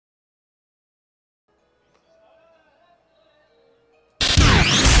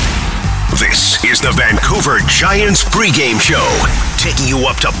the Vancouver Giants pregame show, taking you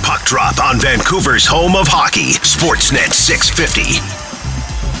up to puck drop on Vancouver's home of hockey, Sportsnet 650.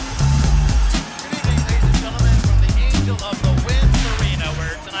 Of the Winds Arena,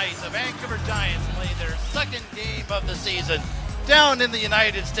 where tonight the Vancouver Giants play their second game of the season down in the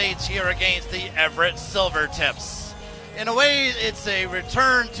United States here against the Everett Silvertips. In a way, it's a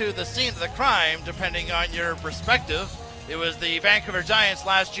return to the scene of the crime, depending on your perspective. It was the Vancouver Giants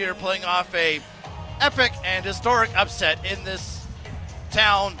last year pulling off a epic and historic upset in this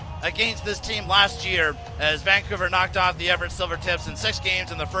town against this team last year, as Vancouver knocked off the Everett Silvertips in 6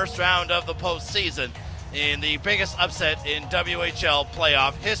 games in the first round of the postseason, in the biggest upset in WHL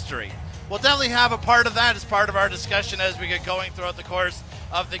playoff history. We'll definitely have a part of that as part of our discussion as we get going throughout the course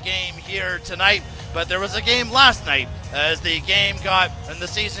of the game here tonight. But there was a game last night as the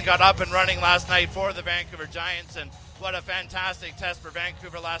season got up and running last night for the Vancouver Giants, and what a fantastic test for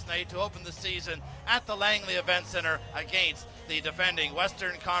Vancouver last night to open the season at the Langley Event Center against the defending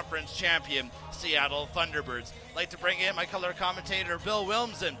Western Conference champion Seattle Thunderbirds. I'd like to bring in my color commentator Bill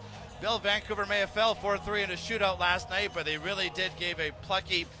Wilmsen. Bill, Vancouver may have fell 4-3 in a shootout last night, but they really did give a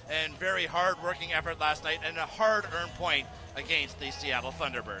plucky and very hard-working effort last night and a hard-earned point against the Seattle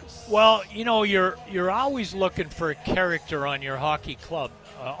Thunderbirds. Well, you know, you're always looking for character on your hockey club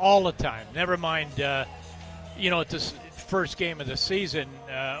all the time. Never mind, this first game of the season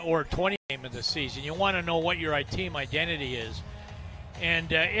or 20th game of the season. You want to know what your team identity is.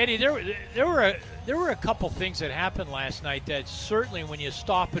 And Eddie, there were a couple things that happened last night that certainly, when you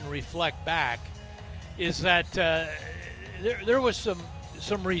stop and reflect back, is that there was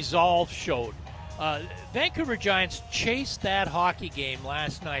some resolve showed. Vancouver Giants chased that hockey game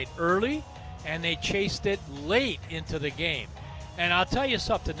last night early, and they chased it late into the game. And I'll tell you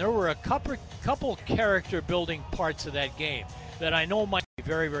something, there were a couple character-building parts of that game that I know might be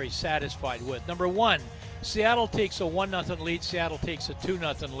very, very satisfied with. Number one, Seattle takes a 1-0 lead. Seattle takes a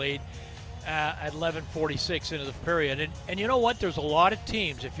 2-0 lead at 11:46 into the period. And you know what? There's a lot of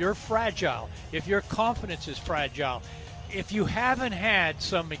teams. If you're fragile, if your confidence is fragile, if you haven't had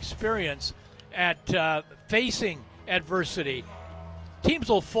some experience at facing adversity, teams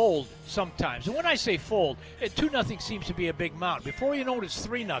will fold sometimes. And when I say fold, 2-0 seems to be a big mountain. Before you know it, it's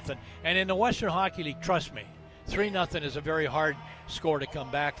 3-0. And in the Western Hockey League, trust me, 3-0 is a very hard score to come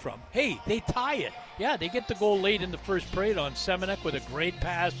back from. Hey, they tie it. Yeah, they get the goal late in the first period on Semenuk with a great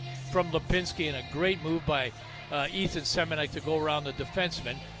pass from Lipinski and a great move by Ethan Semenuk to go around the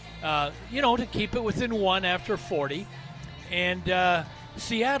defenseman, to keep it within 1 after 40. And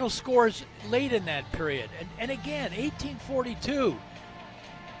Seattle scores late in that period. And again, 18:42.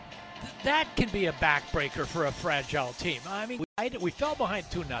 That can be a backbreaker for a fragile team. I mean, we fell behind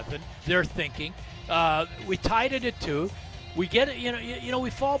 2-0. They're thinking. We tied it at 2. We get it, we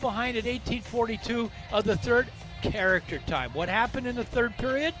fall behind at 18:42 of the third. Character time. What happened in the third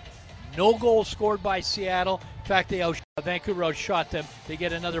period? No goal scored by Seattle. In fact, Vancouver outshot them. They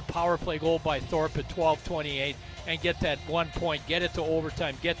get another power play goal by Thorpe at 12:28 and get that 1 point, get it to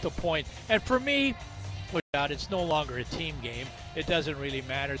overtime, get the point. And for me, it's no longer a team game. It doesn't really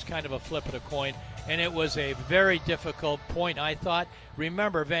matter. It's kind of a flip of the coin. And it was a very difficult point, I thought.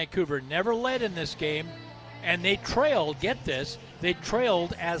 Remember, Vancouver never led in this game, and they trailed, get this, they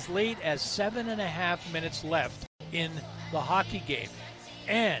trailed as late as 7.5 minutes left in the hockey game.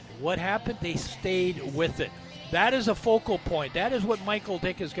 And what happened? They stayed with it. That is a focal point. That is what Michael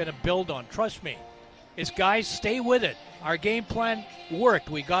Dick is going to build on. Trust me. It's, guys, stay with it. Our game plan worked.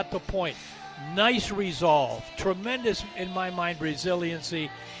 We got the point. Nice resolve, tremendous, in my mind, resiliency,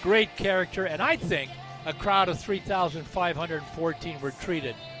 great character, and I think a crowd of 3,514 were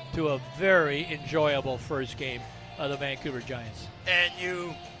treated to a very enjoyable first game of the Vancouver Giants. And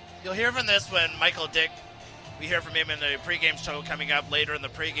you'll hear from this when Michael Dick, we hear from him in the pregame show coming up later in the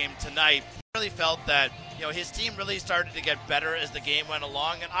pregame tonight. I really felt that his team really started to get better as the game went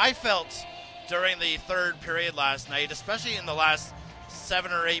along, and I felt during the third period last night, especially in the last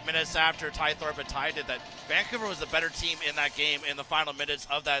 7 or 8 minutes after Ty Thorpe had tied it, that Vancouver was the better team in that game in the final minutes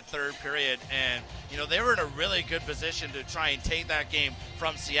of that third period. And, they were in a really good position to try and take that game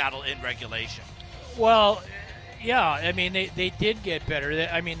from Seattle in regulation. Well, yeah, I mean, they did get better.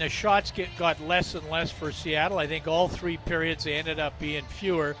 I mean, the shots got less and less for Seattle. I think all 3 periods they ended up being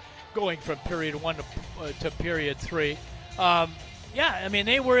fewer, going from period 1 to period 3. Yeah, I mean,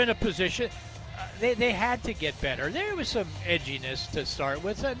 they were in a position. They had to get better. There was some edginess to start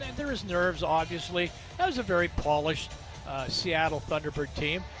with, and there was nerves, obviously. That was a very polished Seattle Thunderbird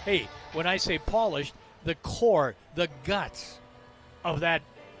team. Hey, when I say polished, the core, the guts of that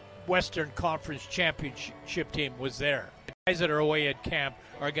Western Conference Championship team was there. guys that are away at camp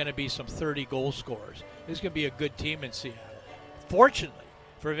are going to be some 30 goal scorers. This is going to be a good team in Seattle. Fortunately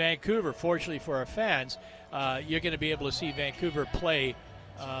for Vancouver, fortunately for our fans, you're going to be able to see Vancouver play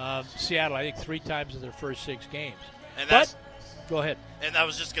Seattle, I think, 3 times in their first 6 games. And that's, go ahead. And I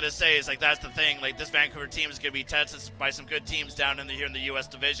was just going to say, is like that's the thing. Like this Vancouver team is going to be tested by some good teams down here in the U.S.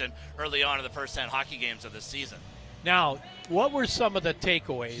 division early on in the first 10 hockey games of this season. Now, what were some of the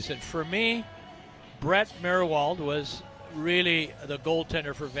takeaways? And for me, Brett Merwald was really, the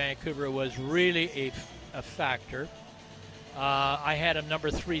goaltender for Vancouver, was really a factor. I had him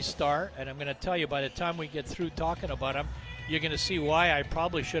number 3 star, and I'm going to tell you, by the time we get through talking about him, you're going to see why I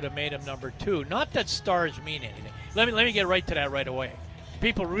probably should have made him number 2. Not that stars mean anything. Let me get right to that right away.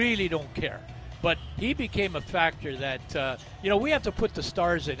 People really don't care. But he became a factor that, we have to put the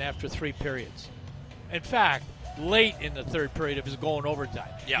stars in after 3 periods. In fact, late in the 3rd period if it's going overtime.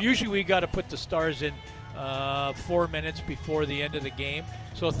 Yeah. Usually we got to put the stars in 4 minutes before the end of the game.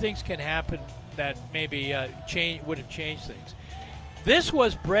 So things can happen that maybe would have changed things. This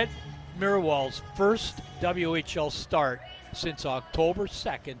was Brett Merwald's first WHL start since October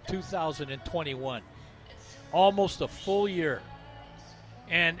 2nd, 2021. Almost a full year.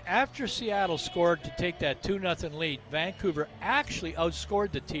 And after Seattle scored to take that 2-0 lead, Vancouver actually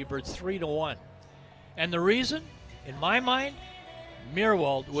outscored the T-Birds 3-1. And the reason, in my mind,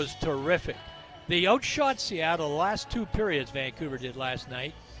 Merwald was terrific. They outshot Seattle the last 2 periods Vancouver did last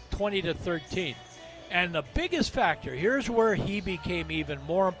night, 20-13. And the biggest factor, here's where he became even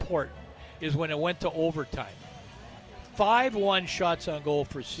more important, is when it went to overtime. 5-1 shots on goal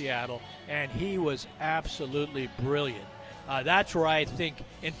for Seattle, and he was absolutely brilliant. That's where I think,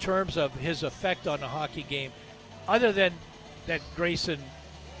 in terms of his effect on the hockey game, other than that Grayson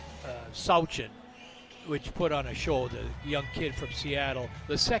Sauchin, which put on a show, the young kid from Seattle,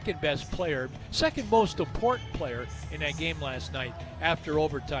 the second most important player in that game last night after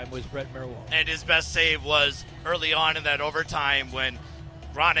overtime was Brett Merwald. And his best save was early on in that overtime when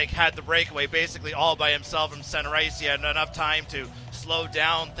Ronick had the breakaway basically all by himself from center ice. He had enough time to slow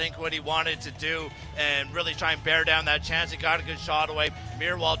down, think what he wanted to do, and really try and bear down that chance. He got a good shot away.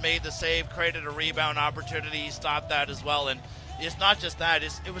 Merwald made the save, created a rebound opportunity. He stopped that as well. And it's not just that.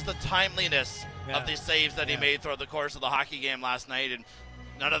 It was the timeliness of the saves that he made throughout the course of the hockey game last night. And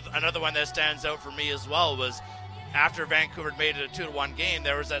another one that stands out for me as well was after Vancouver made it a 2-1 game,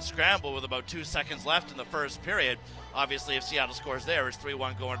 there was that scramble with about 2 seconds left in the first period. Obviously, if Seattle scores there, it's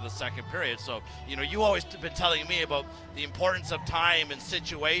 3-1 going to the second period. So, you always been telling me about the importance of time and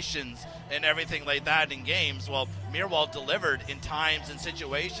situations and everything like that in games. Well, Merwald delivered in times and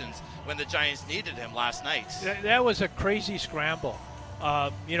situations when the Giants needed him last night. That was a crazy scramble.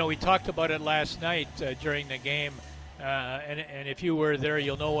 We talked about it last night during the game. And if you were there,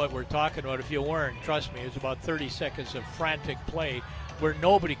 you'll know what we're talking about. If you weren't, trust me, it was about 30 seconds of frantic play where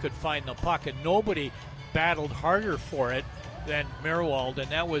nobody could find the puck, and nobody battled harder for it than Merwald,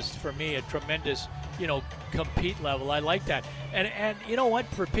 and that was, for me, a tremendous, compete level. I like that. And you know what?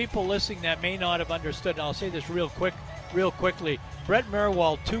 For people listening that may not have understood, and I'll say this real quickly, Brett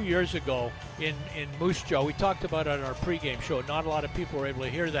Merwald 2 years ago in Moose Jaw, we talked about it on our pregame show. Not a lot of people were able to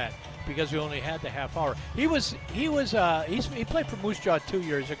hear that because we only had the half hour. He played for Moose Jaw 2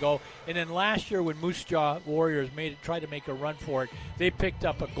 years ago, and then last year when Moose Jaw Warriors tried to make a run for it, they picked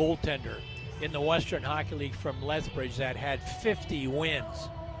up a goaltender in the Western Hockey League from Lethbridge that had 50 wins.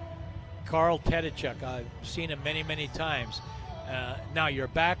 Carl Tedachuk, I've seen him many, many times. Now your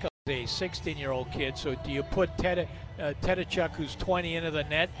backup is a 16-year-old kid, so do you put Tedachuk, who's 20, into the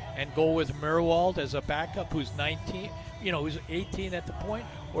net and go with Merwald as a backup who's 19, who's 18 at the point,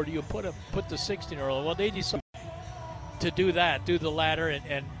 or do you put the 16-year-old? Well, they decided to do the latter,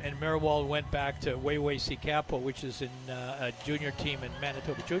 and Merwald went back to Wayways-Capo, which is in a junior team in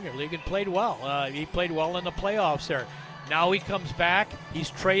Manitoba Junior League, and played well. He played well in the playoffs there. Now he comes back.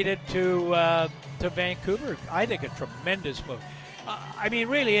 He's traded to Vancouver. I think a tremendous move.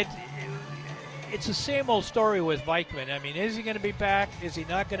 Really, it's the same old story with Vikman. Is he going to be back? Is he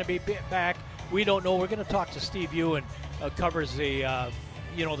not going to be back? We don't know. We're going to talk to Steve Ewan, covers the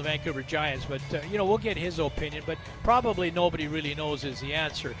Vancouver Giants, but we'll get his opinion, but probably nobody really knows is the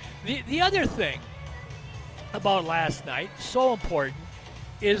answer. The other thing about last night, so important,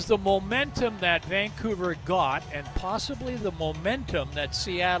 is the momentum that Vancouver got, and possibly the momentum that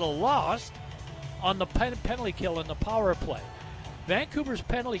Seattle lost on the penalty kill and the power play. Vancouver's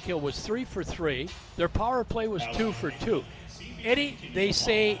penalty kill was 3 for 3. Their power play was 2 for 2. Eddie, they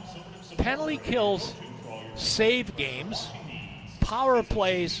say penalty kills save games, power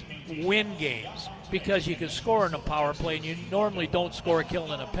plays win games, because you can score in a power play and you normally don't score a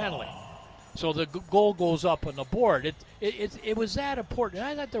kill in a penalty. So the goal goes up on the board. It was that important. And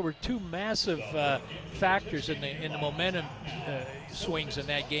I thought there were two massive factors in the momentum swings in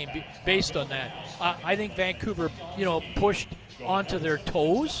that game based on that. I think Vancouver, pushed onto their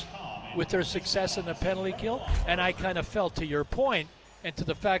toes with their success in the penalty kill, and I kind of felt, to your point, and to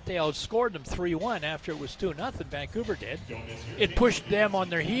the fact they outscored them 3-1 after it was 2-0, Vancouver did, it pushed them on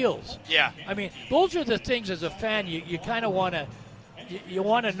their heels. Yeah. I mean, those are the things as a fan you kind of want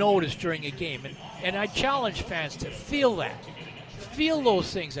to notice during a game. And I challenge fans to feel that. Feel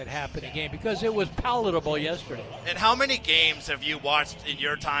those things that happen in a game, because it was palatable yesterday. And how many games have you watched in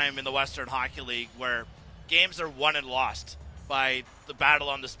your time in the Western Hockey League where games are won and lost by the battle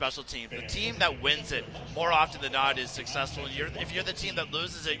on the special team? The team that wins it more often than not is successful. And if you're the team that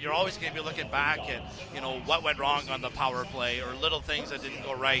loses it, you're always going to be looking back at, what went wrong on the power play or little things that didn't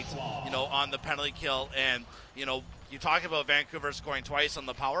go right, on the penalty kill. And, you talk about Vancouver scoring twice on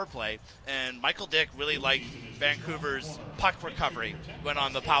the power play, and Michael Dick really liked Vancouver's puck recovery when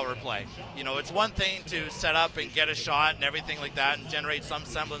on the power play. It's one thing to set up and get a shot and everything like that and generate some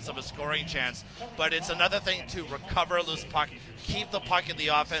semblance of a scoring chance, but it's another thing to recover a loose puck, keep the puck in the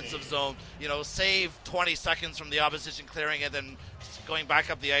offensive zone, save 20 seconds from the opposition clearing it, then going back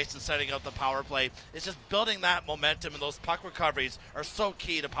up the ice and setting up the power play. It's just building that momentum, and those puck recoveries are so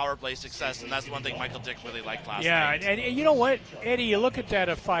key to power play success, and that's one thing Michael Dick really liked last night. And you know what, Eddie, you look at that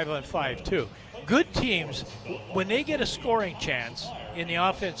at 5-on-5 too. Good teams, when they get a scoring chance in the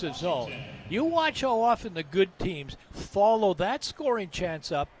offensive zone, you watch how often the good teams follow that scoring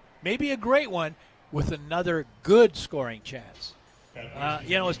chance up, maybe a great one, with another good scoring chance.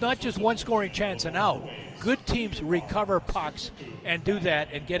 It's not just one scoring chance and out. Good teams recover pucks and do that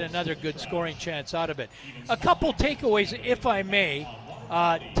and get another good scoring chance out of it. A couple takeaways, if I may.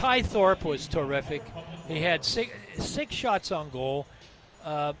 Ty Thorpe was terrific. He had six shots on goal.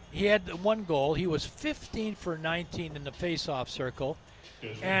 He had one goal. He was 15 for 19 in the face-off circle.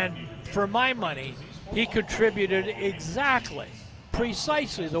 And for my money, he contributed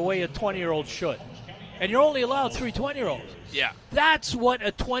precisely the way a 20-year-old should. And you're only allowed 3 20-year-olds. Yeah. That's what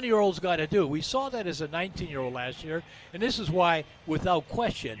a 20-year-old's got to do. We saw that as a 19-year-old last year, and this is why, without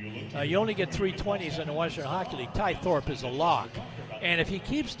question, you only get 3 20s in the Western Hockey League. Ty Thorpe is a lock. And if he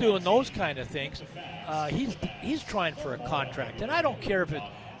keeps doing those kind of things, he's trying for a contract. And I don't care if it,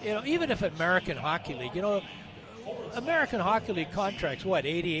 even if American Hockey League, American Hockey League contracts, what,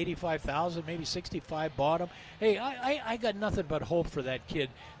 80, 85,000, maybe 65 bottom. Hey, I got nothing but hope for that kid.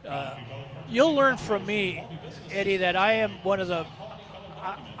 You'll learn from me, Eddie, that I am one of the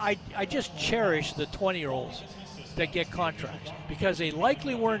I just cherish the 20-year-olds that get contracts because they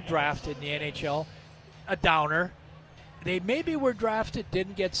likely weren't drafted in the NHL, a downer. They maybe were drafted,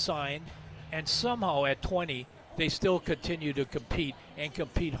 didn't get signed, and somehow at 20 they still continue to compete and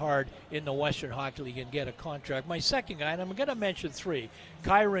compete hard in the Western Hockey League and get a contract. My second guy, and I'm going to mention 3,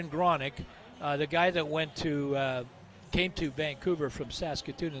 Kyron Gronick, the guy that came to Vancouver from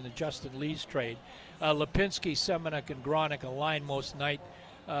Saskatoon in the Justin Lees trade. Lipinski, Semenuk, and Gronick aligned most night.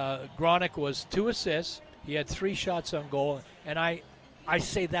 Gronick was 2 assists. He had 3 shots on goal, and I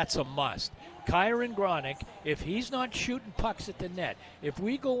say that's a must. Kyron Gronick, if he's not shooting pucks at the net, if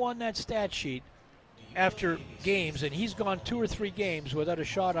we go on that stat sheet after games and he's gone 2 or 3 games without a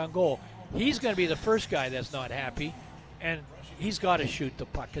shot on goal, he's going to be the first guy that's not happy, and he's got to shoot the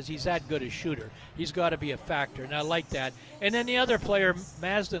puck because he's that good a shooter. He's got to be a factor, and I like that. And then the other player,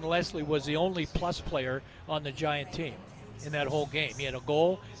 Masden Leslie, was the only plus player on the Giant team in that whole game. He had a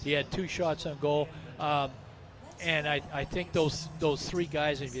goal. He had 2 shots on goal. And I think those 3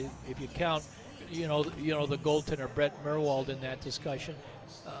 guys, if you count, the goaltender Brett Merwald in that discussion,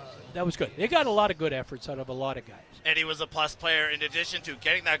 that was good. They got a lot of good efforts out of a lot of guys. And he was a plus player in addition to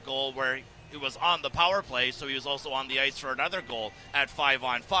getting that goal where he was on the power play, so he was also on the ice for another goal at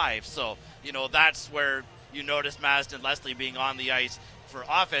 5-on-5. So, that's where you notice Masden Leslie being on the ice for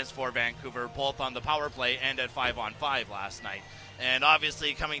offense for Vancouver, both on the power play and at 5-on-5 last night. And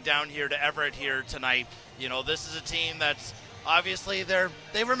obviously coming down here to Everett here tonight, this is a team that's obviously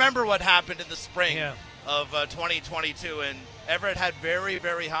they remember what happened in the spring of 2022, and Everett had very,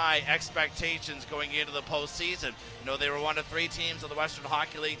 very high expectations going into the postseason. They were one of 3 teams in the Western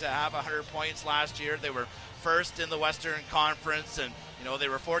Hockey League to have 100 points last year. They were first in the Western Conference, and they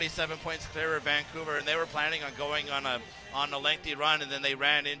were 47 points clear of Vancouver, and they were planning on going on a lengthy run, and then they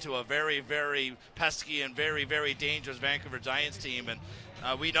ran into a very, very pesky and very, very dangerous Vancouver Giants team. And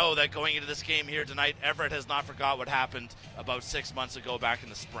we know that going into this game here tonight, Everett has not forgot what happened about 6 months ago back in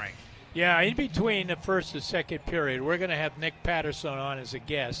the spring. Yeah, in between the first and second period, we're going to have Nick Patterson on as a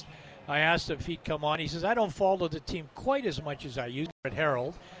guest. I asked him if he'd come on. He says, I don't follow the team quite as much as I used at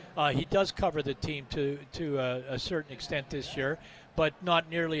Herald. He does cover the team to a certain extent this year, but not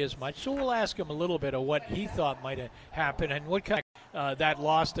nearly as much. So we'll ask him a little bit of what he thought might have happened and what kind of that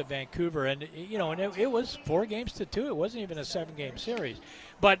loss to Vancouver. And, and it was 4-2. It wasn't even a 7-game series.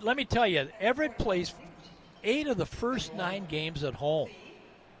 But let me tell you, Everett plays 8 of the first 9 games at home.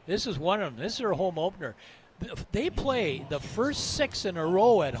 This is one of them. This is their home opener. They play the first 6 in a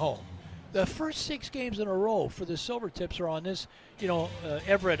row at home. The first 6 games in a row for the Silvertips are on this,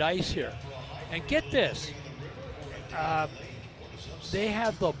 Everett ice here. And get this, they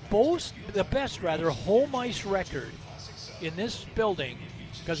have the best home ice record in this building,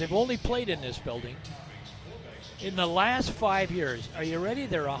 because they've only played in this building, in the last 5 years. Are you ready?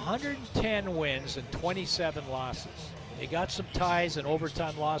 They're 110 wins and 27 losses. They got some ties and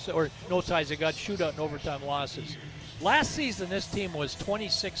overtime losses, or no ties, they got shootout and overtime losses. Last season, this team was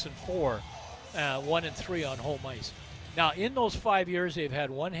 26-4, 1-3 on home ice. Now, in those 5 years, they've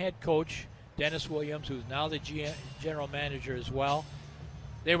had one head coach, Dennis Williams, who's now the general manager as well.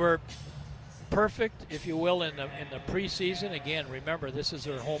 They were perfect, if you will, in the preseason. Again, remember, this is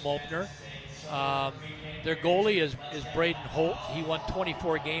their home opener. Their goalie is Braden Holt. He won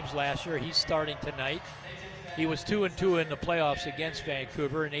 24 games last year. He's starting tonight. He was 2-2 in the playoffs against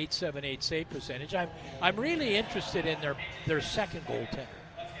Vancouver, an .878 save percentage. I'm really interested in their second goaltender.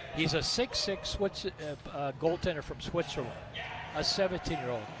 He's a 6'6" goaltender from Switzerland, a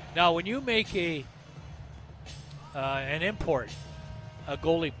 17-year-old. Now, when you make an import, a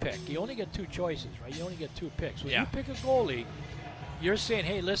goalie pick, you only get 2 choices, right? You only get 2 picks. When you pick a goalie, you're saying,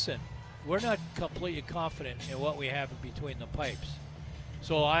 hey, listen, we're not completely confident in what we have in between the pipes.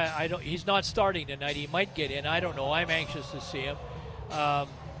 So I don't. He's not starting tonight. He might get in. I don't know. I'm anxious to see him.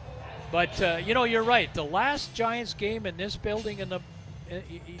 But you're right. The last Giants game in this building,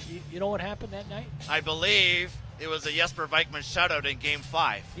 you know what happened that night? I believe it was a Jesper Vikman shutout in Game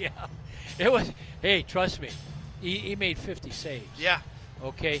 5. Yeah, it was. Hey, trust me, he made 50 saves. Yeah.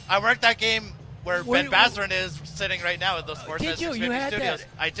 Okay. I worked that game where Ben Bazarin is sitting right now at the Sportsnet 650 you had studios. That?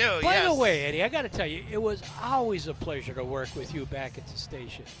 I do, By the way, Eddie, I got to tell you, it was always a pleasure to work with you back at the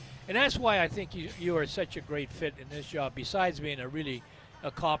station. And that's why I think you are such a great fit in this job, besides being a really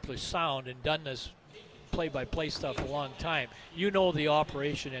accomplished sound and done this play-by-play stuff a long time. You know the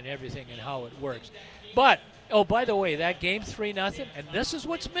operation and everything and how it works. But, by the way, that game 3-0, and this is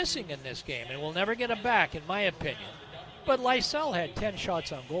what's missing in this game, and we'll never get it back, in my opinion. But Lysell had 10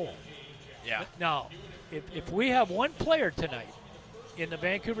 shots on goal. Yeah. Now, if we have one player tonight in the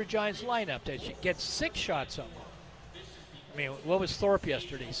Vancouver Giants lineup that gets 6 shots on goal, I mean, what was Thorpe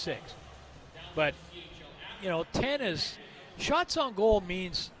yesterday? 6. But, 10 is shots on goal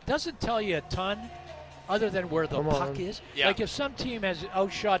doesn't tell you a ton other than where the puck is. Yeah. Like if some team has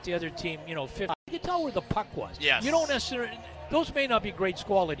outshot the other team, 50, you can tell where the puck was. Yes. You don't necessarily. Those may not be great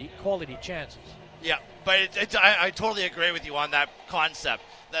quality chances. Yeah, but I totally agree with you on that concept.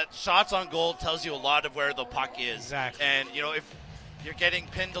 That shots on goal tells you a lot of where the puck is. Exactly. And, if you're getting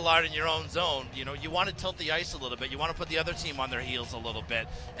pinned a lot in your own zone, you want to tilt the ice a little bit. You want to put the other team on their heels a little bit.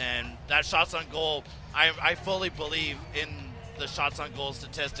 And that shots on goal, I fully believe in the shots on goal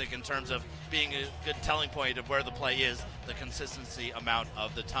statistic in terms of being a good telling point of where the play is, the consistency amount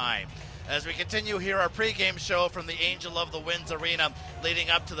of the time. As we continue here, our pregame show from the Angel of the Winds Arena leading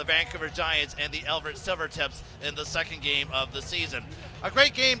up to the Vancouver Giants and the Everett Silvertips in the second game of the season. A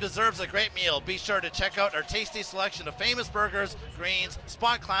great game deserves a great meal. Be sure to check out our tasty selection of famous burgers, greens,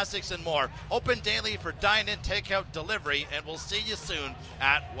 spot classics, and more. Open daily for dine-in, takeout, delivery, and we'll see you soon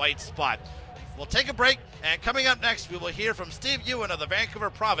at White Spot. We'll take a break, and coming up next, we will hear from Steve Ewan of the Vancouver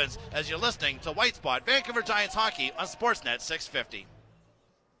Province as you're listening to White Spot, Vancouver Giants Hockey on Sportsnet 650.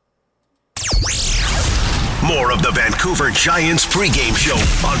 More of the Vancouver Giants pregame show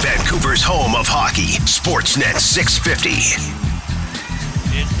on Vancouver's home of hockey, Sportsnet 650.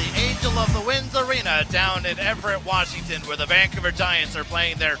 It's the Angel of the Winds Arena down in Everett, Washington, where the Vancouver Giants are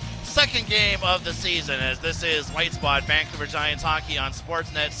playing their second game of the season, as this is White Spot, Vancouver Giants Hockey on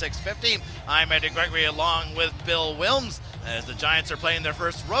Sportsnet 650. I'm Eddie Gregory along with Bill Wilms, as the Giants are playing their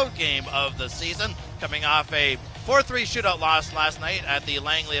first road game of the season, coming off a 4-3 shootout loss last night at the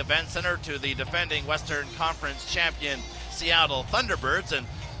Langley Event Center to the defending Western Conference champion Seattle Thunderbirds. And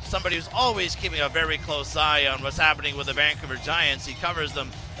somebody who's always keeping a very close eye on what's happening with the Vancouver Giants. He covers them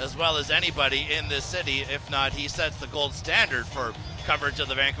as well as anybody in this city. If not, he sets the gold standard for coverage of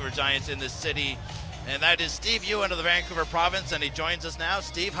the Vancouver Giants in this city. And that is Steve Ewan of the Vancouver Province, and he joins us now.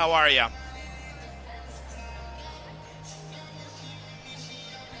 Steve, how are you?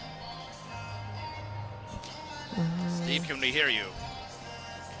 Steve, can we hear you?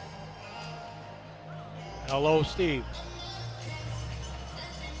 Hello, Steve.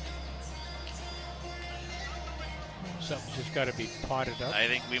 Something's just got to be potted up. I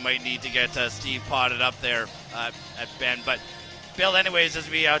think we might need to get Steve potted up there at Ben. But Bill, anyways, as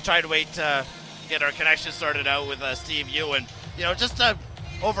we try to wait to get our connection sorted out with Steve Ewan, just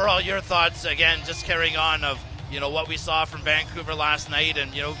overall your thoughts again, just carrying on of what we saw from Vancouver last night,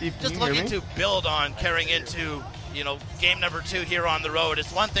 and Steve, just looking to build on carrying into game number 2 here on the road.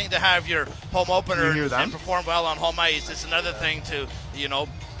 It's one thing to have your home opener and perform well on home ice. It's another thing to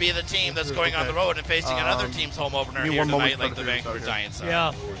be the team that's going on the road and facing another team's home opener here tonight, like the Vancouver Giants are.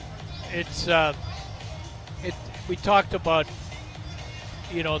 Yeah, it's we talked about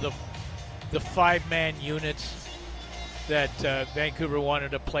the 5-man units that Vancouver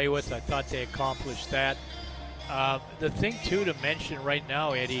wanted to play with. I thought they accomplished that. The thing too to mention right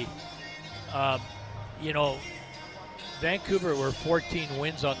now, Eddie, Vancouver were 14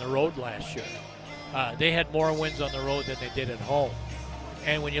 wins on the road last year. They had more wins on the road than they did at home.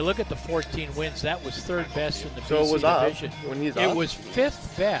 And when you look at the 14 wins, that was 3rd best in the BC division. When he's it was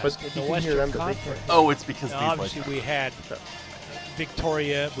 5th best in the Western Conference. Oh, it's because obviously we had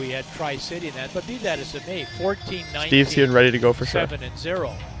Victoria, we had Tri-City and that, but be that as it may, 14-19. Steve's here and ready to go for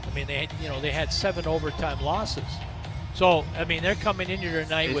 7-0. I mean, they had 7 overtime losses. So I mean, they're coming in here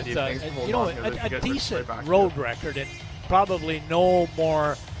tonight with a decent road record and probably no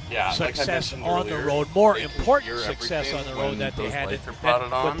more success on the road, more important success on the road that they had what they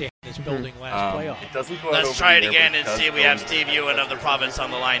had in this building last playoff. Let's try it again and see if we have Steve Ewan of the province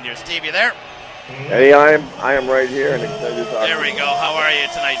on the line here. Steve, you there? Hey, I am right here and excited to talk. There we go. How are you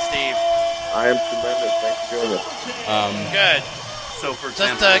tonight, Steve? I am tremendous. Thanks for doing this. Good. So for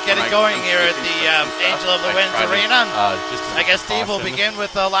just get it going here at the Angel of the Winds Arena. I guess Steve will begin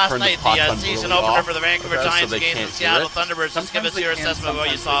with last night, the season opener for the Vancouver Giants against the Seattle Thunderbirds. Just give us your assessment of what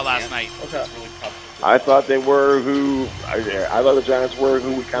you saw last night. Okay. I thought they were who I thought the Giants were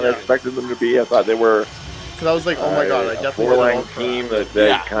who we kind of expected them to be. I thought they were. Because I was like, oh my god, I definitely four-line team that they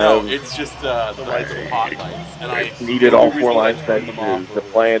it's just the lights and hot lines. And I needed all 4 lines to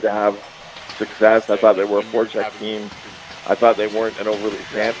play and to have success. I thought they were a 4-check team. I thought they weren't an overly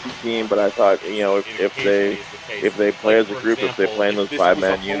fancy team, but I thought if they play as a group, if they play in those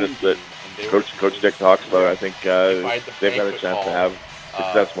 5-man units that Coach Dick talks about, I think they've got a chance to have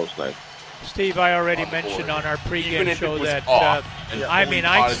success most nights. Steve, I already mentioned on our pregame show that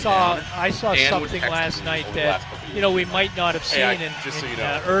I saw something last night that we might not have seen in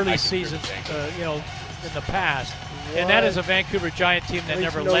early seasons, in the past. And that is a Vancouver Giant team that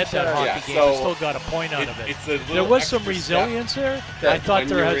never led that hockey game and still got a point out of it. There was some resilience there. I thought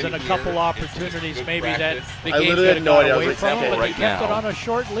there was a couple opportunities maybe that the game could have gone away from them, but they kept it on a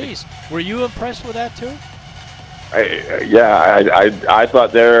short leash. Were you impressed with that too? I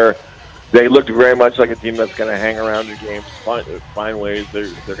thought they looked very much like a team that's going to hang around the games, find ways.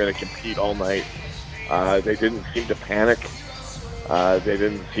 They're going to compete all night. They didn't seem to panic. They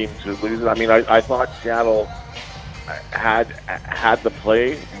didn't seem to lose it. I mean, I thought Seattle had the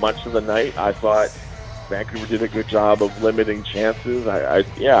play much of the night. I thought Vancouver did a good job of limiting chances. I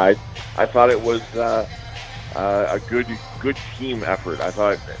thought it was a good team effort. I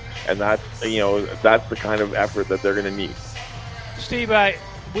thought, and that's the kind of effort that they're going to need. Steve,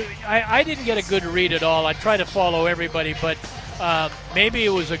 I didn't get a good read at all. I try to follow everybody, but maybe it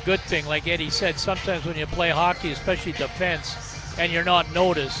was a good thing. Like Eddie said, sometimes when you play hockey, especially defense, and you're not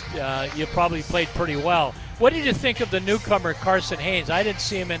noticed, you probably played pretty well. What did you think of the newcomer, Carson Haynes? I didn't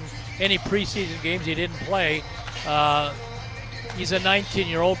see him in any preseason games. He didn't play. He's a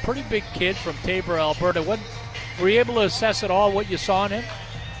 19-year-old, pretty big kid from Tabor, Alberta. Were you able to assess at all what you saw in him?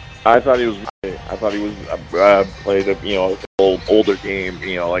 I thought he was played a older game,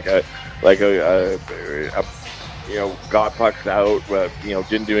 got pucks out, but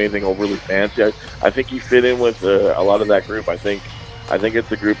didn't do anything overly fancy. I think he fit in with a lot of that group. I think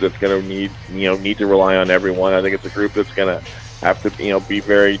it's a group that's going to need to rely on everyone. I think it's a group that's going to have to be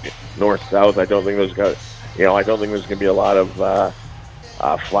very north-south. I don't think there's going to be a lot of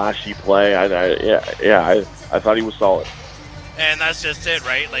flashy play. I thought he was solid. And that's just it,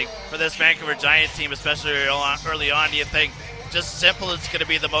 right? Like, for this Vancouver Giants team, especially early on, do you think just simple is going to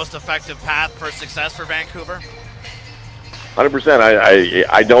be the most effective path for success for Vancouver? 100%.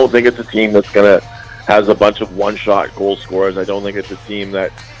 I don't think it's a team that's has a bunch of one-shot goal scorers. I don't think it's a team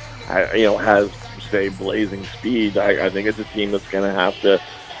that has, say, blazing speed. I think it's a team that's going to have to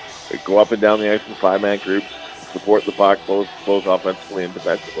go up and down the ice in 5-man groups, support the puck both offensively and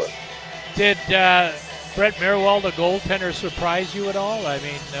defensively. Did Brett Merwell, the goaltender, surprise you at all? I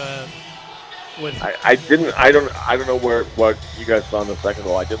mean, I didn't. I don't know what you guys saw in the second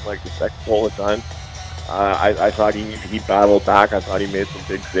goal. I didn't like the second goal a ton. I thought he battled back. I thought he made some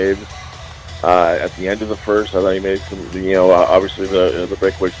big saves. at the end of the first. I thought he made some, obviously the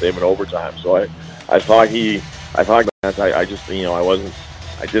breakaway save in overtime. So I thought I just,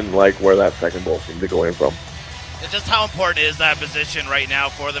 I didn't like where that second goal seemed to go in from. And just how important is that position right now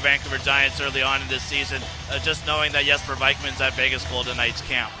for the Vancouver Giants early on in this season? Just knowing that Jesper Vikman's at Vegas Golden Knights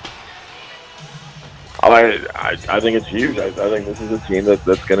camp. I think it's huge. I think this is a team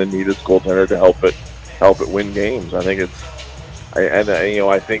that's going to need its goaltender to help it win games. I think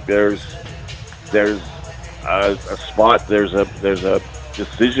I think there's a spot, there's a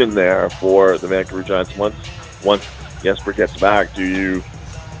decision there for the Vancouver Giants. Once Jesper gets back, do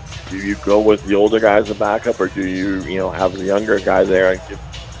you go with the older guy as a backup, or do you have the younger guy there and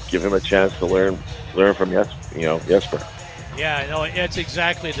give him a chance to learn from Jesper? Yeah, no, it's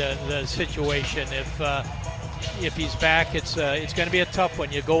exactly the situation. If he's back, it's going to be a tough one.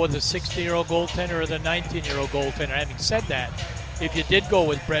 You go with the 16-year-old goaltender or the 19-year-old goaltender. Having said that, if you did go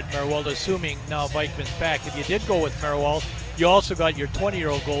with Brett Merwald, assuming now Vikman's back, if you did go with Merwald, you also got your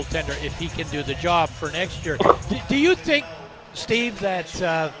 20-year-old goaltender if he can do the job for next year. Do you think, Steve, that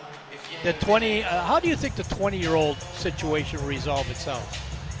how do you think the 20-year-old situation will resolve itself?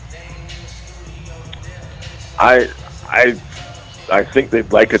 I think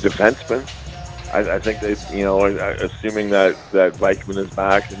they'd like a defenseman. I think they, assuming that Vikman is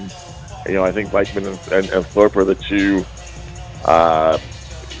back, and I think Vikman and Thorpe are the two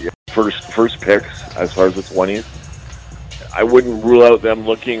first picks as far as the 20s. I wouldn't rule out them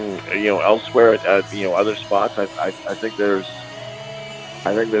looking, elsewhere at other spots. I think there's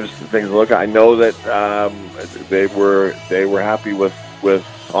things to look at. I know that they were happy with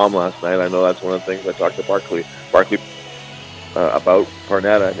Tom last night. I know that's one of the things I talked to Barkley about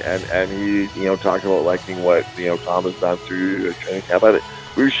Parnetta, and he talked about liking what Tom has done through training camp.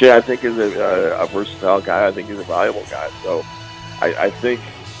 Boucher, I think, is a versatile guy. I think he's a valuable guy. So I think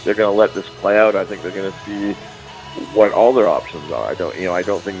they're going to let this play out. I think they're going to see what all their options are. I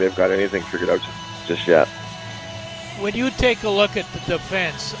don't think they've got anything figured out just yet. When you take a look at the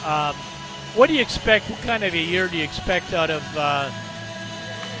defense, what do you expect? What kind of a year do you expect out of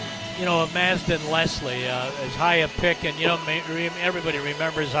Mazden Leslie, as high a pick, and everybody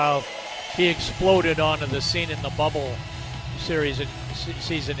remembers how he exploded onto the scene in the bubble season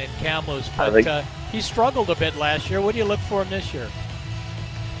in Kamloops, but he struggled a bit last year. What do you look for him this year?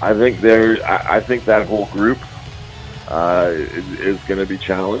 I think that whole group is going to be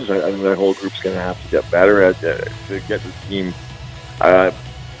challenged. I think that whole group's going to have to get better at to get the team to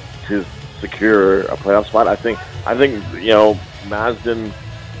secure a playoff spot. I think Mazden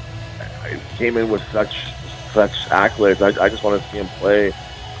came in with such accolades. I just want to see him play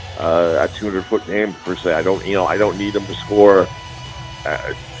a 200-foot game per se. I don't need him to score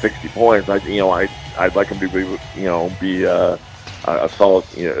 60 points. I'd like him to be a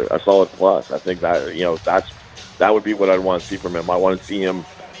solid plus. I think that would be what I'd want to see from him. I want to see him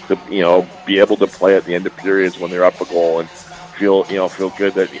to be able to play at the end of periods when they're up a goal and feel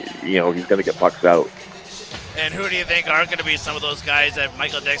good that he's going to get pucks out. And who do you think are going to be some of those guys that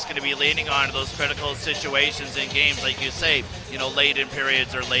Michael Dick's going to be leaning on in those critical situations in games, like you say, late in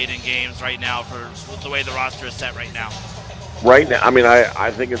periods or late in games right now for the way the roster is set right now? Right now,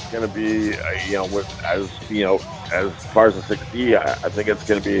 I think it's going to be, as far as the 6D, I think it's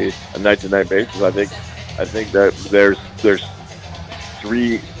going to be a night-to-night basis. I think that there's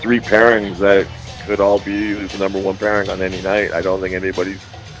three pairings that could all be the number one pairing on any night. I don't think anybody's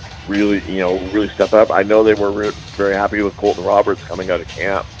really step up. I know they were very happy with Colton Roberts coming out of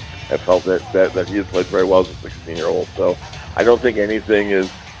camp. I felt that he has played very well as a 16-year-old. So I don't think anything's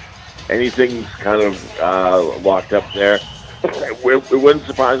kind of locked up there. It wouldn't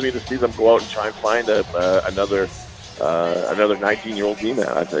surprise me to see them go out and try and find another 19-year-old D-man.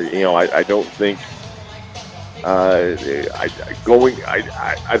 I don't think. I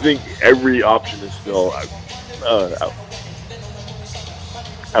think every option is still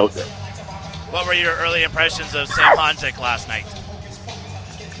out there. What were your early impressions of Sam Honzik last night?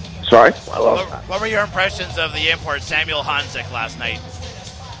 Sorry? I lost that. What were your impressions of the import Samuel Honzik last night?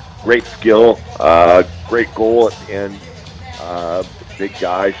 Great skill, great goal at the end. Big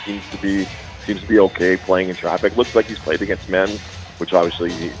guy, seems to be okay playing in traffic. Looks like he's played against men, which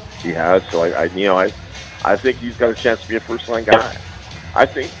obviously he has. So I think he's got a chance to be a first-line guy. I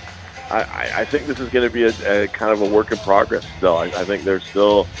think this is going to be a kind of a work in progress still. I think they're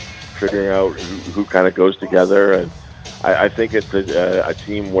still figuring out who kind of goes together, and I think it's a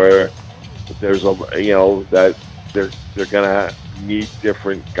team where there's that they're going to need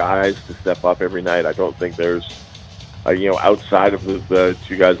different guys to step up every night. I don't think there's outside of the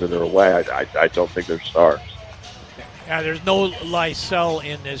two guys that are away. I don't think they're stars. Yeah, there's no Lysell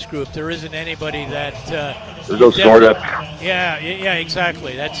in this group. There isn't anybody that. There's no Silvertips. Yeah,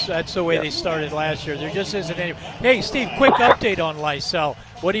 exactly. That's the way they started last year. There just isn't any. Hey, Steve, quick update on Lysell.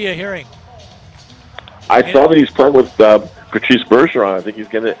 What are you hearing? I saw that he's playing with Patrice Bergeron.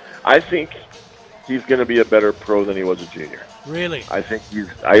 I think he's gonna be a better pro than he was a junior. Really? I think he's.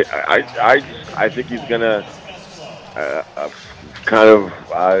 I think he's gonna kind of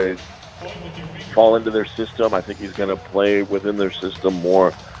fall into their system. I think he's going to play within their system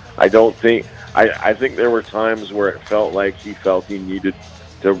more. I think there were times where it felt like he needed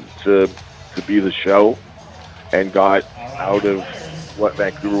to be the show and got out of what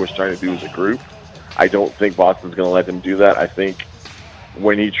Vancouver was trying to do as a group. I don't think Boston's going to let him do that. I think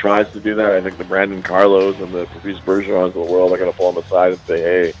when he tries to do that, I think the Brandon Carlos and the Patrice Bergerons of the world are going to pull him aside and say,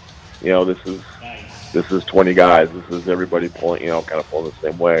 hey, this is 20 guys. This is everybody pulling, kind of pulling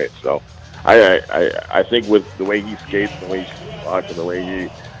the same way. So I think with the way he skates, the way he talks, and the way he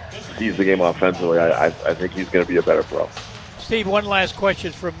sees the game offensively, I think he's going to be a better pro. Steve, one last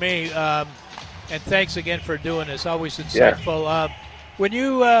question from me, and thanks again for doing this. Always insightful. Yeah. When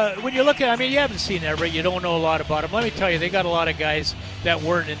you look at, you haven't seen Everett, you don't know a lot about them. Let me tell you, they got a lot of guys that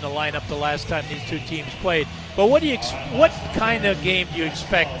weren't in the lineup the last time these two teams played. But what kind of game do you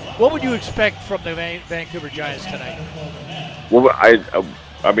expect? What would you expect from the Vancouver Giants tonight? Well,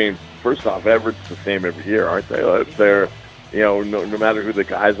 I mean, first off, Everett's the same every year, aren't they? They're, no matter who the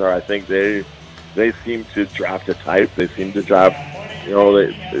guys are, I think they seem to draft a type. They seem to draft,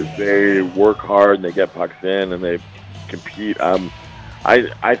 they work hard and they get pucks in and they compete.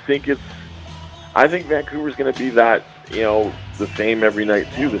 I think Vancouver's going to be that, the same every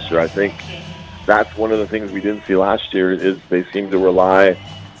night too this year. I think that's one of the things we didn't see last year is they seem to rely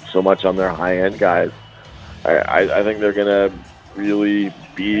so much on their high-end guys. I think they're going to really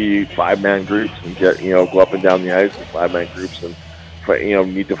be five-man groups and get, go up and down the ice in five-man groups and,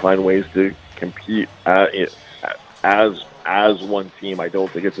 need to find ways to compete as one team. I don't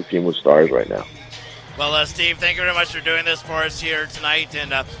think it's a team with stars right now. Well, Steve, thank you very much for doing this for us here tonight,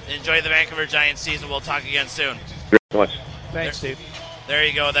 and enjoy the Vancouver Giants season. We'll talk again soon. Thank you so much. Thanks, Steve. There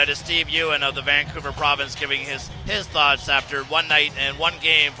you go. That is Steve Ewan of the Vancouver Province giving his thoughts after one night and one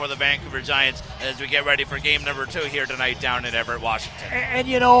game for the Vancouver Giants as we get ready for game number 2 here tonight down in Everett, Washington. And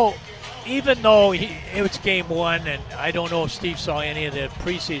even though it was game 1, and I don't know if Steve saw any of the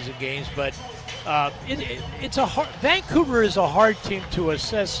preseason games, but Vancouver is a hard team to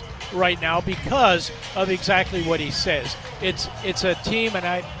assess right now because of exactly what he says. It's a team,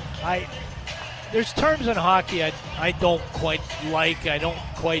 and there's terms in hockey I don't quite like. I don't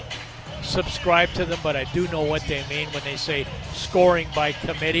quite subscribe to them, but I do know what they mean when they say scoring by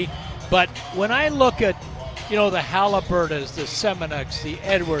committee. But when I look at, the Halliburtas, the Semenuks, the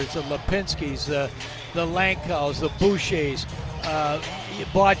Edwards, the Lipinskis, the Lankows, the Bouchers,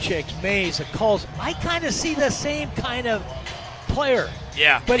 Botchicks, Mays, the Culls, I kind of see the same kind of player.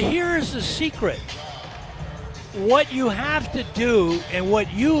 Yeah. But here's the secret. What you have to do and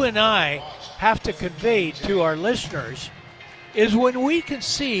what you and I have to convey to our listeners is when we can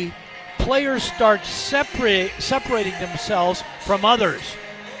see players start separating themselves from others.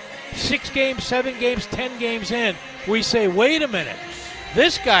 6 games, 7 games, 10 games in, we say, wait a minute,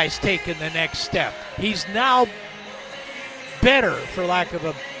 this guy's taken the next step. He's now better, for lack of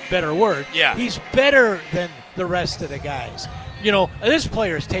a better word. Yeah. He's better than the rest of the guys. This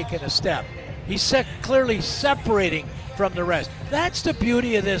player's taken a step. He's clearly separating from the rest. That's the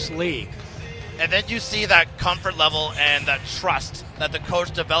beauty of this league. And then you see that comfort level and that trust that the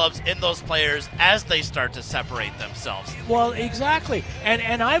coach develops in those players as they start to separate themselves. Well, exactly.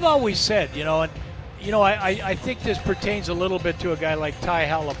 And I've always said, I think this pertains a little bit to a guy like Ty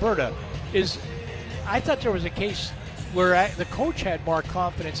Halliburta, I thought there was a case where the coach had more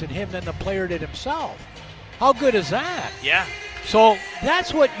confidence in him than the player did himself. How good is that? Yeah. So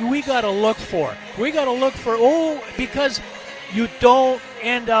that's what we got to look for. We got to look for, because you don't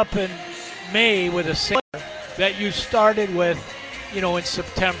end up in May with a player that you started with, in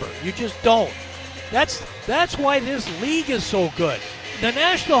September. You just don't. That's why this league is so good. The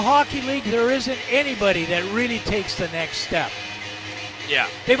National Hockey League, there isn't anybody that really takes the next step. Yeah.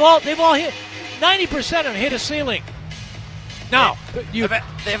 They've all hit, 90% of them hit a ceiling. Now,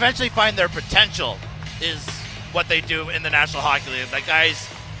 they eventually find their potential is what they do in the National Hockey League. The guys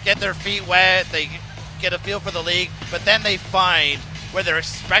get their feet wet, they get a feel for the league, but then they find where they're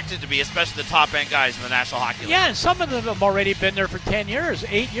expected to be, especially the top-end guys in the National Hockey League. Yeah, and some of them have already been there for 10 years,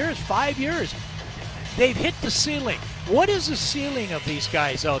 8 years, 5 years. They've hit the ceiling. What is the ceiling of these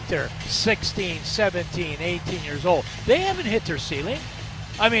guys out there, 16, 17, 18 years old? They haven't hit their ceiling.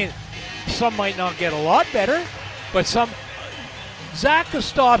 Some might not get a lot better, But Zach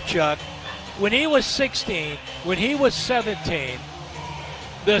Ostapchuk, when he was 16, when he was 17,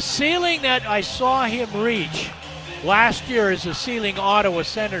 the ceiling that I saw him reach last year is the ceiling Ottawa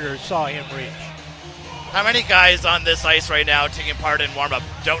Senators saw him reach. How many guys on this ice right now taking part in warm-up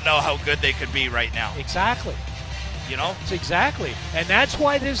don't know how good they could be right now? Exactly. You know? It's exactly. And that's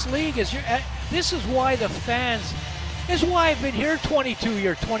why this league is here. This is why the fans, this is why I've been here 22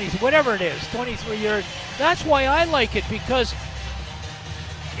 years, 20, whatever it is, 23 years. That's why I like it, because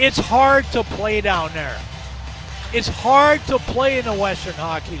it's hard to play down there. It's hard to play in the Western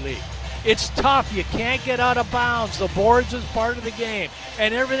Hockey League. It's tough. You can't get out of bounds. The boards is part of the game.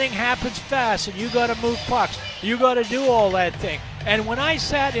 And everything happens fast, and you got to move pucks. You got to do all that thing. And when I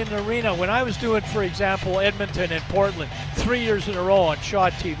sat in the arena, when I was doing, for example, Edmonton and Portland 3 years in a row on Shaw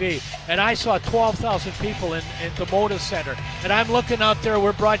TV, and I saw 12,000 people in the Moda Center, and I'm looking out there,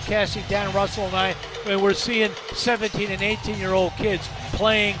 we're broadcasting, Dan Russell and I, and we're seeing 17 and 18-year-old kids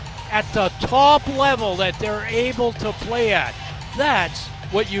playing at the top level that they're able to play at. That's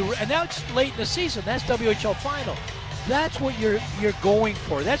what and that's late in the season. That's WHL final. That's what you're going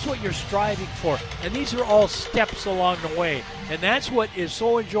for. That's what you're striving for. And these are all steps along the way. And that's what is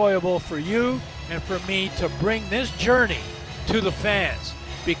so enjoyable for you and for me to bring this journey to the fans.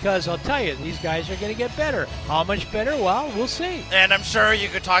 Because I'll tell you, these guys are going to get better. How much better? Well, we'll see. And I'm sure you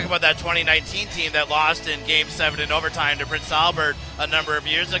could talk about that 2019 team that lost in Game 7 in overtime to Prince Albert a number of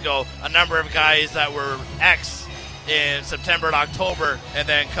years ago. A number of guys that were X in September and October, and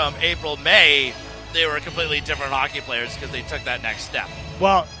then come April, May, they were completely different hockey players because they took that next step.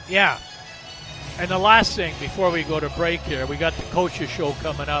 Well, yeah. And the last thing before we go to break here, we got the coaches show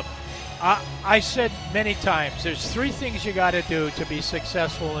coming up. I said many times, there's three things you got to do to be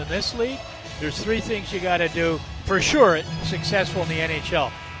successful in this league. There's three things you got to do for sure successful in the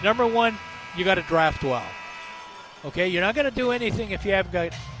NHL. Number one, you got to draft well. Okay, you're not going to do anything if you haven't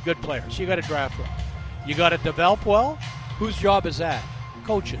got good players. You got to draft well. You got to develop well. Whose job is that?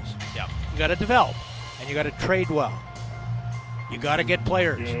 Coaches. Yeah. You got to develop, and you got to trade well. You got to get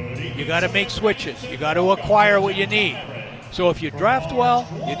players. You got to make switches. You got to acquire what you need. So if you draft well,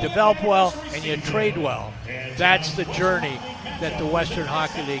 you develop well, and you trade well, that's the journey that the Western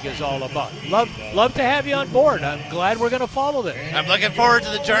Hockey League is all about. Love to have you on board. I'm glad we're going to follow this. I'm looking forward to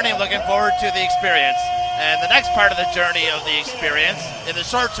the journey. I'm looking forward to the experience. And the next part of the journey of the experience, in the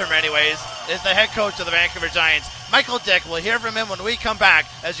short term anyways, is the head coach of the Vancouver Giants, Michael Dick. We'll hear from him when we come back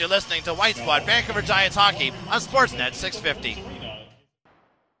as you're listening to White Spot Vancouver Giants Hockey on Sportsnet 650.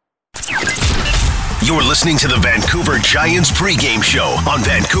 You're listening to the Vancouver Giants pregame show on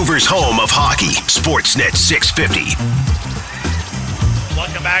Vancouver's home of hockey, Sportsnet 650.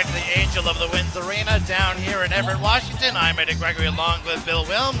 Welcome back to the Angel of the Winds Arena down here in Everett, Washington. I'm Eddie Gregory along with Bill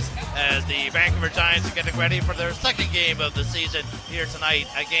Wilms as the Vancouver Giants are getting ready for their second game of the season here tonight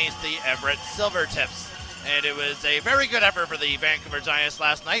against the Everett Silvertips. And it was a very good effort for the Vancouver Giants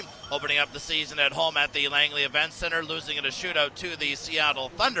last night, opening up the season at home at the Langley Event Center, losing in a shootout to the Seattle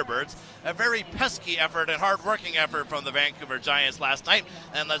Thunderbirds. A very pesky effort and hard-working effort from the Vancouver Giants last night.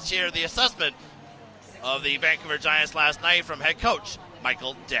 And let's hear the assessment of the Vancouver Giants last night from head coach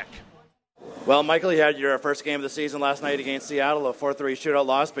Michael Dick. Well, Michael, you had your first game of the season last night against Seattle, a 4-3 shootout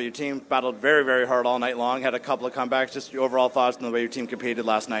loss, but your team battled very, very hard all night long, had a couple of comebacks. Just your overall thoughts on the way your team competed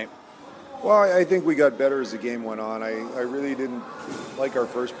last night? Well, I think we got better as the game went on. I really didn't like our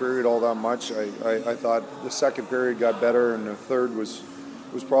first period all that much. I thought the second period got better, and the third was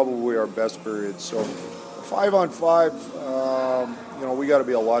probably our best period. So 5-on-5, we got to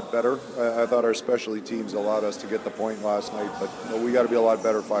be a lot better. I thought our specialty teams allowed us to get the point last night, but we got to be a lot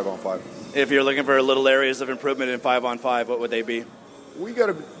better 5-on-5. If you're looking for little areas of improvement in 5-on-5, what would they be? We got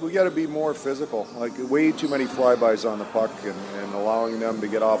to be more physical. Like way too many flybys on the puck, and allowing them to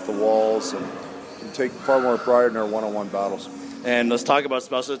get off the walls and take far more pride in our one-on-one battles. And let's talk about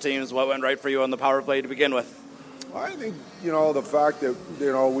special teams. What went right for you on the power play to begin with? I think the fact that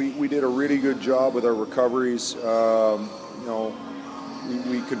we did a really good job with our recoveries.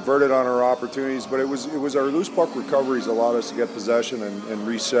 We converted on our opportunities, but it was our loose puck recoveries allowed us to get possession and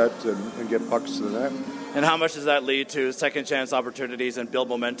reset and get pucks to the net. And how much does that lead to second chance opportunities and build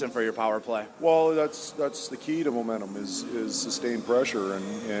momentum for your power play? Well, that's the key to momentum is sustained pressure,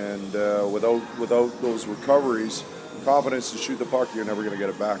 and without those recoveries, confidence to shoot the puck, you're never going to get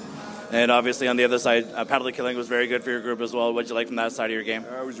it back. And obviously on the other side, penalty killing was very good for your group as well. What did you like from that side of your game?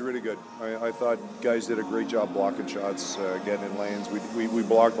 It was really good. I thought guys did a great job blocking shots, getting in lanes. We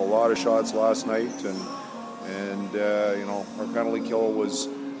blocked a lot of shots last night, and our penalty kill was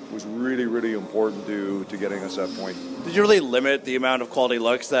really, really important to getting us that point. Did you really limit the amount of quality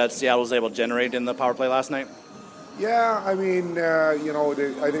looks that Seattle was able to generate in the power play last night? Yeah, I mean, I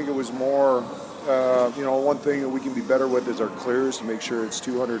think it was more, one thing that we can be better with is our clears to make sure it's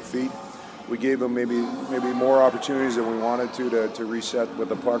 200 feet. We gave them maybe more opportunities than we wanted to reset with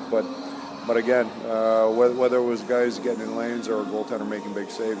the puck, but again, whether it was guys getting in lanes or a goaltender making big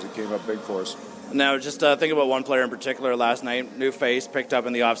saves, it came up big for us. Now, just think about one player in particular last night, new face, picked up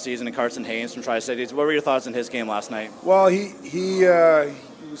in the offseason, and Carson Haynes from Tri-Cities. What were your thoughts on his game last night? Well, he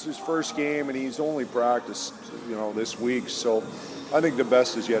was his first game, and he's only practiced, this week. So I think the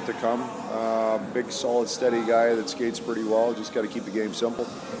best is yet to come. Big, solid, steady guy that skates pretty well. Just got to keep the game simple.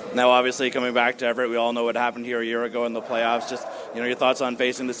 Now, obviously, coming back to Everett, we all know what happened here a year ago in the playoffs. Just your thoughts on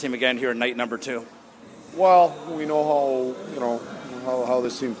facing this team again here in night number 2. Well, we know how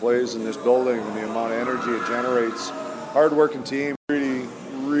this team plays in this building and the amount of energy it generates. Hard-working team, really,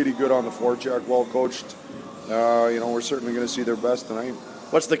 really good on the forecheck, well coached. We're certainly going to see their best tonight.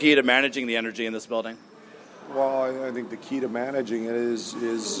 What's the key to managing the energy in this building? Well, I think the key to managing it is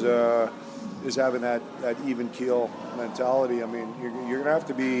having that even keel mentality. I mean, you're going to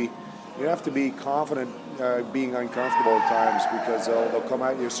have to be confident being uncomfortable at times, because they'll come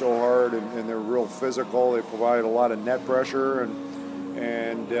at you so hard, and they're real physical. They provide a lot of net pressure,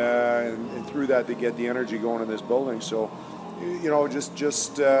 and through that they get the energy going in this building. So,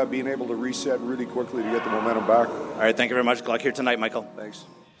 just being able to reset really quickly to get the momentum back. All right, thank you very much. Good luck here tonight, Michael. Thanks.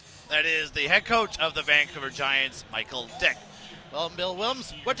 That is the head coach of the Vancouver Giants, Michael Dick. Well, Bill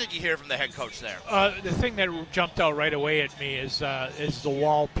Wilms, what did you hear from the head coach there? The thing that jumped out right away at me is the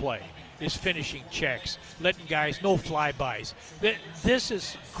wall play, is finishing checks, letting guys, no flybys. This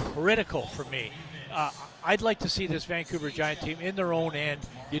is critical for me. I'd like to see this Vancouver Giant team in their own end.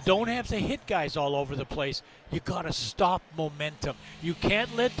 You don't have to hit guys all over the place. You got to stop momentum. You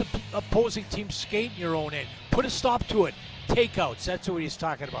can't let the opposing team skate in your own end. Put a stop to it. Takeouts, that's what he's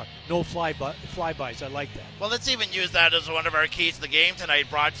talking about. No flybys. I like that. Well, let's even use that as one of our keys to the game tonight,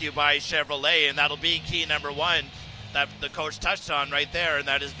 brought to you by Chevrolet, and that'll be key number 1 that the coach touched on right there, and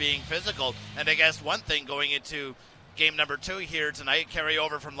that is being physical. And I guess one thing going into game number 2 here tonight, carry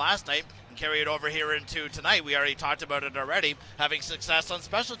over from last night and carry it over here into tonight. We already talked about it already, having success on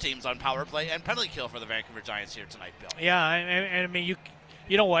special teams on power play and penalty kill for the Vancouver Giants here tonight, Bill. Yeah, and I mean,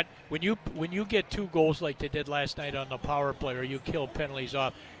 you know what? When you get 2 goals like they did last night on the power play, or you kill penalties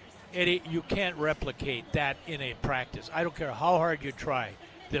off, Eddie, you can't replicate that in a practice. I don't care how hard you try.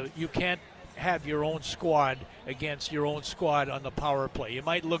 You can't have your own squad against your own squad on the power play. You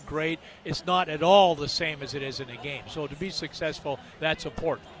might look great. It's not at all the same as it is in a game. So to be successful, that's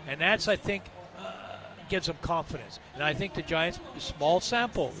important. And that's, I think, gives them confidence. And I think the Giants, small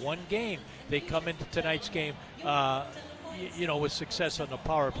sample, 1 game, they come into tonight's game with success on the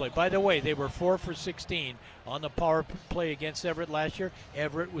power play. By the way, they were 4 for 16 on the power play against Everett last year.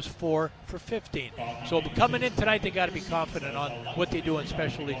 Everett was 4 for 15. So coming in tonight, they got to be confident on what they do in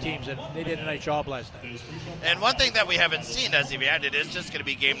specialty teams, and they did a nice job last night. And one thing that we haven't seen as of yet, it is just going to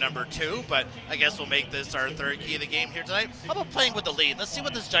be game number 2, but I guess we'll make this our 3rd key of the game here tonight. How about playing with the lead? Let's see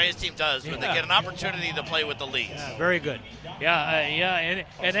what this Giants team does when they get an opportunity to play with the lead. Yeah, very good.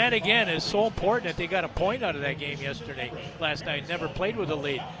 And that, again, is so important that they got a point out of that game last night. Never played with a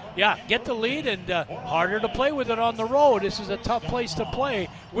lead. Yeah, get the lead, and harder to play with it on the road. This is a tough place to play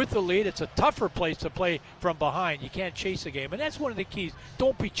with the lead. It's a tougher place to play from behind. You can't chase the game, and that's one of the keys.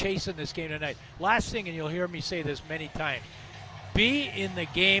 Don't be chasing this game tonight. Last thing, and you'll hear me say this many times, be in the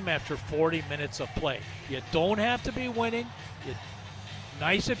game after 40 minutes of play. You don't have to be winning.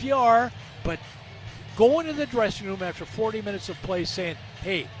 Nice if you are, but go into the dressing room after 40 minutes of play saying,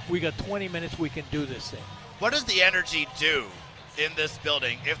 hey, we got 20 minutes, we can do this thing. What does the energy do in this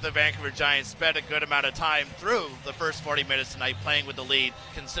building if the Vancouver Giants spent a good amount of time through the first 40 minutes tonight playing with the lead,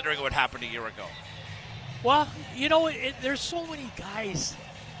 considering what happened a year ago? Well, there's so many guys.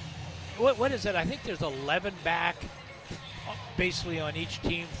 What is it? I think there's 11 back basically on each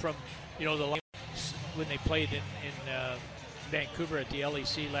team from, when they played in Vancouver at the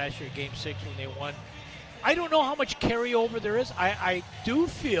LEC last year, Game 6 when they won. I don't know how much carryover there is. I do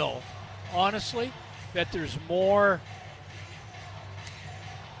feel, honestly, that there's more,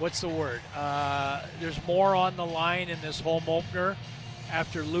 what's the word? There's more on the line in this home opener.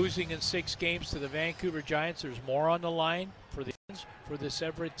 After losing in 6 games to the Vancouver Giants, there's more on the line for this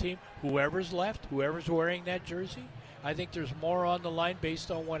Everett team. Whoever's left, whoever's wearing that jersey, I think there's more on the line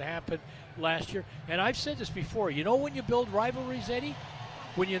based on what happened last year. And I've said this before. When you build rivalries, Eddie?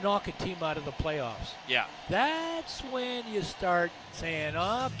 When you knock a team out of the playoffs. Yeah. That's when you start saying,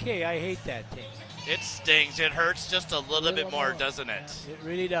 okay, I hate that team. It stings. It hurts just a little bit more, doesn't it? Yeah, it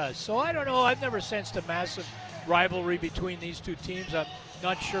really does. So I don't know. I've never sensed a massive rivalry between these 2 teams.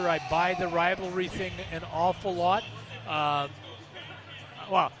 not sure I buy the rivalry thing an awful lot.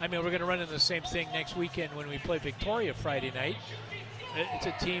 Well, I mean, we're going to run into the same thing next weekend when we play Victoria Friday night. It's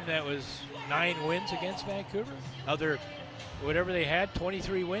a team that was 9 wins against Vancouver. Whatever they had,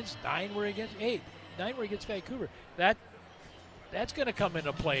 23 wins, 9 were against Vancouver. That's going to come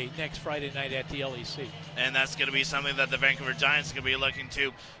into play next Friday night at the LEC. And that's going to be something that the Vancouver Giants are going to be looking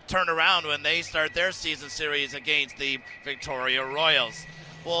to turn around when they start their season series against the Victoria Royals.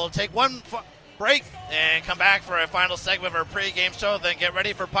 We'll take one break and come back for a final segment of our pregame show, then get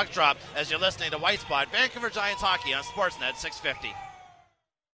ready for Puck Drop as you're listening to White Spot, Vancouver Giants Hockey on Sportsnet 650.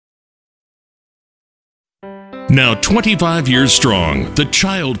 Now 25 years strong, the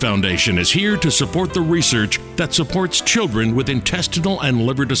Child Foundation is here to support the research that supports children with intestinal and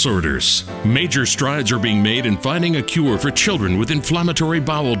liver disorders. Major strides are being made in finding a cure for children with inflammatory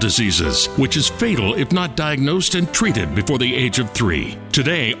bowel diseases, which is fatal if not diagnosed and treated before the age of 3.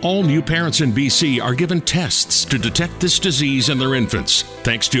 Today, all new parents in BC are given tests to detect this disease in their infants,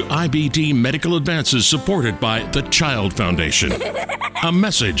 thanks to IBD medical advances supported by the Child Foundation. A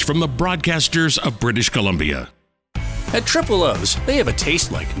message from the broadcasters of British Columbia. At Triple O's, they have a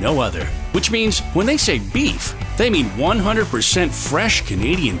taste like no other, which means when they say beef, they mean 100% fresh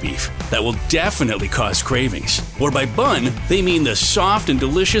Canadian beef that will definitely cause cravings. Or by bun, they mean the soft and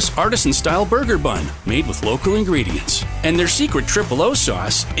delicious artisan-style burger bun made with local ingredients. And their secret Triple O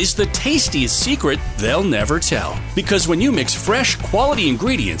sauce is the tastiest secret they'll never tell. Because when you mix fresh, quality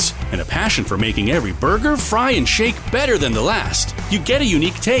ingredients and a passion for making every burger, fry, and shake better than the last, you get a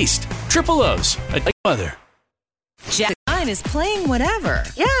unique taste. Triple O's, like no other. Jack 9 is playing whatever.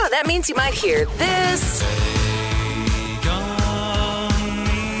 Yeah, that means you might hear this.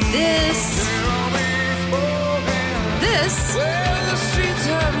 This. This.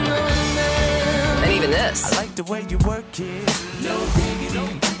 And even this. I like the way you work it.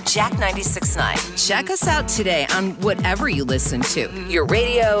 Jack 96.9. Check us out today on whatever you listen to. Your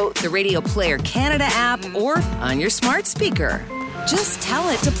radio, the Radio Player Canada app, or on your smart speaker. Just tell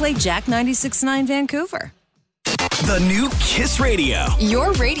it to play Jack 96.9 Vancouver. The new Kiss Radio.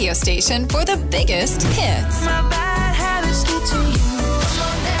 Your radio station for the biggest hits. My bad habits get to you.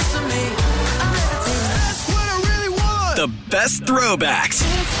 That's what I really want. The best throwbacks.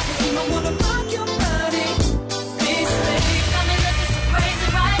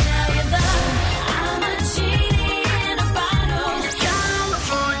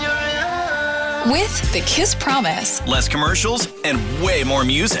 With the Kiss Promise. Less commercials and way more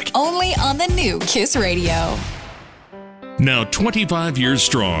music. Only on the new Kiss Radio. Now 25 years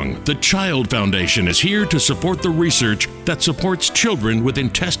strong, the Child Foundation is here to support the research that supports children with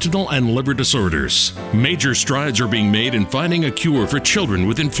intestinal and liver disorders. Major strides are being made in finding a cure for children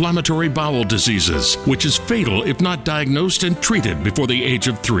with inflammatory bowel diseases, which is fatal if not diagnosed and treated before the age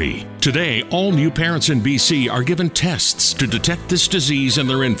of 3. Today, all new parents in BC are given tests to detect this disease in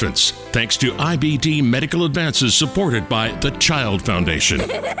their infants, thanks to IBD medical advances supported by the Child Foundation.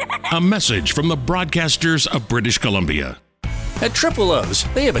 A message from the broadcasters of British Columbia. At Triple O's,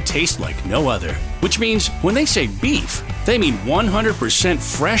 they have a taste like no other, which means when they say beef, they mean 100%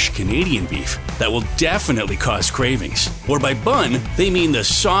 fresh Canadian beef that will definitely cause cravings. Or by bun, they mean the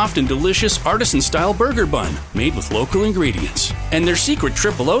soft and delicious artisan-style burger bun made with local ingredients. And their secret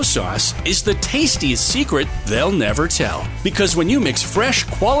Triple O sauce is the tastiest secret they'll never tell. Because when you mix fresh,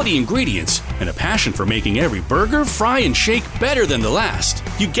 quality ingredients and a passion for making every burger, fry, and shake better than the last,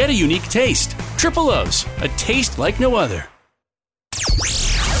 you get a unique taste. Triple O's, a taste like no other.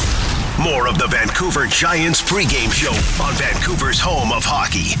 More of the Vancouver Giants pregame show on Vancouver's home of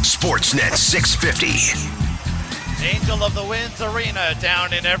hockey, Sportsnet 650. Angel of the Winds Arena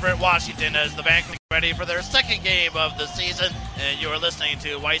down in Everett, Washington, as the Vancouver ready for their second game of the season. And you are listening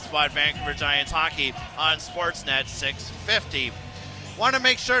to White Spot Vancouver Giants hockey on Sportsnet 650. Want to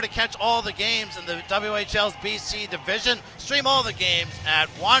make sure to catch all the games in the WHL's BC division? Stream all the games at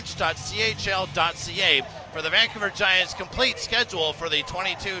watch.chl.ca. For the Vancouver Giants' complete schedule for the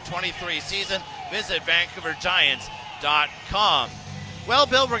 22-23 season, visit vancouvergiants.com. Well,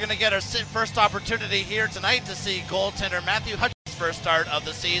 Bill, we're going to get our first opportunity here tonight to see goaltender Matthew Hutchins' first start of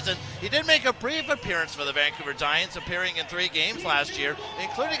the season. He did make a brief appearance for the Vancouver Giants, appearing in 3 games last year,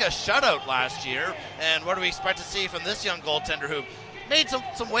 including a shutout last year. And what do we expect to see from this young goaltender who made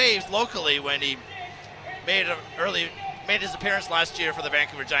some waves locally when he made his appearance last year for the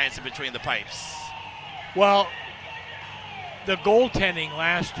Vancouver Giants in Between the Pipes? Well, the goaltending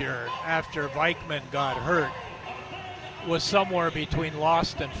last year after Vikman got hurt was somewhere between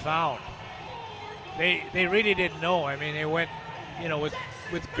lost and found. They really didn't know. I mean, they went,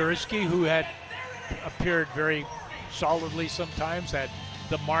 with Gursky, who had appeared very solidly sometimes, had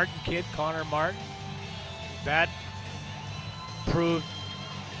the Martin kid, Connor Martin. That proved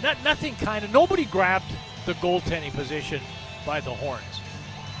nothing nobody grabbed the goaltending position by the horns.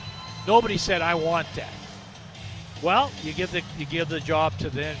 Nobody said, I want that. Well, you give the job to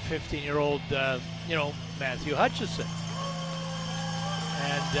the then 15-year-old, Matthew Hutchinson.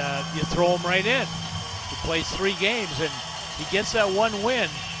 And you throw him right in. He plays 3 games, and he gets that one win.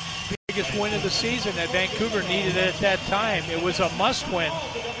 Biggest win of the season that Vancouver needed at that time. It was a must-win.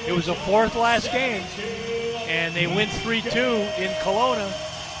 It was a 4th last game, and they win 3-2 in Kelowna.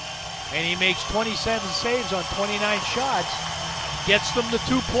 And he makes 27 saves on 29 shots, gets them the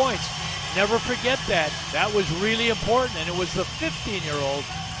 2 points. Never forget that. That was really important, and it was the 15-year-old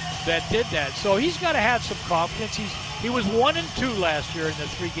that did that. So he's got to have some confidence. He was 1-2 last year in the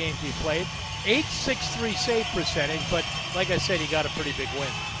 3 games he played. .863 save percentage, but like I said, he got a pretty big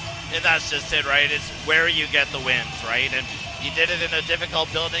win. And that's just it, right? It's where you get the wins, right? And he did it in a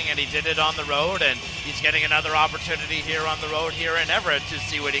difficult building, and he did it on the road, and he's getting another opportunity here on the road here in Everett to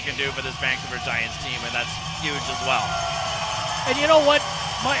see what he can do for this Vancouver Giants team, and that's huge as well. And you know what?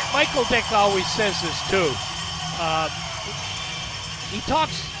 Michael Dick always says this too. He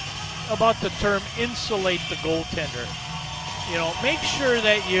talks about the term insulate the goaltender. Make sure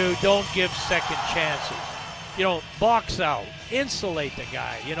that you don't give second chances. Box out, insulate the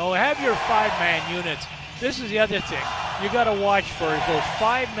guy. Have your 5-man units. This is the other thing you got to watch for is those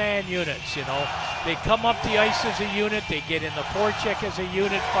 5-man units. They come up the ice as a unit. They get in the forecheck as a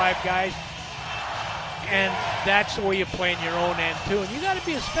unit, 5 guys. And that's the way you play in your own end, too. And you got to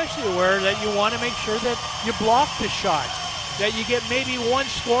be especially aware that you want to make sure that you block the shots, that you get maybe 1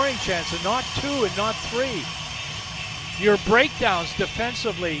 scoring chance and not 2 and not 3. Your breakdowns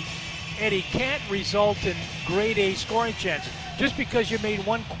defensively, Eddie, can't result in grade A scoring chances. Just because you made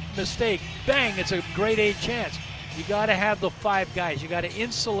 1 mistake, bang, it's a grade A chance. You got to have the 5 guys. You got to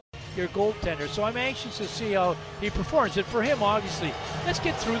insulate your goaltender. So I'm anxious to see how he performs. And for him, obviously, let's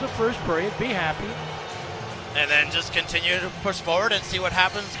get through the first period, be happy. And then just continue to push forward and see what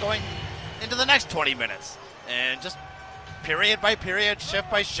happens going into the next 20 minutes. And just period by period, shift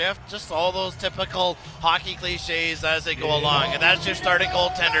by shift, just all those typical hockey cliches as they go along. And that's your starting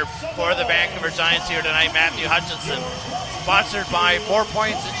goaltender for the Vancouver Giants here tonight, Matthew Hutchinson. Sponsored by 4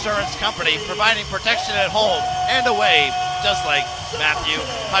 Points Insurance Company, providing protection at home and away, just like Matthew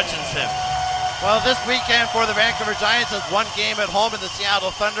Hutchinson. Well, this weekend for the Vancouver Giants is 1 game at home in the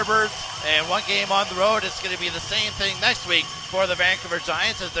Seattle Thunderbirds and 1 game on the road. It's going to be the same thing next week for the Vancouver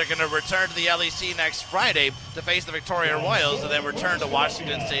Giants as they're going to return to the LEC next Friday to face the Victoria Royals and then return to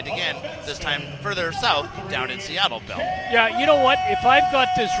Washington State again, this time further south down in Seattle, Bill. Yeah, you know what? If I've got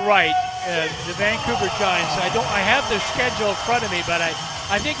this right, the Vancouver Giants, I have their schedule in front of me, but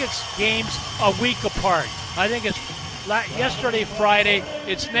I think it's games a week apart. I think it's yesterday, Friday,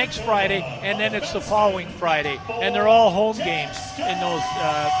 it's next Friday, and then it's the following Friday. And they're all home games in those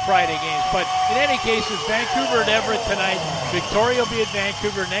Friday games. But in any case, it's Vancouver at Everett tonight. Victoria will be at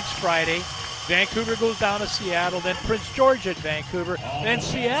Vancouver next Friday. Vancouver goes down to Seattle, then Prince George at Vancouver, then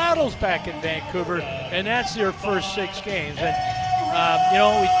Seattle's back in Vancouver, and that's their first 6 games. And,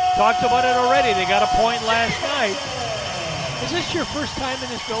 we talked about it already. They got a point last night. Is this your first time in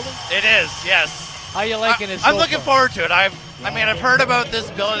this building? It is, yes. How you liking it? I'm looking forward to it. I've heard about this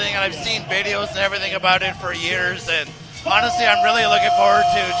building and I've seen videos and everything about it for years, and honestly, I'm really looking forward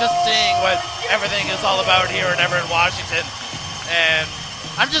to just seeing what everything is all about here in Everett, Washington. And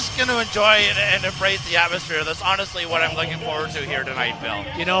I'm just going to enjoy it and embrace the atmosphere. That's honestly what I'm looking forward to here tonight, Bill.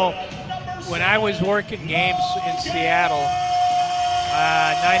 When I was working games in Seattle,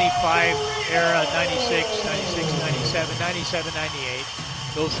 95 era, 96, 97, 97, 98,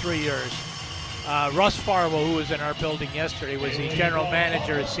 those 3 years. Russ Farwell, who was in our building yesterday, was the general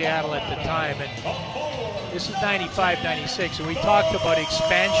manager at Seattle at the time. And this is 95, 96, and we talked about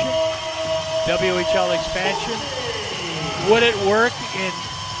expansion, WHL expansion. Would it work in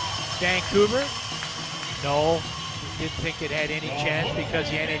Vancouver? No, didn't think it had any chance because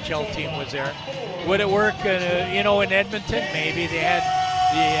the NHL team was there. Would it work, in Edmonton? Maybe they had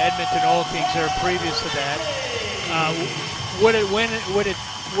the Edmonton Oil Kings there previous to that. Would it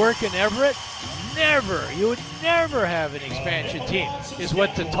work in Everett? Never. You would never have an expansion team, is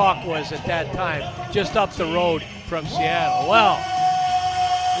what the talk was at that time, just up the road from Seattle. Well,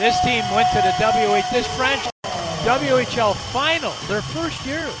 this team went to the WHL final, their first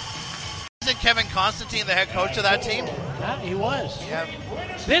year. Isn't Kevin Constantine the head coach of that team? Yeah, he was. Yeah.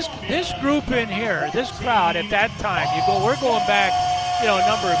 This group in here, this crowd at that time, we're going back, a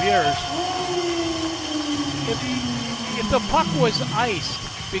number of years. If the puck was iced,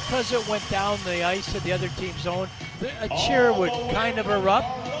 because it went down the ice at the other team's zone, a cheer would kind of erupt.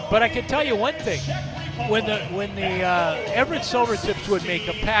 But I can tell you one thing: when the Everett Silvertips would make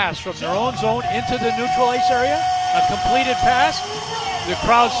a pass from their own zone into the neutral ice area, a completed pass, the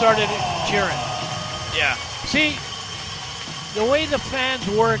crowd started cheering. Yeah. See, the way the fans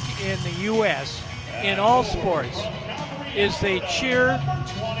work in the U.S. in all sports is they cheer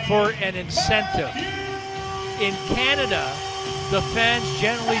for an incentive. In Canada, the fans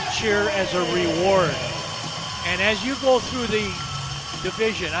generally cheer as a reward. And as you go through the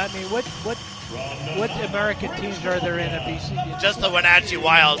division, I mean, what American teams are there in a BC? Just the Wenatchee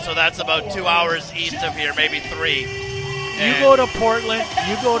Wild, so that's about 2 hours east of here, maybe 3. You go to Portland,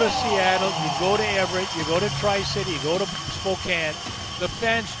 you go to Seattle, you go to Everett, you go to Tri-City, you go to Spokane, the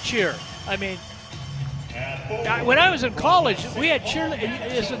fans cheer. I mean, when I was in college, we had cheerleaders.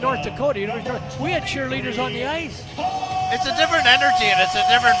 It's in North Dakota. We had cheerleaders on the ice. It's a different energy and it's a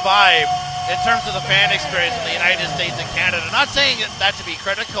different vibe in terms of the fan experience in the United States and Canada. Not saying that to be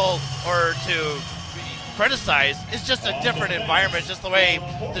critical or to criticize. It's just a different environment, just the way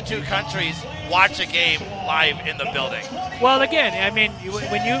the two countries watch a game live in the building. Well, again, I mean,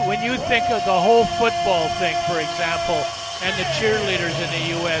 when you think of the whole football thing, for example, and the cheerleaders in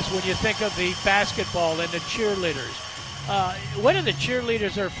the U.S., when you think of the basketball and the cheerleaders, what are the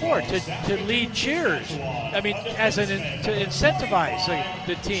cheerleaders are for? To lead cheers. I mean, to incentivize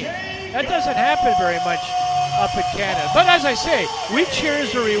the team. That doesn't happen very much up in Canada. But as I say, we cheer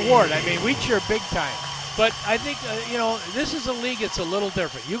as a reward. I mean, we cheer big time. But I think, this is a league that's a little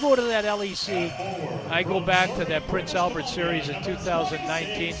different. You go to that LEC, I go back to that Prince Albert series in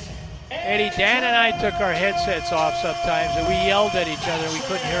 2019. Eddie, Dan and I took our headsets off sometimes, and we yelled at each other. We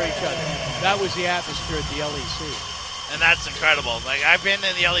couldn't hear each other. That was the atmosphere at the LEC. And that's incredible. Like, I've been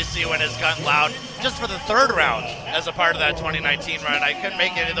in the LEC when it's gotten loud, just for the third round as a part of that 2019 run. I couldn't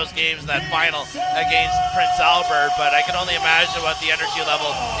make any of those games, that final against Prince Albert, but I can only imagine what the energy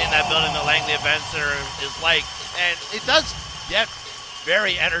level in that building, the Langley Event Center, is like. And it does get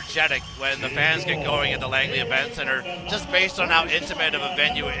very energetic when the fans get going at the Langley Event Center, just based on how intimate of a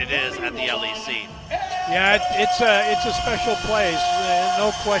venue it is at the LEC. Yeah, it's a special place,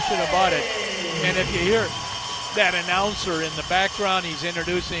 no question about it. And if you hear that announcer in the background, he's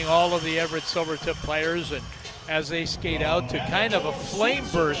introducing all of the Everett Silvertip players, and as they skate out to kind of a flame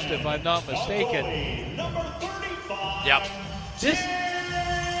burst, if I'm not mistaken. Yep.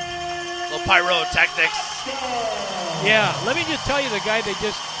 Little pyrotechnics. Yeah, let me just tell you the guy they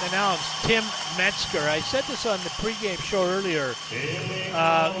just announced, Tim Metzger. I said this on the pregame show earlier.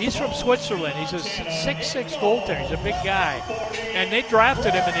 He's from Switzerland. He's a 6'6" goaltender. He's a big guy. And they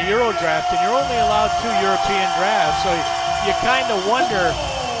drafted him in the Euro draft, and you're only allowed 2 European drafts. So you kind of wonder,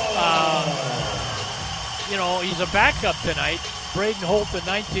 he's a backup tonight. Braden Holt, the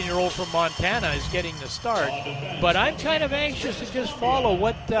 19-year-old from Montana, is getting the start. But I'm kind of anxious to just follow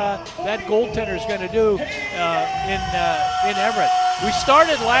what that goaltender is going to do in Everett. We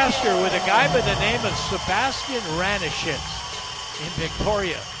started last year with a guy by the name of Sebastian Ranischitz in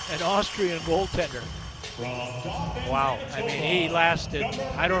Victoria, an Austrian goaltender. Wow. I mean, he lasted,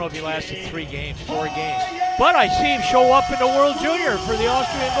 I don't know if he lasted 4 games. But I see him show up in the World Junior for the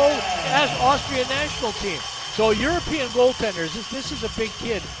Austrian national team. So European goaltenders, this is a big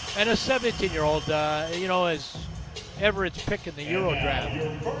kid, and a 17-year-old, as Everett's picking the Euro draft.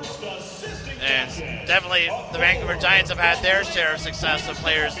 And definitely the Vancouver Giants have had their share of success of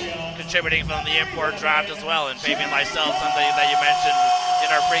players contributing from the import draft as well. And Fabian Lysell, something that you mentioned in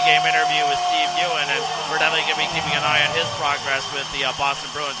our pregame interview with Steve Ewan, and we're definitely going to be keeping an eye on his progress with the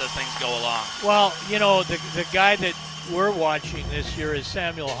Boston Bruins as things go along. Well, the guy that we're watching this year is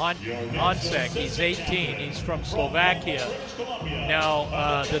Samuel Hansek. He's 18. He's from Slovakia.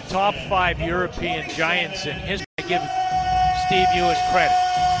 Now, the top 5 European Giants in history. I give Steve Ewan credit.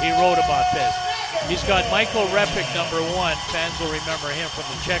 He wrote about this. He's got Michael Repik, number 1. Fans will remember him from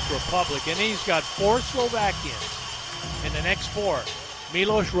the Czech Republic. And he's got 4 Slovakians in the next 4.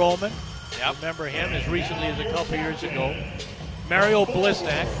 Milos Roman. Yep. Remember him as recently as a couple years ago. Mario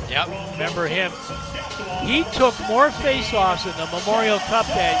Bliznak. Yep. Remember him. He took more face-offs in the Memorial Cup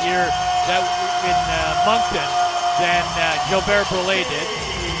that year in Moncton than Gilbert Brulé did.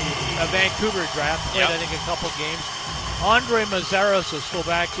 A Vancouver draft, played I think a couple games. Andre Mazaros, a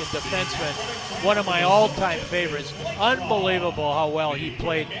Slovakian defenseman, one of my all-time favorites. Unbelievable how well he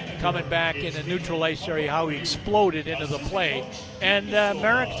played coming back in the neutral ice area, how he exploded into the play. And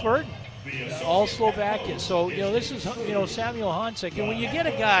Marek Tvrdin. All Slovakian. So, this is, Samuel Hansek. And when you get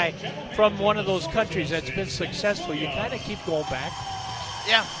a guy from one of those countries that's been successful, you kind of keep going back.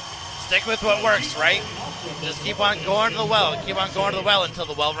 Yeah. Stick with what works, right? just keep on going to the well. Keep on going to the well until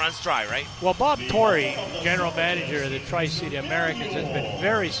the well runs dry, right? Well, Bob Torrey, general manager of the Tri-City Americans, has been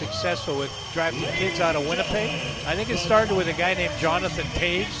very successful with drafting kids out of Winnipeg. I think it started with a guy named Jonathan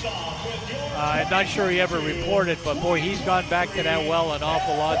Taves. I'm not sure he ever reported, but boy, he's gone back to that well an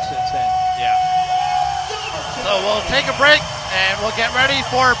awful lot since then. Yeah. So we'll take a break and we'll get ready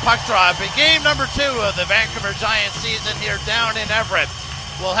for puck drop in game number 2 of the Vancouver Giants season here down in Everett.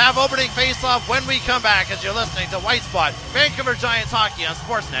 We'll have opening face-off when we come back as you're listening to White Spot, Vancouver Giants hockey on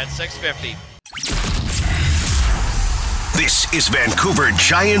Sportsnet 650. This is Vancouver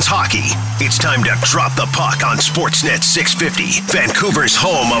Giants hockey. It's time to drop the puck on Sportsnet 650, Vancouver's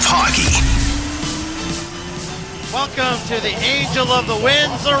home of hockey. Welcome to the Angel of the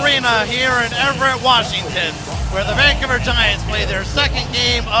Winds Arena here in Everett, Washington, where the Vancouver Giants play their second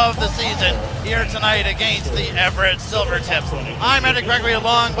game of the season here tonight against the Everett Silvertips. I'm Gregory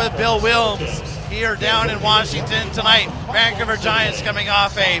along with Bill Wilms here down in Washington tonight. Vancouver Giants coming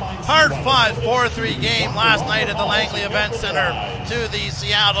off a hard-fought 4-3 game last night at the Langley Event Center to the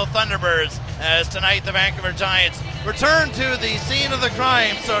Seattle Thunderbirds, as tonight the Vancouver Giants return to the scene of the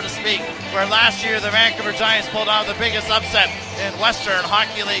crime, so to speak, where last year the Vancouver Giants pulled out the biggest upset in Western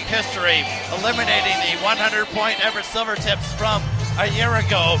Hockey League history, eliminating the 100-point Everett Silvertips from a year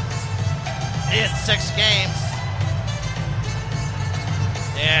ago in 6 games.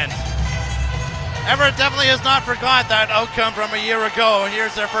 And Everett definitely has not forgot that outcome from a year ago.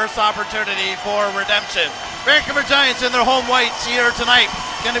 Here's their first opportunity for redemption. Vancouver Giants in their home whites here tonight.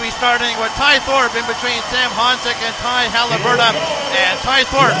 Going to be starting with Ty Thorpe in between Sam Honsick and Ty Halliburton. And Ty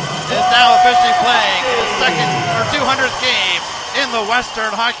Thorpe is now officially playing his second or 200th game in the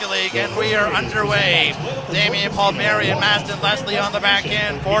Western Hockey League, and we are underway. Damian Palmieri and Maston Leslie on the back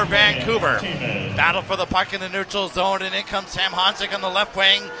end for Vancouver. Battle for the puck in the neutral zone, and in comes Sam Honsick on the left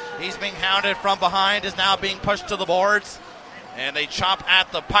wing. He's being hounded from behind, is now being pushed to the boards. And they chop at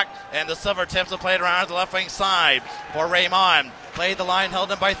the puck, and the Silvertips have played around the left wing side for Raymond. Played the line,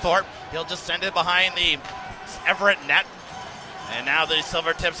 held in by Thorpe. He'll just send it behind the Everett net. And now the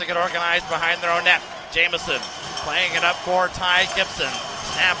Silvertips are getting organized behind their own net. Jamison playing it up for Ty Gibson.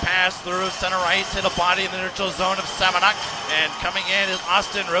 Snap pass through center ice, hit a body in the neutral zone of Semenuk. And coming in is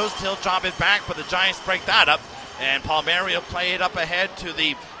Austin Rose. He'll drop it back, but the Giants break that up. And Palmieri will play it up ahead to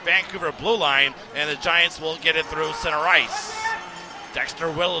the Vancouver blue line, and the Giants will get it through center ice.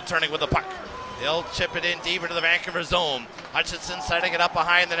 Dexter Whittle turning with the puck. He'll chip it in deep into the Vancouver zone. Hutchinson setting it up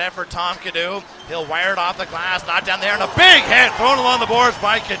behind the net for Tom Cadu. He'll wire it off the glass, not down there, and a big hit thrown along the boards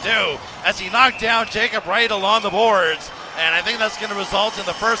by Cadu as he knocked down Jacob Wright along the boards. And I think that's going to result in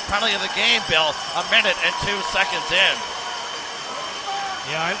the first penalty of the game, Bill, 1 minute and 2 seconds in.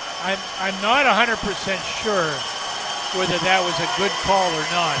 Yeah, I'm not 100% sure whether that was a good call or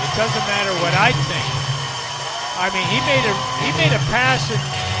not. It doesn't matter what I think. I mean, he made a pass and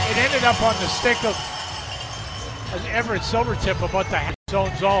it ended up on the stick of an Everett Silvertip about the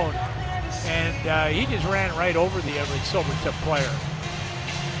zone, and he just ran right over the Everett Silvertip player.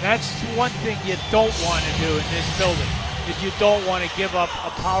 That's one thing you don't want to do in this building, is you don't want to give up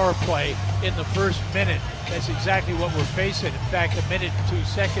a power play in the first minute. That's exactly what we're facing. In fact, 1 minute and 2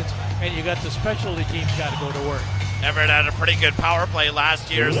 seconds, and you got the specialty teams got to go to work. Everett had a pretty good power play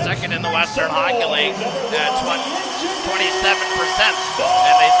last year, second in the Western Hockey League at 27%.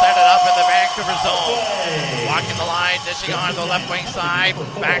 And they set it up in the Vancouver zone. Walking the line, dishing on the left wing side.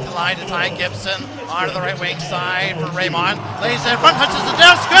 Back the line to Ty Gibson. Onto the right wing side for Raymond. Lays in front, Hutchinson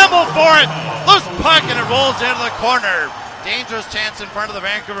down, scramble for it. Loose puck, and it rolls into the corner. Dangerous chance in front of the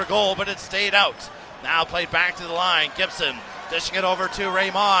Vancouver goal, but it stayed out. Now played back to the line. Gibson dishing it over to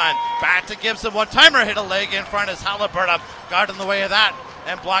Raymond. Back to Gibson. One-timer hit a leg in front as Halliburton got in the way of that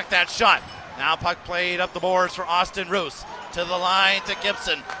and blocked that shot. Now puck played up the boards for Austin Roos. To the line to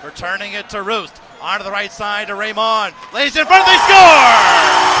Gibson. Returning it to Roost. Onto the right side to Raymond. Lays in front. They score!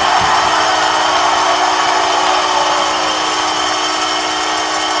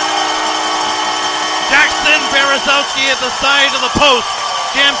 Jackson Berezowski at the side of the post.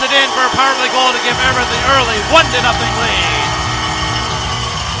 Jams it in for a power play goal to give Everett the early 1-0 lead.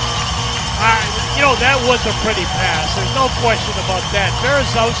 You know, that was a pretty pass. There's no question about that.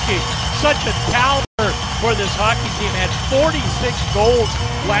 Berezowski, such a talent for this hockey team, had 46 goals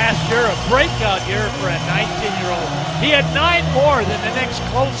last year, a breakout year for a 19-year-old. He had 9 more than the next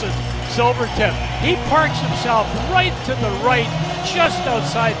closest, Silvertip. He parks himself right to the right, just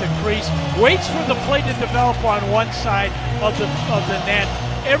outside the crease, waits for the play to develop on one side of the net.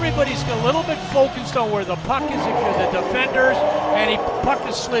 Everybody's a little bit focused on where the puck is if you're the defenders, and puck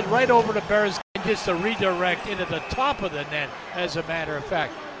is slid right over to Berezowski, just to redirect into the top of the net, as a matter of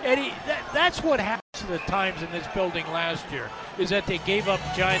fact. Eddie, that's what happens to the times in this building last year, is that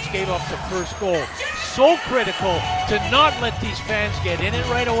Giants gave up the first goal. So critical to not let these fans get in it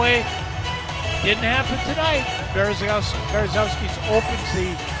right away. Didn't happen tonight. Berezowski's opens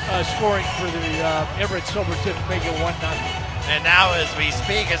the scoring for the Everett Silvertips, make it 1-0. And now as we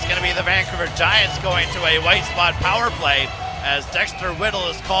speak, it's going to be the Vancouver Giants going to a white spot power play as Dexter Whittle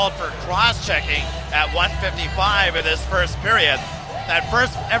is called for cross-checking at 1:55 in this first period. That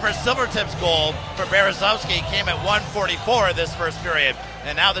first Everett Silvertips goal for Berezowski came at 1:44 this first period.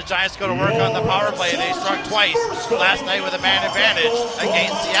 And now the Giants go to work on the power play. They struck twice last night with a man advantage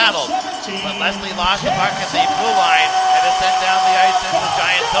against Seattle. But Leslie lost the puck at the blue line and is sent down the ice into the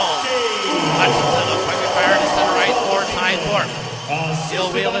Giant zone. Hutchinson will quickly fire to center ice for Ty Thorpe.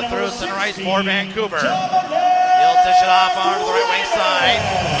 He'll wheel it through center ice for Vancouver. He'll dish it off onto the right wing side.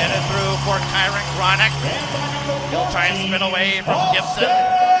 Get it through for Kyron Gronick. He'll try and spin away from Gibson.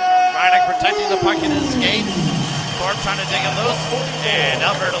 Gronick protecting the puck in his skates. Thorpe trying to dig it loose, and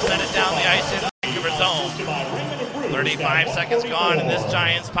Everett will send it down the ice into the Vancouver zone. 35 seconds gone in this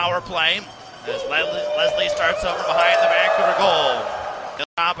Giants power play as Leslie starts over behind the Vancouver goal. He'll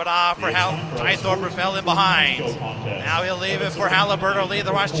drop it off for Ty Thorpe fell in behind. Now he'll leave it for Halliburton, lead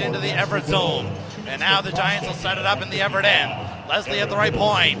the rush into the Everett zone. And now the Giants will set it up in the Everett end. Leslie at the right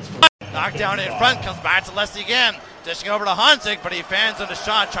point. Knocked down in front, comes back to Leslie again. Dishing over to Honzik, but he fans on the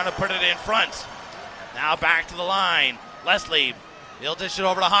shot, trying to put it in front. Now back to the line. Leslie, he'll dish it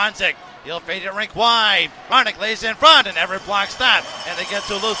over to Honzik. He'll fade it rink wide. Ronick lays in front, and Everett blocks that. And they get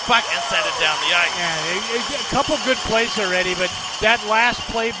to a loose puck and send it down the ice. Yeah, a couple good plays already, but that last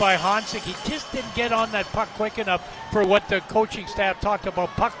play by Honzik, he just didn't get on that puck quick enough for what the coaching staff talked about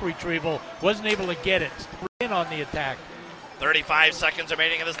puck retrieval. Wasn't able to get it in on the attack. 35 seconds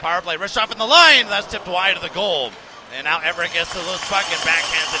remaining in this power play. Rishoff in the line. That's tipped wide of the goal. And now Everett gets the loose puck and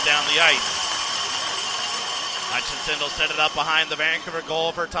backhands it down the ice. Hutchinson will set it up behind the Vancouver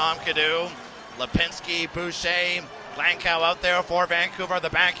goal for Tom Cadu. Lipinski, Boucher, Blankow out there for Vancouver. The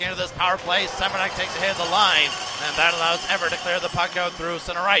back end of this power play. Semenek takes ahead of the line, and that allows Everett to clear the puck out through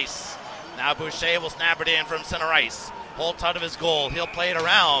center ice. Now Boucher will snap it in from center ice. Holt out of his goal. He'll play it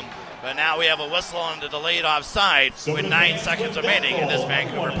around. But now we have a whistle on the delayed offside with 9 seconds remaining in this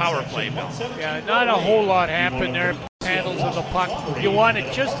Vancouver power play, Bill. Yeah, not a whole lot happened there. Handles of the puck. You want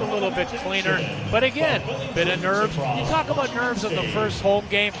it just a little bit cleaner. But again, bit of nerves. You talk about nerves in the first home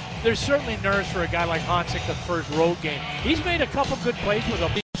game. There's certainly nerves for a guy like Honzik, the first road game. He's made a couple good plays with him.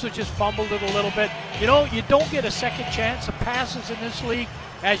 He also just fumbled it a little bit. You know, you don't get a second chance of passes in this league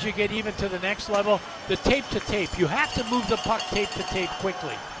as you get even to the next level. The tape to tape. You have to move the puck tape to tape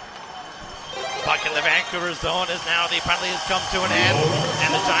quickly. Puck in the Vancouver zone is now the penalty has come to an end,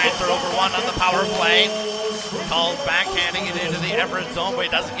 and the Giants are over one on the power play. Called backhanding it into the Everett zone, but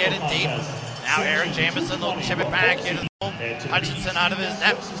he doesn't get it deep. Now Eric Jamieson will chip it back into the zone. Hutchinson out of his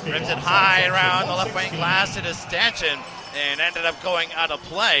net, rims it high around the left wing glass. It is stanchion and ended up going out of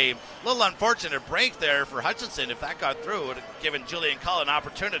play. A little unfortunate break there for Hutchinson. If that got through, it would have given Julian Cull an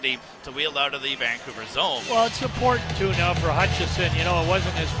opportunity to wheel out of the Vancouver zone. Well, it's important, too, now for Hutchinson. You know, it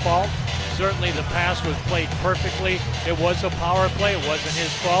wasn't his fault. Certainly the pass was played perfectly. It was a power play. It wasn't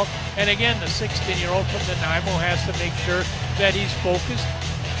his fault. And again, the 16-year-old from Nanaimo has to make sure that he's focused.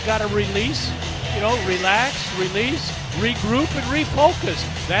 Got to release, you know, relax, release, regroup, and refocus.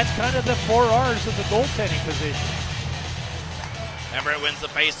 That's kind of the 4 R's of the goaltending position. Everett wins the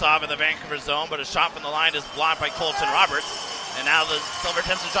face-off in the Vancouver zone, but a shot from the line is blocked by Colton Roberts. And now the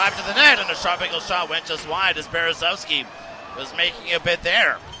Silvertips are driving to the net, and a sharp angle shot went just wide as Berezowski was making a bid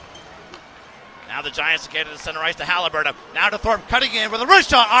there. Now the Giants get it to center ice to Halliburton. Now to Thorpe, cutting in with a wrist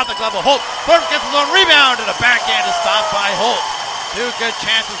shot off the glove of Holt. Thorpe gets his own rebound, and a backhand is stopped by Holt. 2 good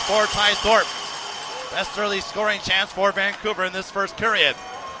chances for Ty Thorpe. Best early scoring chance for Vancouver in this first period.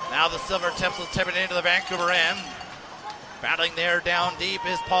 Now the Silvertips will tip it into the Vancouver end. Battling there down deep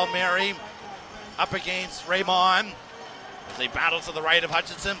is Palmieri up against Raymond. As they battle to the right of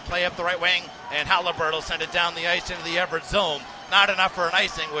Hutchinson, play up the right wing, and Halliburton will send it down the ice into the Everett zone. Not enough for an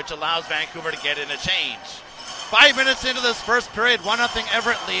icing, which allows Vancouver to get in a change. 5 minutes into this first period, 1-0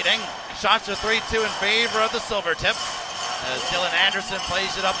 Everett leading. Shots are 3-2 in favor of the Silvertips. As Dylan Anderson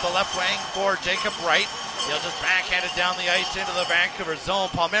plays it up the left wing for Jacob Wright. He'll just backhand it down the ice into the Vancouver zone.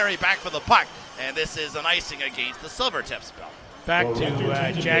 Palmieri back for the puck, and this is an icing against the Silvertips, Bill. Back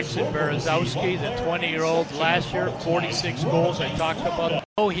to Jackson Berezowski, the 20-year-old last year, 46 goals. I talked about.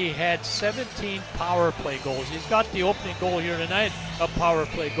 Oh, he had 17 power play goals. He's got the opening goal here tonight, a power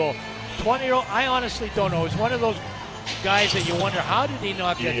play goal. 20-year-old, I honestly don't know. He's one of those guys that you wonder, how did he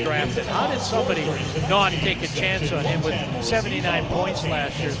not get drafted? How did somebody not take a chance on him with 79 points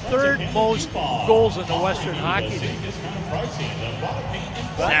last year? Third most goals in the Western Hockey League.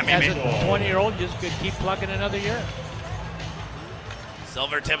 But as a 20-year-old, you just could keep plugging another year.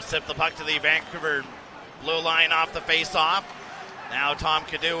 Silvertips tip the puck to the Vancouver blue line off the face-off. Now Tom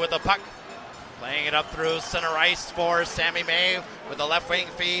Cadu with the puck. Playing it up through center ice for Sammy May with a left wing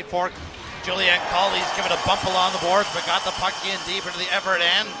feed for Julian Cull. He's given a bump along the boards, but got the puck in deep into the Everett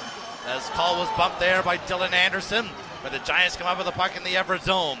end. As Cull was bumped there by Dylan Anderson. But the Giants come up with the puck in the Everett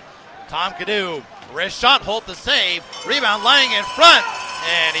zone. Tom Cadu, wrist shot, hold the save. Rebound lying in front.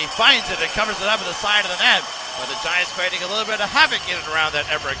 And he finds it and covers it up at the side of the net. But the Giants creating a little bit of havoc in and around that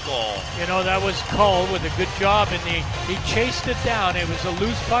Everett goal. You know, that was Cull with a good job, and he chased it down. It was a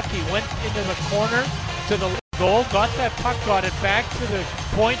loose puck. He went into the corner to the goal, got that puck, got it back to the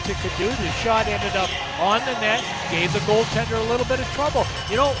point to Cadu. The shot ended up on the net, gave the goaltender a little bit of trouble.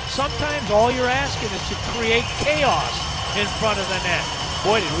 You know, sometimes all you're asking is to create chaos in front of the net.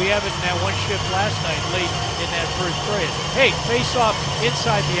 Boy, did we have it in that one shift last night late in that first period. Hey, face off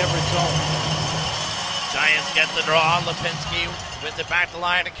inside the Everett zone. Giants get the draw. Lipinski wins it back the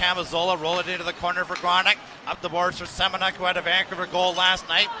line to Camazola. Roll it into the corner for Gronick. Up the boards for Semenuk, who had a Vancouver goal last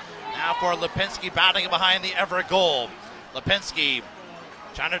night. Now for Lipinski battling behind the Everett goal. Lipinski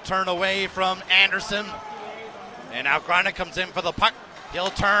trying to turn away from Anderson. And now Gronick comes in for the puck. He'll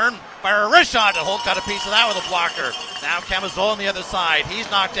turn, fire a wrist shot, and Holt got a piece of that with a blocker. Now Camazola on the other side.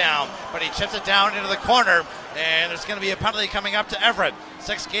 He's knocked down, but he chips it down into the corner. And there's going to be a penalty coming up to Everett.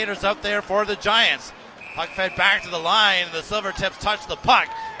 6 skaters out there for the Giants. Puck fed back to the line, and the Silvertips touch the puck,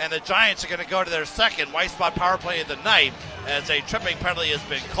 and the Giants are going to go to their second white spot power play of the night as a tripping penalty has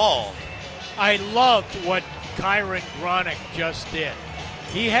been called. I loved what Kyron Gronick just did.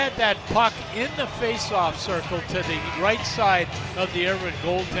 He had that puck in the face-off circle to the right side of the Everett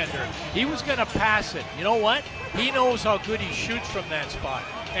goaltender. He was going to pass it. You know what? He knows how good he shoots from that spot,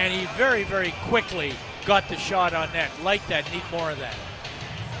 and he very, very quickly got the shot on net. Like that. Need more of that.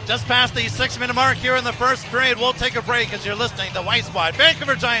 Just past the 6-minute mark here in the first period. We'll take a break as you're listening to White Spot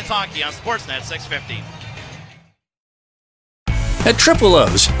Vancouver Giants Hockey on Sportsnet 650. At Triple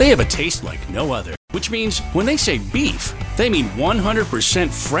O's, they have a taste like no other. Which means when they say beef, they mean 100%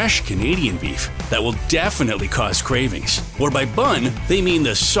 fresh Canadian beef that will definitely cause cravings. Or by bun, they mean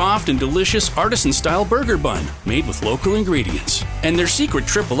the soft and delicious artisan-style burger bun made with local ingredients. And their secret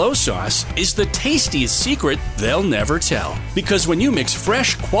Triple O sauce is the tastiest secret they'll never tell. Because when you mix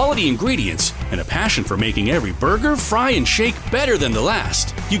fresh, quality ingredients and a passion for making every burger, fry, and shake better than the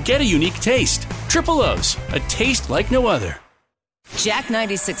last, you get a unique taste. Triple O's, a taste like no other. Jack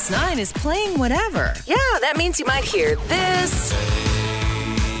 96.9 is playing whatever. Yeah, that means you might hear this.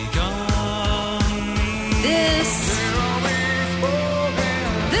 This.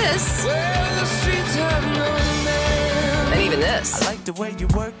 This. And even this. I like the way you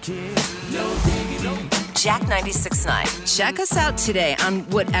work it. Jack 96.9. Check us out today on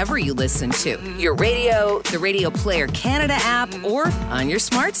whatever you listen to. Your radio, the Radio Player Canada app, or on your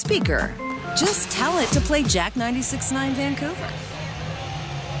smart speaker. Just tell it to play Jack 96.9 Vancouver.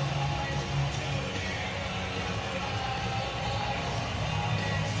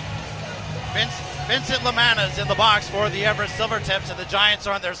 Vincent Lamanna's in the box for the Everett Silvertips, and the Giants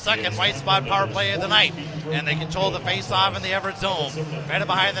are on their second white spot power play of the night. And they control the face-off in the Everett zone. Fed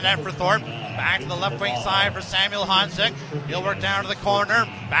behind the net for Thorpe. Back to the left wing side for Samuel Honzik. He'll work down to the corner.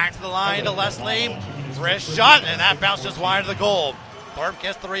 Back to the line to Leslie. Wrist shot, and that bounces wide of the goal. Thorpe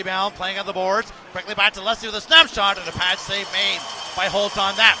gets the rebound, playing on the boards. Quickly back to Leslie with a snapshot, and a pad save made by Holt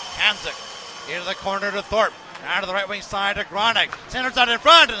on that. Honzik into the corner to Thorpe. Down to the right wing side to Gronick. Centers out in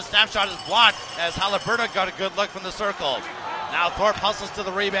front, and the snapshot is blocked as Halliburton got a good look from the circle. Now Thorpe hustles to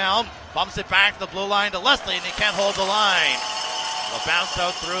the rebound, bumps it back to the blue line to Leslie, and he can't hold the line. Will bounce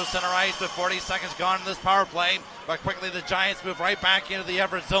out through center ice with 40 seconds gone in this power play, but quickly the Giants move right back into the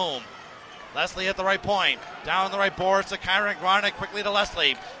Everett zone. Leslie at the right point. Down the right boards to Kyron Gronick. Quickly to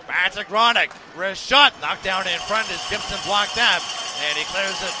Leslie. Back to Gronick. Wrist shot. Knocked down in front as Gibson blocked that. And he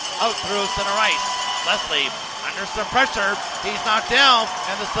clears it out through center ice. Leslie under some pressure. He's knocked down.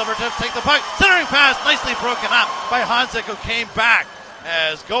 And the Silvertips take the puck. Centering pass. Nicely broken up by Honzik, who came back.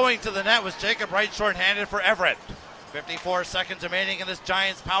 As going to the net was Jacob Wright, shorthanded for Everett. 54 seconds remaining in this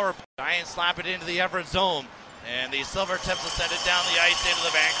Giants power play. Giants slap it into the Everett zone. And the Silvertips will send it down the ice into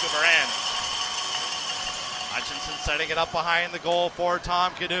the Vancouver end. Hutchinson setting it up behind the goal for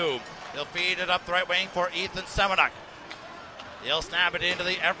Tom Cadu. He'll feed it up the right wing for Ethan Semenuk. He'll snap it into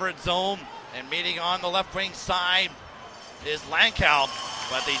the Everett zone. And meeting on the left wing side is Lankow.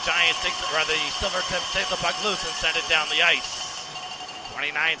 But the Silvertips take the puck loose and send it down the ice.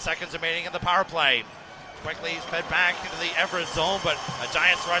 29 seconds remaining in the power play. Quickly fed back into the Everett zone, but a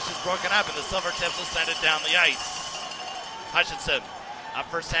Giants rush is broken up, and the Silvertips will send it down the ice. Hutchinson up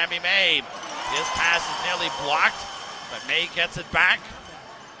for Sammy May. His pass is nearly blocked, but May gets it back.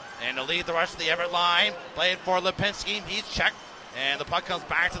 And to lead the rush to the Everett line, played for Lipinski. He's checked, and the puck comes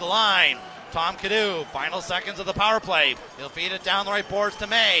back to the line. Tom Cadu, final seconds of the power play. He'll feed it down the right boards to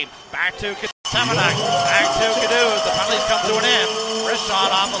May. Back to Semenak. Back to Cadu. The penalties come to an end. Wrist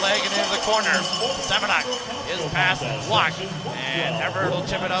shot off the leg and into the corner. Semenak, his pass is blocked, and Everett will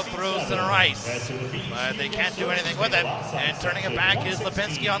chip it out through center ice. But they can't do anything with it. And turning it back is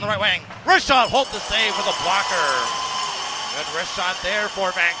Lipinski on the right wing. Wrist shot, Holt the save with a blocker. Good wrist shot there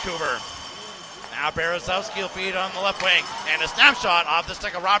for Vancouver. Now Berezowski will feed on the left wing, and a snapshot off the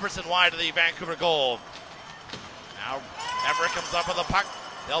stick of Robertson wide of the Vancouver goal. Now Everett comes up with the puck.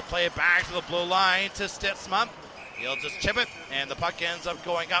 They'll play it back to the blue line to Stitzma. He'll just chip it, and the puck ends up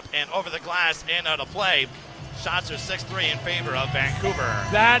going up and over the glass and out of play. Shots are 6-3 in favor of Vancouver.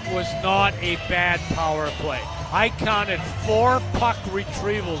 That was not a bad power play. I counted 4 puck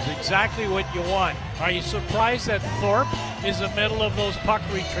retrievals, exactly what you want. Are you surprised that Thorpe is in the middle of those puck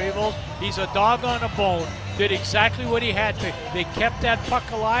retrievals? He's a dog on a bone, did exactly what he had to. They kept that puck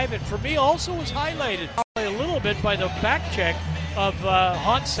alive, and for me also was highlighted a little bit by the back check of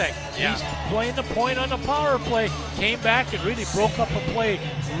Hansek. Yeah. He's playing the point on the power play, came back and really broke up a play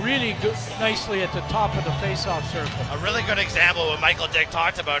really good, nicely at the top of the face-off circle. A really good example of what Michael Dick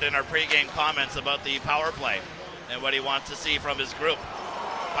talked about in our pregame comments about the power play and what he wants to see from his group.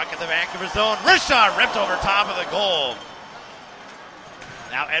 Puck in the Vancouver zone. Wrist shot ripped over top of the goal.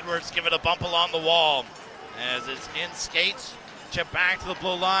 Now Edwards give it a bump along the wall as it's in skates. Chip back to the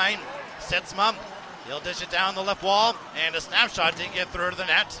blue line. Sitzma. He'll dish it down the left wall, and a snapshot didn't get through to the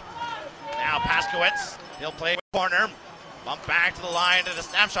net. Now Paskowitz, he'll play corner. Bump back to the line, and a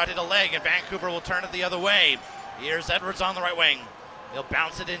snapshot hit a leg, and Vancouver will turn it the other way. Here's Edwards on the right wing. He'll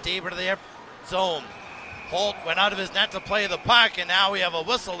bounce it in deep into the zone. Holt went out of his net to play the puck, and now we have a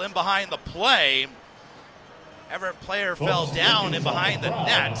whistle in behind the play. Everett player fell down in behind the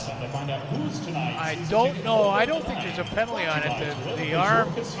net. I don't know. I don't think there's a penalty on it. The arm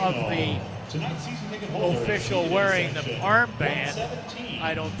of the official wearing the armband,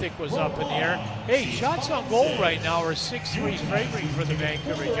 I don't think was up in the air. Hey, shots on goal right now are 6-3 favoring for the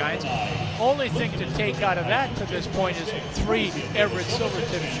Vancouver Giants. Only thing to take out of that to this point is 3 Everett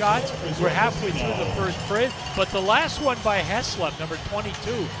Silvertip shots. We're halfway through the first period, but the last one by Heslop, number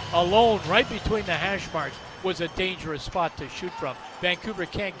 22, alone right between the hash marks, was a dangerous spot to shoot from. Vancouver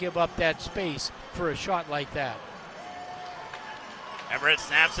can't give up that space for a shot like that. Everett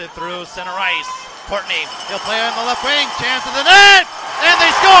snaps it through center ice. Courtney, he'll play on the left wing. Chance of the net, and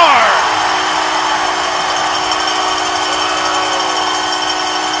they score!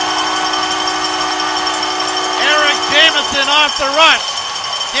 Eric Jamieson off the rush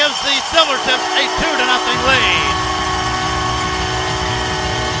gives the Silvertips a 2-0 lead.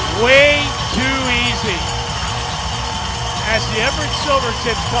 Way too easy. As the Everett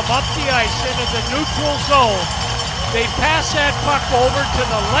Silvertips come up the ice into the neutral zone, they pass that puck over to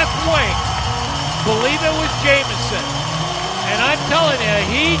the left wing. Believe it was Jamieson. And I'm telling you,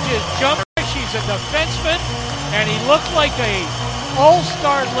 he just jumped. He's a defenseman, and he looked like a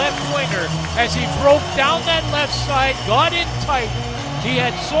all-star left winger as he broke down that left side, got in tight. He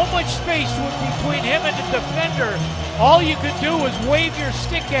had so much space between him and the defender. All you could do was wave your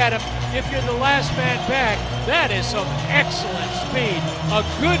stick at him if you're the last man back. That is some excellent speed. A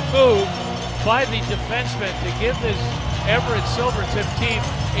good move by the defenseman to give this Everett Silvertip team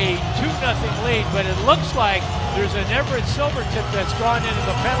a 2-0 lead, but it looks like there's an Everett Silvertip that's gone into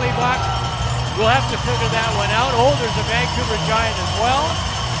the penalty box. We'll have to figure that one out. Oh, there's a Vancouver Giant as well.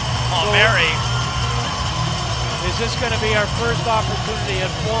 Oh, Mary. Is this going to be our first opportunity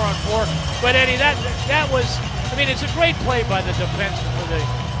at 4-on-4? But Eddie, that was, I mean, it's a great play by the defenseman for the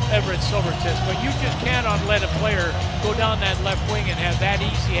Everett Silvertips, but you just cannot let a player go down that left wing and have that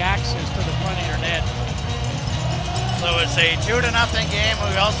easy access to the front of your net. So it's a 2-0 game.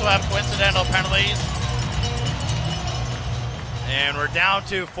 We also have coincidental penalties. And we're down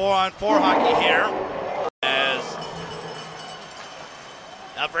to 4-on-4 hockey here as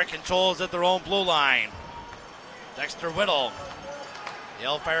Everett controls at their own blue line. Dexter Whittle.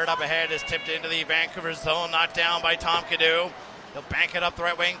 He'll fire it up ahead, is tipped into the Vancouver zone, knocked down by Tom Cadu. He'll bank it up the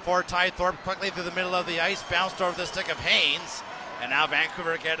right wing for Ty Thorpe quickly through the middle of the ice, bounced over the stick of Haynes. And now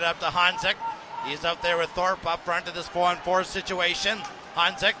Vancouver get it up to Hanzik. He's up there with Thorpe up front of this 4-on-4 situation.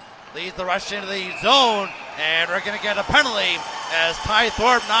 Hanzik leads the rush into the zone, and we're going to get a penalty as Ty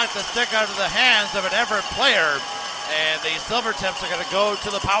Thorpe knocked the stick out of the hands of an Everett player, and the Silvertips are going to go to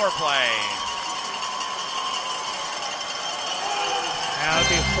the power play. Now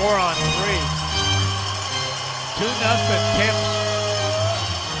it'll be 4-on-3. 2-0 Tips.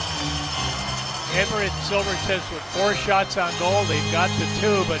 Everett Silvertips with 4 shots on goal. They've got the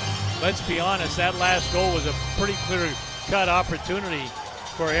 2, but let's be honest, that last goal was a pretty clear-cut opportunity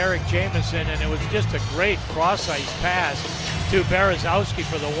for Eric Jamieson, and it was just a great cross-ice pass to Berezowski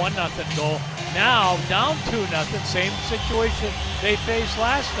for the 1-0 goal. Now, down 2-0, same situation they faced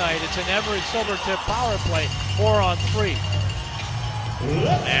last night. It's an Everett Silvertip power play, 4-on-3.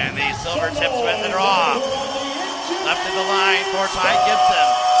 And the Silvertips win the draw. Left in the line for Ty Gibson.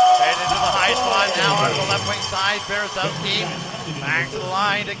 Straight into the high slot now on the left wing side. Berezowski back to the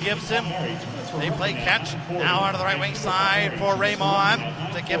line to Gibson. They play catch now onto the right wing side for Raymond.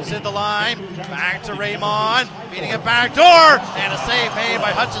 To Gibson the line. Back to Raymond. Feeding it back door. And a save made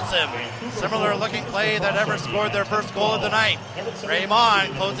by Hutchinson. Similar looking play that ever scored their first goal of the night.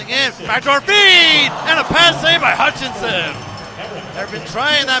 Raymond closing in. Backdoor feed. And a pass save by Hutchinson. They've been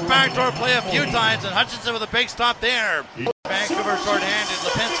trying that backdoor play a few times, and Hutchinson with a big stop there. Vancouver shorthanded.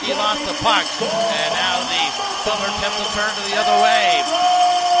 Lipinski lost the puck, and now the Silvertips will turn to the other way.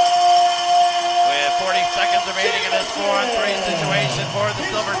 With 40 seconds remaining in this 4-on-3 situation for the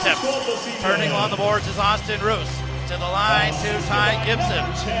Silvertips. Turning on the boards is Austin Roos. To the line to Ty Gibson.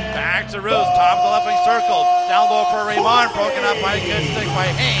 Back to Roos, top of the left wing circle. Down low for Raymond, broken up by a good stick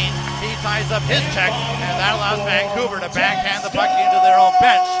by Haynes. He ties up his check, and that allows Vancouver to backhand the puck into their own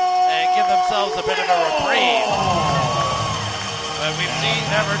bench and give themselves a bit of a reprieve. But we've seen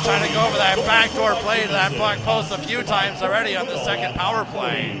Everett trying to go over that backdoor play to that puck post a few times already on the second power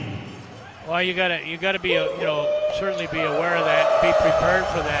play. Well, you gotta be, certainly be aware of that, be prepared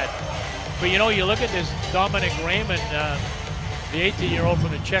for that. But you look at this Dominic Raymond, the 18-year-old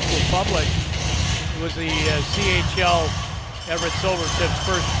from the Czech Republic, who was the CHL Everett Silvertips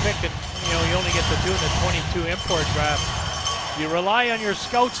first pick, and you only get the 2 in the 22 import draft. You rely on your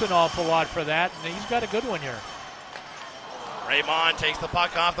scouts an awful lot for that, and he's got a good one here. Raymond takes the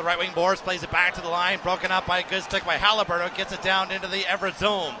puck off the right wing boards, plays it back to the line, broken up by a good stick by Halliburton, gets it down into the Everett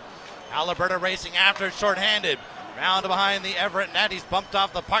zone. Halliburton racing after it shorthanded. Round behind the Everett net, he's bumped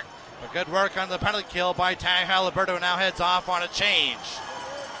off the puck. But good work on the penalty kill by Tag Halliburton, who now heads off on a change.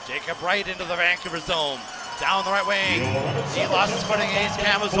 Jacob Wright into the Vancouver zone. Down the right wing. He lost his footing against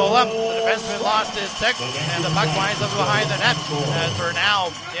Camazola. The defenseman lost his stick, and the puck winds up behind the net. As we're now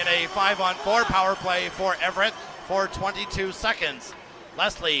in a 5-on-4 power play for Everett for 22 seconds.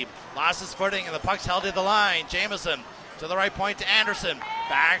 Leslie lost his footing, and the puck's held to the line. Jamieson to the right point to Anderson.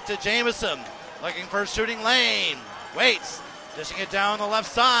 Back to Jamieson. Looking for a shooting lane. Waits. Dishing it down the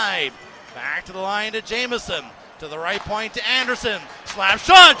left side. Back to the line to Jamieson. To the right point to Anderson. Slap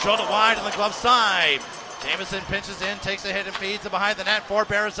shot. Drilled it wide on the glove side. Jamieson pinches in, takes a hit and feeds it behind the net for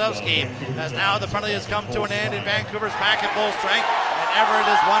Berezowski. As now the penalty has come to an end and Vancouver's back at full strength. And Everett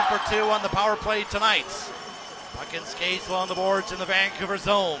is 1 for 2 on the power play tonight. Puck and skates on the boards in the Vancouver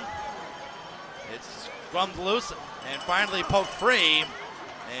zone. It's scrummed loose and finally poked free.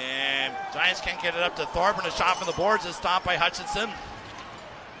 And Giants can't get it up to Thorpe, and a shot from the boards is stopped by Hutchinson.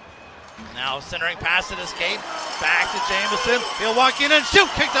 Now centering pass to escape. Back to Jamieson. He'll walk in and shoot.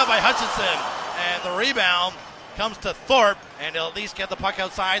 Kicked out by Hutchinson. And the rebound comes to Thorpe, and he'll at least get the puck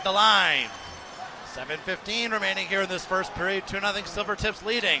outside the line. 7:15 remaining here in this first period. 2-0 Silvertips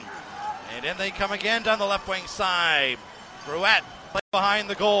leading. And in they come again down the left wing side. Bruette play behind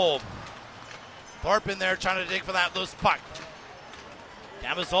the goal. Thorpe in there trying to dig for that loose puck.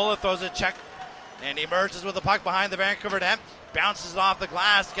 Camazola throws a check and emerges with the puck behind the Vancouver net. Bounces it off the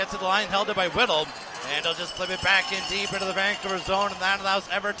glass, gets to the line, held it by Whittle, and he'll just flip it back in deep into the Vancouver zone, and that allows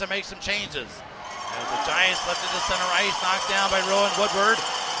Everett to make some changes. As the Giants lifted to center ice, knocked down by Rowan Woodward.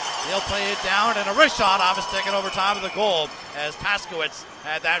 He'll play it down, and a wrist shot off a stick and over top of the goal as Paskowitz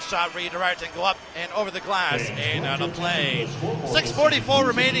had that shot redirect and go up and over the glass and out of play. 6:44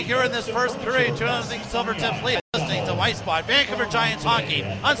 remaining here in this first period. 2-0 Silvertips lead. Listening to White Spot, Vancouver Giants hockey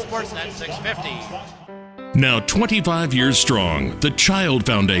on Sportsnet 650. Now 25 years strong, the Child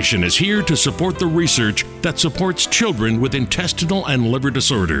Foundation is here to support the research that supports children with intestinal and liver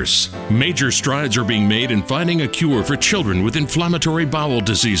disorders. Major strides are being made in finding a cure for children with inflammatory bowel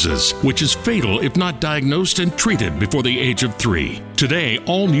diseases, which is fatal if not diagnosed and treated before the age of 3. Today,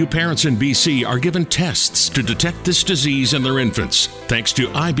 all new parents in BC are given tests to detect this disease in their infants, thanks to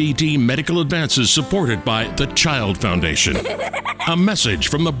IBD medical advances supported by the Child Foundation. A message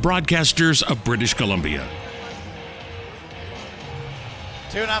from the broadcasters of British Columbia.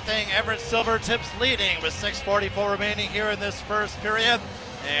 2-0 Everett Silvertips leading with 6:44 remaining here in this first period.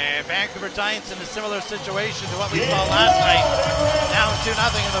 And Vancouver Giants in a similar situation to what we saw last night. Down 2-0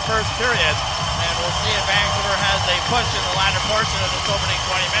 in the first period. And we'll see if Vancouver has a push in the latter portion of this opening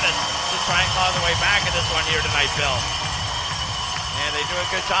 20 minutes to try and claw their way back in this one here tonight, Bill. And they do a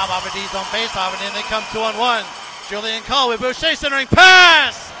good job off a D-zone face-off, and in they come 2-on-1. Julian Cull with Boucher centering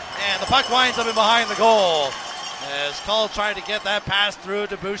pass! And the puck winds up in behind the goal as Cull tried to get that pass through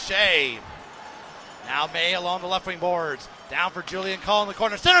to Boucher. Now May along the left wing boards. Down for Julian Cull in the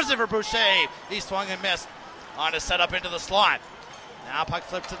corner. Centers it for Boucher. He swung and missed on a setup into the slot. Now puck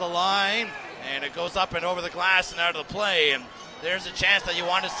flipped to the line, and it goes up and over the glass and out of the play. And there's a chance that you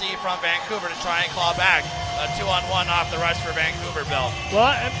want to see from Vancouver to try and claw back. A 2-on-1 off the rush for Vancouver, Bill. Well,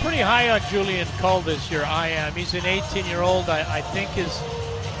 I'm pretty high on Julian Cull this year. I am. He's an 18-year-old. I think his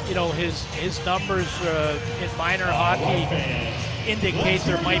numbers in minor hockey indicate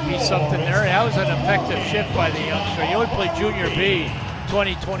there might be something there. That was an effective shift by the youngster. He only played Junior B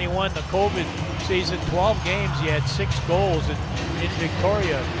 2021, the COVID season, 12 games. He had 6 goals in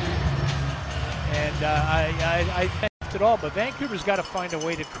Victoria. And I think it all, but Vancouver's got to find a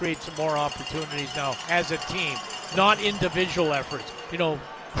way to create some more opportunities now as a team, not individual efforts.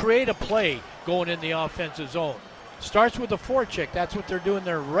 Create a play going in the offensive zone. Starts with the forecheck. That's what they're doing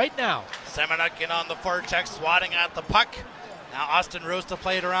there right now. Semenuk in on the forecheck, swatting at the puck. Now Austin Roos to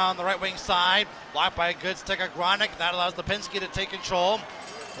play it around the right wing side. Blocked by a good stick of Gronick. That allows Lipinski to take control.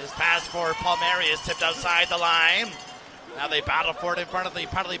 His pass for Palmieri is tipped outside the line. Now they battle for it in front of the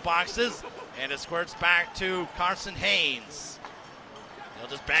penalty boxes. And it squirts back to Carson Haynes. He'll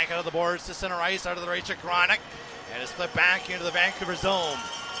just bank out of the boards to center ice out of the reach of Gronick. And it's flipped back into the Vancouver zone.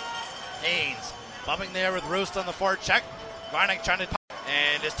 Haynes bumping there with Roost on the forecheck. Gronick trying to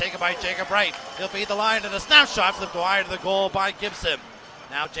and is taken by Jacob Wright. He'll feed the line and a snapshot flipped wide of the goal by Gibson.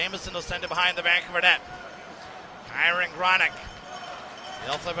 Now Jameson will send it behind the Vancouver net. Kyron Gronick.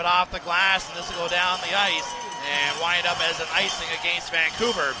 He'll flip it off the glass, and this will go down the ice and wind up as an icing against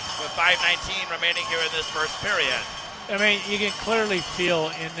Vancouver with 5:19 remaining here in this first period. I mean, you can clearly feel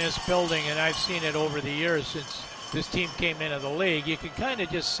in this building, and I've seen it over the years since this team came into the league, you can kind of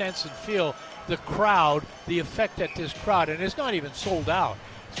just sense and feel the crowd, the effect that this crowd, and it's not even sold out.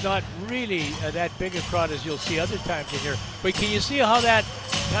 It's not really that big a crowd as you'll see other times in here. But can you see how that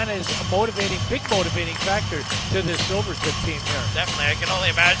kind of is a big motivating factor to this Silvertip team here? Definitely. I can only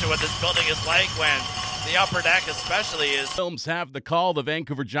imagine what this building is like when the upper deck especially is. Films have the call. The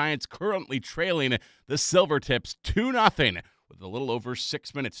Vancouver Giants currently trailing the Silvertips 2-0 with a little over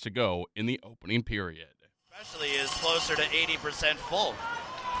 6 minutes to go in the opening period. Especially is closer to 80% full.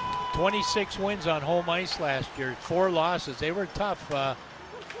 26 wins on home ice last year, 4 losses. They were tough.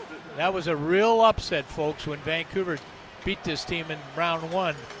 That was a real upset, folks, when Vancouver beat this team in round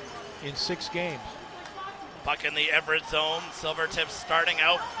 1 in 6 games. Puck in the Everett zone. Silvertips starting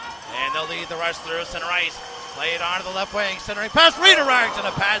out, and they'll lead the rush through center ice. Play it on to the left wing, centering pass, redirect, and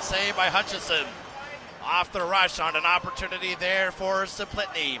a pad save by Hutchison. Off the rush on an opportunity there for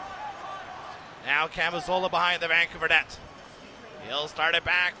Saplitny. Now Camazola behind the Vancouver net. He'll start it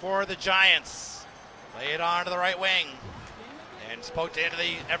back for the Giants. Play it on to the right wing. And poked into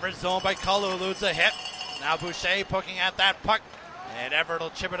the Everett zone by Cull, who eludes a hit. Now Boucher poking at that puck. And Everett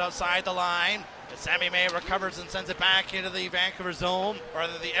will chip it outside the line. And Sammy May recovers and sends it back into the Vancouver zone, or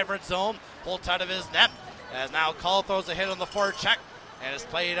the Everett zone. Pulled out of his net. As now Cull throws a hit on the forecheck. And it's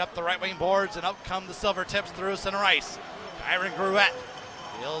played up the right wing boards, and up come the Silvertips through center ice. Kyron Gruette.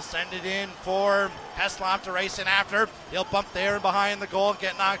 He'll send it in for Heslop to race in after. He'll bump there and behind the goal,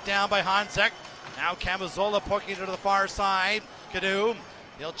 get knocked down by Hanzek. Now Camazola poking to the far side. Canoe.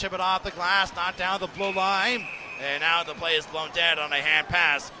 He'll chip it off the glass, not down the blue line. And now the play is blown dead on a hand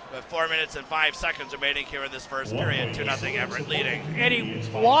pass with 4 minutes and 5 seconds remaining here in this first period. 2-0 Everett leading. Eddie,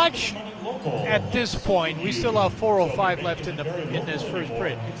 watch at this point. We still have 4:05 left in this first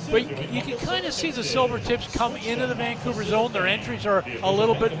period. But you can kind of see the Silvertips come into the Vancouver zone. Their entries are a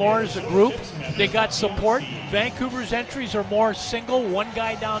little bit more as a group. They got support. Vancouver's entries are more single, one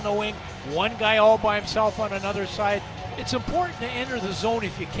guy down the wing, one guy all by himself on another side. It's important to enter the zone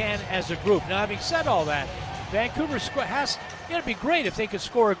if you can as a group. Now, having said all that, Vancouver it'd be great if they could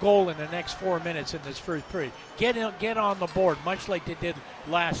score a goal in the next 4 minutes in this first period. Get on the board, much like they did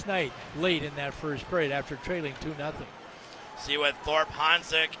last night, late in that first period after trailing 2-0. See what Thorpe,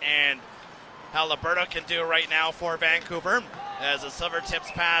 Hanzek, and Haliburton can do right now for Vancouver. as the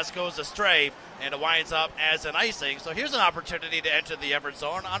Silvertips pass goes astray, and it winds up as an icing. So here's an opportunity to enter the Everett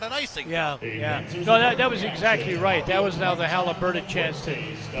zone on an icing. Yeah. No, that was exactly right. That was now the Halliburton chance to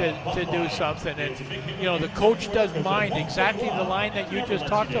do something. And, the coach doesn't mind exactly the line that you just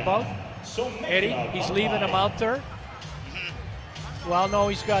talked about. Eddie, he's leaving him out there. Well, no,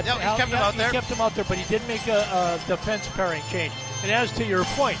 he's got. No, he kept him out there. He kept him out there, but he did make a defense pairing change. And as to your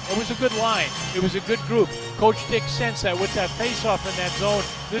point, it was a good line. It was a good group. Coach Dick sensed that with that face-off in that zone,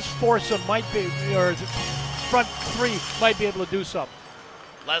 this foursome might be, or the front three might be able to do something.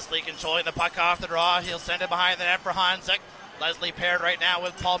 Leslie controlling the puck off the draw. He'll send it behind the net for Hanzik. Leslie paired right now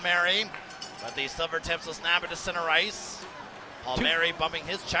with Palmieri, but the Silvertips will snap it to center ice. Palmieri bumping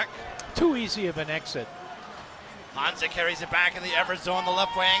his check. Too easy of an exit. Hanzik carries it back in the Everett zone, the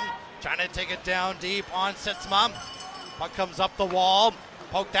left wing, trying to take it down deep on Sitzma. Puck comes up the wall,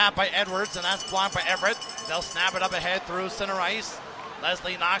 poked out by Edwards, and that's blocked by Everett. They'll snap it up ahead through center ice.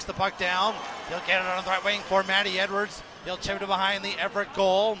 Leslie knocks the puck down. He'll get it on the right wing for Matty Edwards. He'll chip it behind the Everett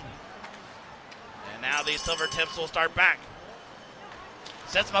goal. And now the Silvertips will start back.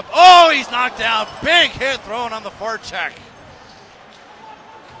 Sets him up. Oh, he's knocked down. Big hit thrown on the forecheck.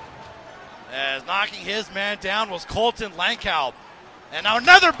 As knocking his man down was Colton Lankow. And now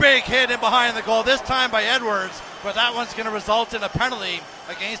another big hit in behind the goal, this time by Edwards, but that one's going to result in a penalty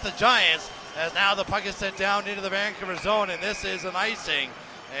against the Giants, as now the puck is sent down into the Vancouver zone, and this is an icing.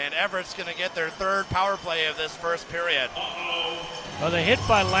 And Everett's going to get their third power play of this first period. Well, the hit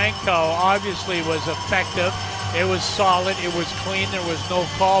by Lankow obviously was effective. It was solid. It was clean. There was no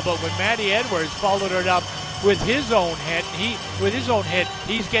call. But when Matty Edwards followed it up with his own hit,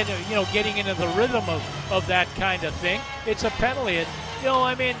 he's getting into the rhythm of that kind of thing. It's a penalty.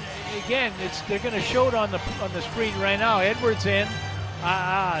 And again, they're going to show it on the screen right now. Edwards in.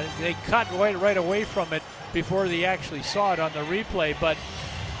 They cut right away from it before they actually saw it on the replay. But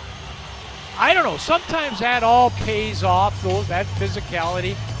I don't know. Sometimes that all pays off, though. That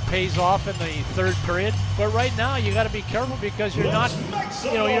physicality pays off in the third period. But right now, you got to be careful because the game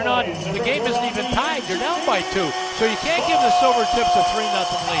isn't even tied. You're down by 2. So you can't give the Silvertips a 3-0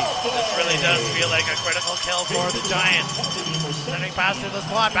 lead. This really does feel like a critical kill for the Giants. Sending pass through the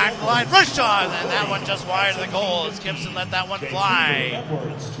slot, back to the line, wrist shot, and that one just wide of the goal as Gibson let that one fly.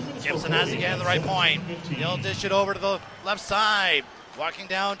 Gibson has to get in the right point. He'll dish it over to the left side. Walking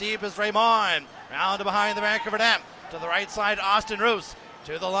down deep is Raymond. Round to behind the Vancouver net. To the right side, Austin Roos.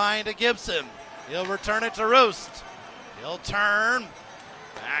 To the line to Gibson. He'll return it to Roost. He'll turn.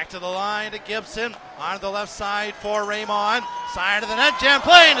 Back to the line to Gibson. On the left side for Raymond. Side of the net. Jam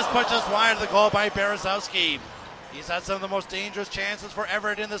play and is pushed just wide of the goal by Berezowski. He's had some of the most dangerous chances for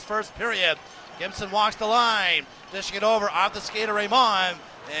Everett in this first period. Gibson walks the line. Dishing it over off the skate of Raymond.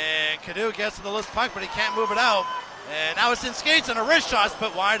 And Canoe gets to the loose puck, but he can't move it out. And now it's in skates and a wrist shot's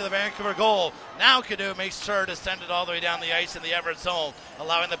put wide of the Vancouver goal. Now Canoe makes sure to send it all the way down the ice in the Everett zone,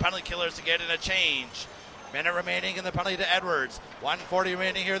 allowing the penalty killers to get in a change. Minute remaining in the penalty to Edwards. 1:40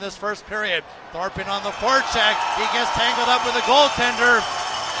 remaining here in this first period. Thorpe in on the forecheck. He gets tangled up with the goaltender.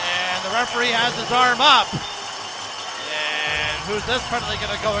 And the referee has his arm up. And who's this penalty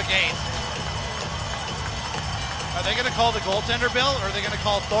going to go against? Are they going to call the goaltender, Bill, or are they going to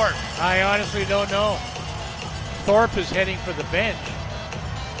call Thorpe? I honestly don't know. Thorpe is heading for the bench.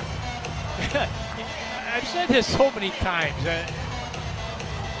 I've said this so many times.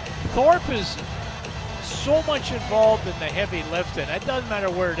 Thorpe is so much involved in the heavy lifting. It doesn't matter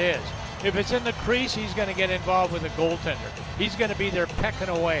where it is. If it's in the crease, he's going to get involved with the goaltender. He's going to be there pecking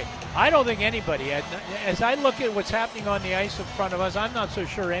away. I don't think anybody, as I look at what's happening on the ice in front of us, I'm not so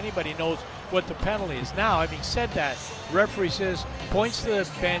sure anybody knows what the penalty is. Now, having said that, referee says, points to the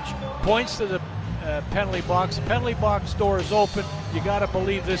bench, points to the penalty box. Penalty box door is open. You got to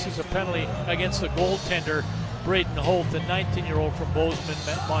believe this is a penalty against the goaltender, Braden Holt, the 19-year-old from Bozeman,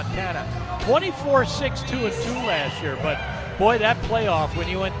 Montana. 24-6-2-2 last year, but boy, that playoff when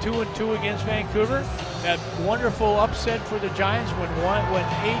he went 2-2 against Vancouver, that wonderful upset for the Giants when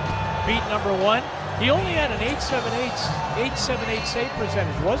 8 beat number 1. He only had an 8.78 save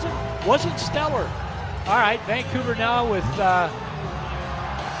percentage. Wasn't stellar. All right, Vancouver now with.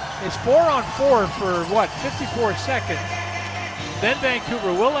 It's 4-on-4 for 54 seconds. Then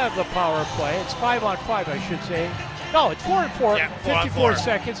Vancouver will have the power play. It's 5-on-5, I should say. No, it's 4-on-4, yeah, 54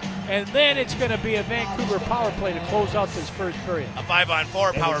 seconds. And then it's going to be a Vancouver power play to close out this first period. A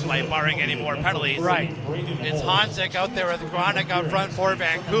 5-on-4 power play, barring any more penalties. Right. It's Hanzik out there with Gronick out front for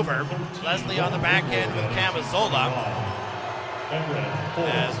Vancouver. Leslie on the back end with Camazola.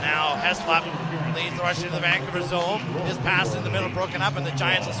 As now Heslop leads the rush into the Vancouver zone. His pass in the middle broken up, and the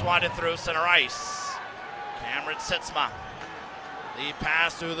Giants have swatted through center ice. Cameron Sitzma The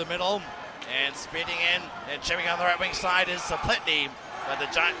pass through the middle, and speeding in and chipping on the right wing side is Saplitny. But the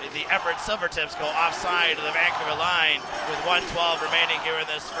Everett Silvertips go offside of the Vancouver line with 1:12 remaining here in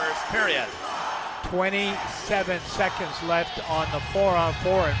this first period. 27 seconds left on the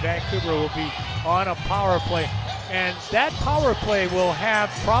 4-on-4, and Vancouver will be on a power play. And that power play will have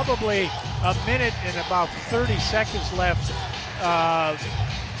probably a minute and about 30 seconds left,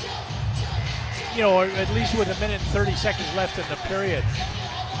 or at least with a minute and 30 seconds left in the period.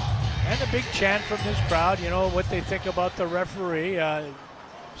 And a big chant from this crowd, what they think about the referee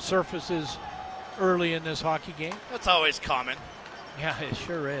surfaces early in this hockey game. That's always common. Yeah, it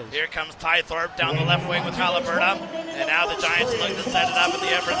sure is. Here comes Ty Thorpe down the left wing with Halliburton. And now the Giants look to set it up in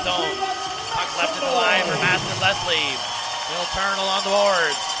the Everett zone. Puck left in the line for Maston Leslie. He'll turn along the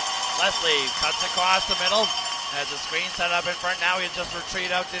boards. Leslie cuts across the middle. Has a screen set up in front. Now he'll just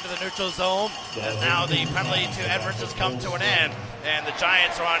retreat out into the neutral zone. As now the penalty to Edwards has come to an end. And the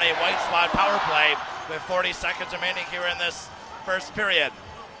Giants are on a white spot power play with 40 seconds remaining here in this first period.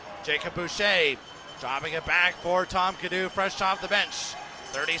 Jacob Boucher dropping it back for Tom Cadu, fresh off the bench.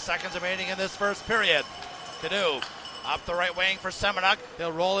 30 seconds remaining in this first period. Cadu up the right wing for Semenuk.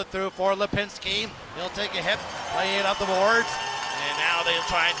 He'll roll it through for Lipinski. He'll take a hit, lay it up the boards. And now they'll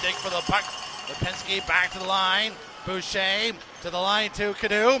try and dig for the puck. Lipinski back to the line. Boucher to the line to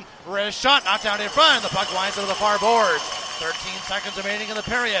Cadu. Wrist shot, knocked down in front. The puck winds into the far boards. 13 seconds remaining in the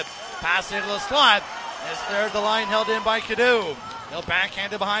period. Pass into the slot. As there's the line held in by Cadu. He'll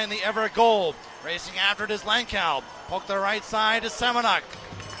backhand it behind the Everett goal. Racing after it is Lankow. Poke the right side to Semenuk.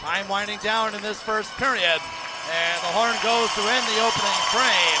 Time winding down in this first period. And the horn goes to end the opening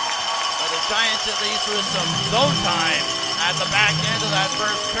frame. But the Giants at least with some zone time at the back end of that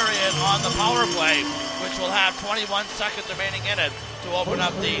first period on the power play, which will have 21 seconds remaining in it to open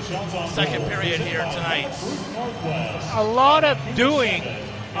up the second period here tonight. A lot of doing,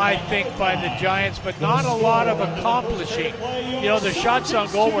 I think, by the Giants, but not a lot of accomplishing. The shots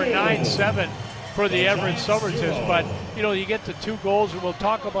on goal were 9-7 for the Everett Silvertips, but, you get the 2 goals, and we'll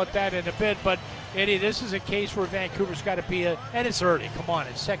talk about that in a bit. But, Eddie, this is a case where Vancouver's got to be and it's early, come on,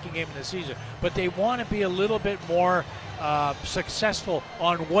 it's second game of the season, but they want to be a little bit more successful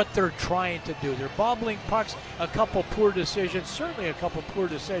on what they're trying to do. They're bobbling pucks, a couple poor decisions, certainly a couple poor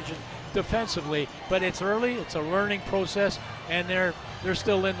decisions defensively, but it's early, it's a learning process, and they're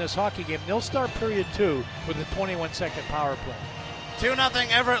still in this hockey game. They'll start period 2 with a 21-second power play. 2-0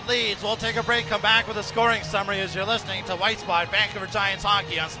 Everett leads. We'll take a break, come back with a scoring summary as you're listening to White Spot Vancouver Giants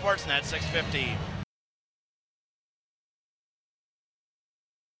Hockey on Sportsnet 650.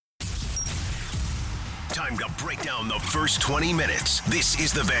 Time to break down the first 20 minutes. This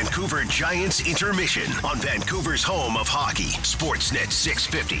is the Vancouver Giants intermission on Vancouver's home of hockey, Sportsnet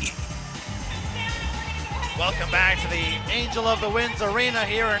 650. Welcome back to the Angel of the Winds Arena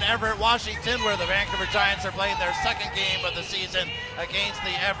here in Everett, Washington, where the Vancouver Giants are playing their second game of the season against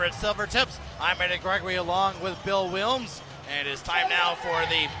the Everett Silvertips. I'm Eddie Gregory along with Bill Wilms, and it's time now for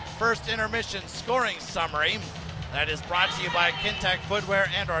the first intermission scoring summary. That is brought to you by Kintec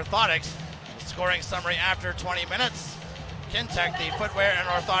Footwear and Orthotics. The scoring summary after 20 minutes. Kintec, the footwear and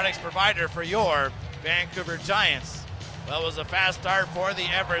orthotics provider for your Vancouver Giants. Well, it was a fast start for the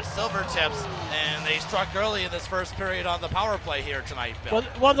Everett Silvertips, and they struck early in this first period on the power play here tonight, Bill.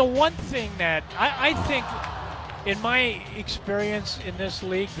 Well, the one thing that I think, in my experience in this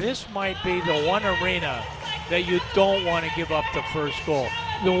league, this might be the one arena that you don't want to give up the first goal.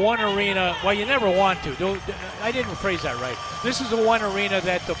 The one arena, well, you never want to. I didn't phrase that right. This is the one arena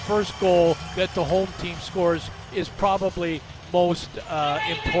that the first goal that the home team scores is probably most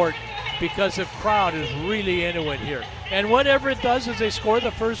important, because the crowd is really into it here. And whatever it does is they score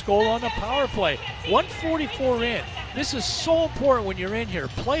the first goal on the power play. 1:44 in. This is so important when you're in here.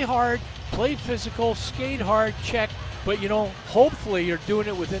 Play hard, play physical, skate hard, check. But, hopefully you're doing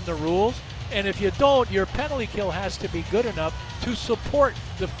it within the rules. And if you don't, your penalty kill has to be good enough to support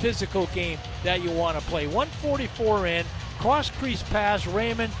the physical game that you want to play. 1:44 in. Cross-crease pass,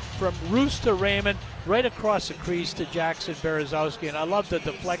 Raymond, from Roos to Raymond, right across the crease to Jackson Berezowski. And I love the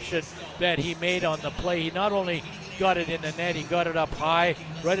deflection that he made on the play. He not only got it in the net, he got it up high,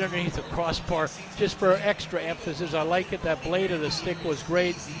 right underneath the crossbar, just for extra emphasis. I like it. That blade of the stick was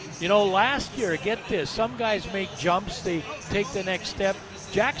great. Last year, get this, some guys make jumps, they take the next step.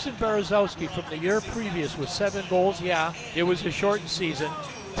 Jackson Berezowski from the year previous with 7 goals, yeah, it was a shortened season,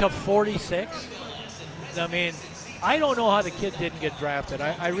 to 46. I mean, I don't know how the kid didn't get drafted.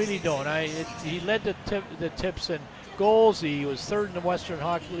 I really don't. He led the Tips in goals. He was third in the Western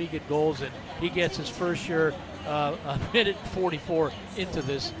Hockey League in goals, and he gets his first year, a minute 44 into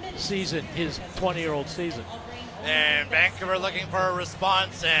this season, his 20-year-old season. And Vancouver looking for a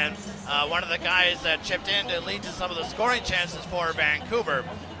response, and one of the guys that chipped in to lead to some of the scoring chances for Vancouver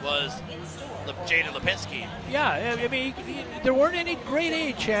was Jaden Lipinski. Yeah, I mean, there weren't any grade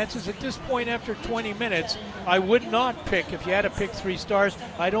A chances at this point after 20 minutes. I would not pick, if you had to pick 3 stars,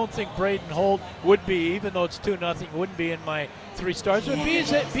 I don't think Braden Holt would be, even though it's 2-0, wouldn't be in my 3 stars. But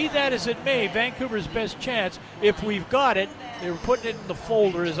be that as it may, Vancouver's best chance, if we've got it, they were putting it in the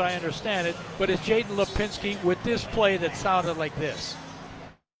folder as I understand it, but it's Jaden Lipinski with this play that sounded like this.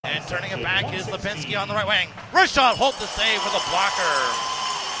 And turning it back is Lipinski on the right wing. Wrist shot, Holt the save with a blocker.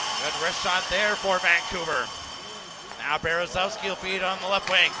 Good wrist shot there for Vancouver. Now Berezowski will feed on the left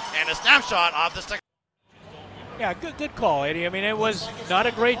wing, and a snapshot off the stick. Yeah, good call, Eddie. I mean, it was not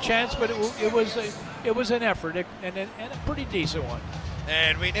a great chance, but it was an effort and a pretty decent one.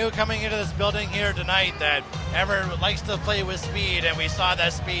 And we knew coming into this building here tonight that Everett likes to play with speed, and we saw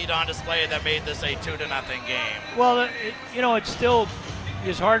that speed on display that made this a 2-0 game. Well, it still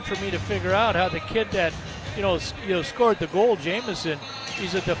is hard for me to figure out how the kid that scored the goal, Jameson,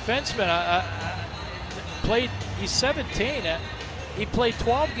 he's a defenseman. He's 17. He played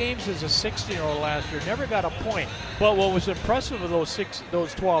 12 games as a 16-year-old last year, never got a point. But what was impressive of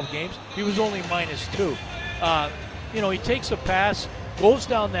those 12 games, he was only -2. He takes a pass, goes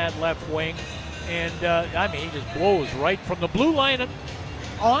down that left wing, and he just blows right from the blue line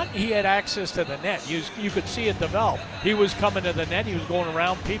on. He had access to the net. You could see it develop. He was coming to the net. He was going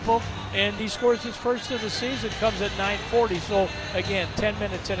around people, and he scores his first of the season, comes at 9:40. So, again, 10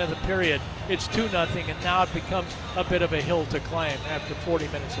 minutes into the period, it's 2-0, and now it becomes a bit of a hill to climb after 40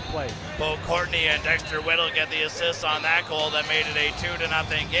 minutes of play. Bo Courtney and Dexter Whittle get the assists on that goal that made it a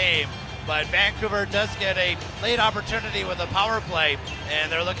 2-0 game. But Vancouver does get a late opportunity with a power play,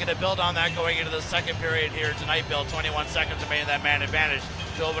 and they're looking to build on that going into the second period here tonight, Bill. 21 seconds remaining that man advantage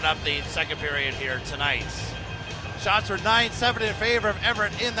to open up the second period here tonight. Shots were 9-7 in favor of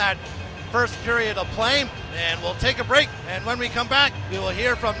Everett in that first period of play, and we'll take a break. And when we come back, we will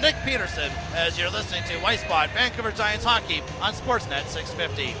hear from Nick Peterson as you're listening to White Spot Vancouver Giants Hockey on Sportsnet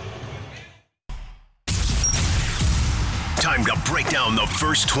 650. Time to break down the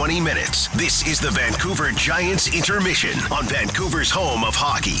first 20 minutes. This is the Vancouver Giants intermission on Vancouver's home of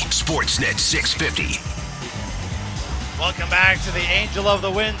hockey, Sportsnet 650. Welcome back to the Angel of the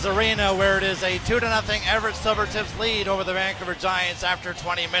Winds Arena, where it is a 2-0 Everett Silvertips lead over the Vancouver Giants after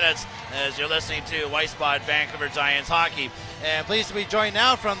 20 minutes, as you're listening to White Spot Vancouver Giants Hockey. And pleased to be joined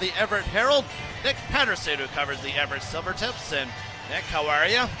now from the Everett Herald, Nick Patterson, who covers the Everett Silvertips. And Nick, how are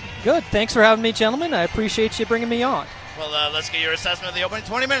you? Good. Thanks for having me, gentlemen. I appreciate you bringing me on. Well, let's get your assessment of the opening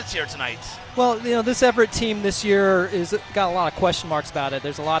 20 minutes here tonight. Well, this Everett team this year is got a lot of question marks about it.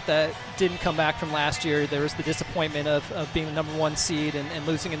 There's a lot that didn't come back from last year. There was the disappointment of being the number 1 seed and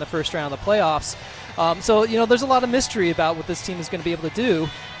losing in the first round of the playoffs. So there's a lot of mystery about what this team is going to be able to do.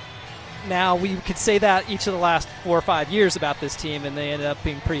 Now, we could say that each of the last 4 or 5 years about this team, and they ended up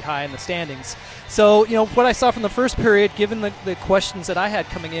being pretty high in the standings. So, what I saw from the first period, given the questions that I had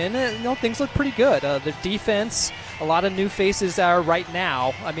coming in, things look pretty good. The defense, a lot of new faces are right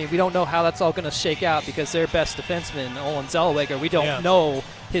now. I mean, we don't know how that's all going to shake out because their best defenseman, Olin Zellweger, we don't know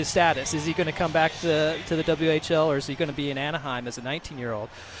his status. Is he going to come back to the WHL, or is he going to be in Anaheim as a 19-year-old?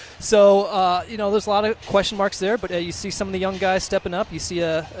 So, there's a lot of question marks there, but you see some of the young guys stepping up. You see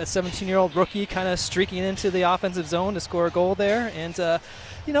a 17-year-old rookie kind of streaking into the offensive zone to score a goal there. And,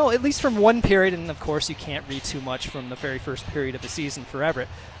 at least from one period, and of course you can't read too much from the very first period of the season for Everett,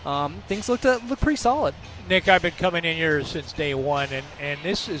 things look pretty solid. Nick, I've been coming in here since day one, and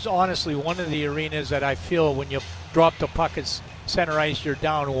this is honestly one of the arenas that I feel when you drop the puck at center ice, you're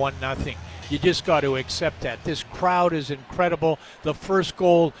down 1-0. You just got to accept that. This crowd is incredible. The first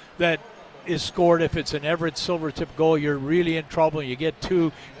goal that is scored, if it's an Everett Silvertip goal, you're really in trouble. You get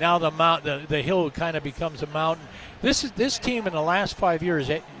 2. Now the hill kind of becomes a mountain. This team in the last 5 years,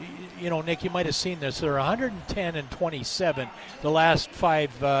 Nick, you might have seen this. They're 110-27 the last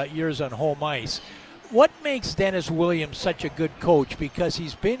 5 years on home ice. What makes Dennis Williams such a good coach? Because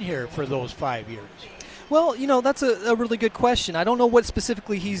he's been here for those 5 years. Well, that's a really good question. I don't know what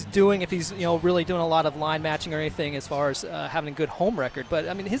specifically he's doing, if he's really doing a lot of line matching or anything as far as having a good home record. But,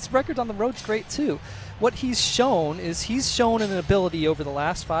 I mean, his record on the road's great, too. What he's shown an ability over the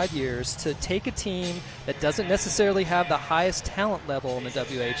last 5 years to take a team that doesn't necessarily have the highest talent level in the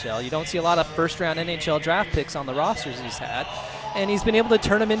WHL. You don't see a lot of first-round NHL draft picks on the rosters he's had. And he's been able to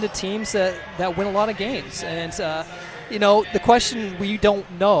turn them into teams that win a lot of games. And, the question we don't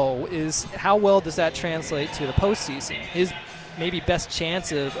know is how well does that translate to the postseason? His maybe best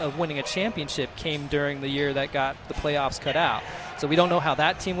chance of winning a championship came during the year that got the playoffs cut out. So we don't know how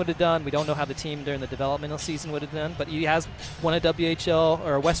that team would have done. We don't know how the team during the developmental season would have done. But he has won a WHL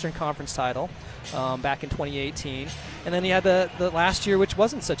or a Western Conference title back in 2018. And then he had the last year, which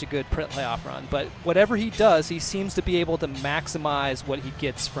wasn't such a good playoff run. But whatever he does, he seems to be able to maximize what he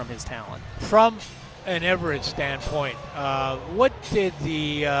gets from his talent. From an Everett standpoint, what did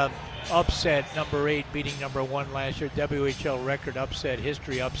the upset, number 8 beating number 1 last year, WHL record upset,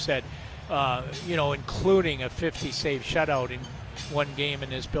 history upset, including a 50-save shutout in one game in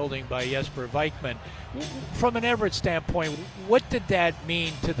this building by Jesper Vikman. From an Everett standpoint, what did that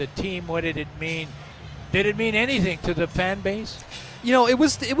mean to the team? What did it mean? Did it mean anything to the fan base?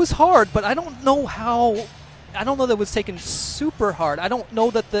 It was hard, but I don't know that it was taken super hard. I don't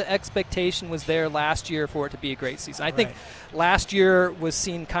know that the expectation was there last year for it to be a great season. I think last year was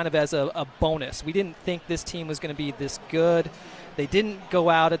seen kind of as a bonus. We didn't think this team was going to be this good. They didn't go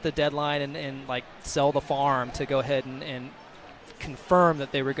out at the deadline and like sell the farm to go ahead and confirm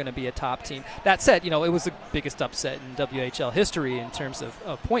that they were going to be a top team. That said, it was the biggest upset in WHL history in terms of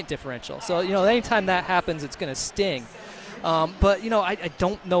point differential. So, anytime that happens, it's going to sting. But I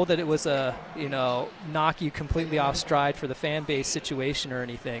don't know that it was a knock you completely off stride for the fan base situation or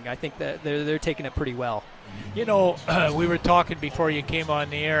anything. I think that they're taking it pretty well. We were talking before you came on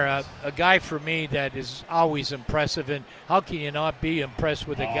the air. A guy for me that is always impressive, and how can you not be impressed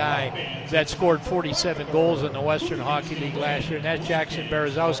with a guy that scored 47 goals in the Western Hockey League last year, and that's Jackson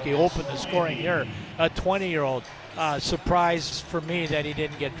Berezowski, opened the scoring here, a 20-year-old. Surprise for me that he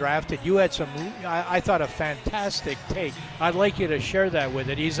didn't get drafted. You had I thought, a fantastic take. I'd like you to share that with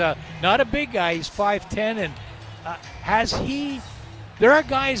it. He's not a big guy. He's 5'10", and there are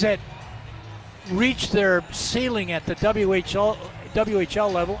guys that reach their ceiling at the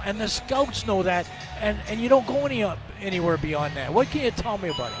WHL level, and the scouts know that, and you don't go anywhere beyond that. What can you tell me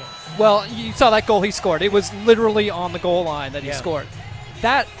about him? Well, you saw that goal he scored. It was literally on the goal line that he scored.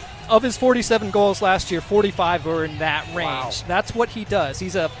 That, of his 47 goals last year, 45 were in that range. Wow. That's what he does.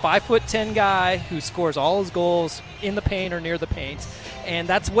 He's a 5'10" guy who scores all his goals in the paint or near the paint, and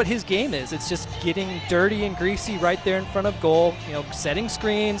that's what his game is. It's just getting dirty and greasy right there in front of goal, setting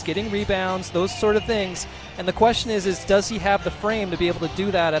screens, getting rebounds, those sort of things. And the question is does he have the frame to be able to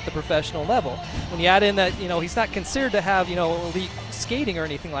do that at the professional level? When you add in that, he's not considered to have, elite skating or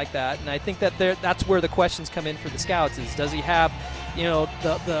anything like that, and I think that that's where the questions come in for the scouts is, does he have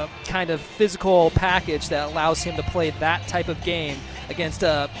the kind of physical package that allows him to play that type of game against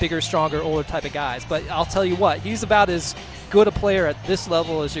bigger, stronger, older type of guys. But I'll tell you what, he's about as good a player at this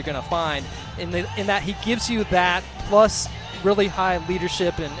level as you're going to find in that he gives you that plus really high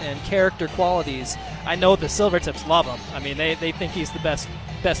leadership and character qualities. I know the Silvertips love him. I mean, they think he's the best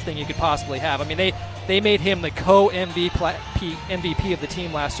thing you could possibly have. I mean, they made him the co-MVP of the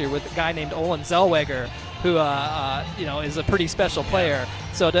team last year with a guy named Olin Zellweger, who is a pretty special player.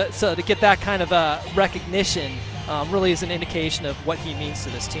 So to get that kind of recognition really is an indication of what he means to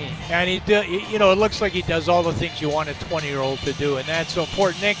this team. And it looks like he does all the things you want a 20-year-old to do, and that's so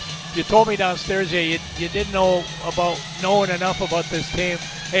important. Nick, you told me downstairs you didn't know about knowing enough about this team.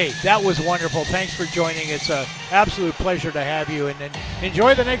 Hey, that was wonderful. Thanks for joining. It's an absolute pleasure to have you, and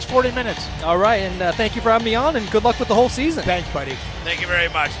enjoy the next 40 minutes. All right, and thank you for having me on, and good luck with the whole season. Thanks, buddy. Thank you very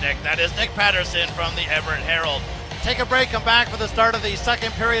much, Nick. That is Nick Patterson from the Everett Herald. Take a break, come back for the start of the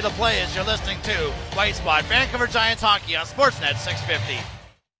second period of play as you're listening to White Spot Vancouver Giants Hockey on Sportsnet 650.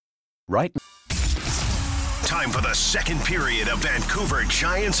 Right. Time for the second period of Vancouver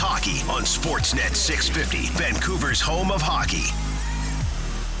Giants Hockey on Sportsnet 650, Vancouver's home of hockey.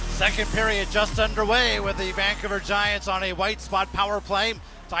 Second period just underway with the Vancouver Giants on a White Spot power play.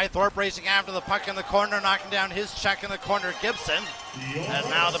 Ty Thorpe racing after the puck in the corner, knocking down his check in the corner, Gibson. As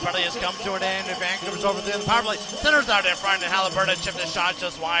now the penalty has come to an end, and Vancouver's over the power play. Centers out in front, and Halliburton chipped a shot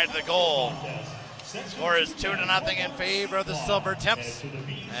just wide of the goal. Score is 2-0 in favor of the Silvertips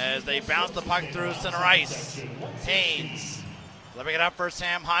as they bounce the puck through center ice. Haynes flipping it up for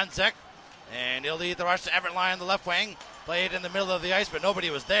Sam Honzek, and he'll lead the rush to Everett line on the left wing. Played in the middle of the ice, but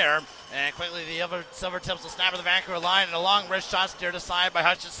nobody was there. And quickly the other Silvertips will snap at the Vancouver line, and a long wrist shot steered aside by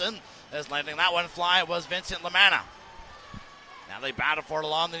Hutchinson. As letting that one fly was Vincent Lamanna. Now they battle for it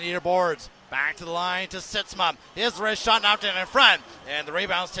along the near boards. Back to the line to Sitzma. His wrist shot knocked in front, and the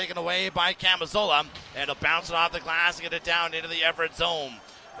rebound's taken away by Camazola. And he'll bounce it off the glass and get it down into the Everett zone.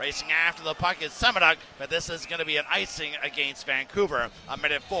 Racing after the puck is Semenuk, but this is going to be an icing against Vancouver.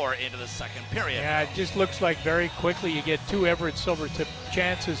 1:04 into the second period. Yeah, it just looks like very quickly you get two Everett Silvertip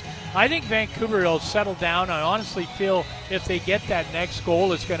chances. I think Vancouver will settle down. I honestly feel if they get that next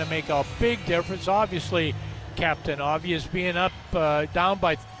goal, it's going to make a big difference. Obviously, Captain Obvious. Being up down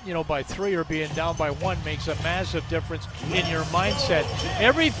by 3 or being down by 1 makes a massive difference in your mindset.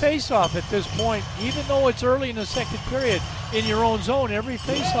 Every face-off at this point, even though it's early in the second period, in your own zone, every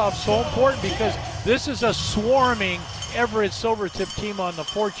face-off is so important because this is a swarming Everett Silvertip team on the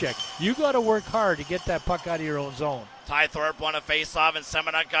forecheck. You got to work hard to get that puck out of your own zone. Ty Thorpe won a face-off, and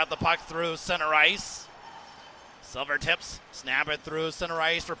Semenuk got the puck through center ice. Silvertips snap it through center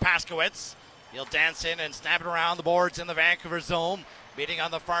ice for Paskowitz. He'll dance in and snap it around the boards in the Vancouver zone. Beating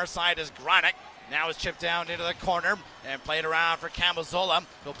on the far side is Gronick. Now it's chipped down into the corner and played around for Camazola.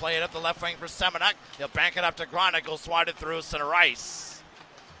 He'll play it up the left wing for Semenuk. He'll bank it up to Gronick. He'll swat it through center ice.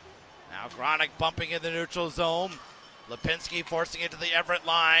 Now Gronick bumping in the neutral zone. Lipinski forcing it to the Everett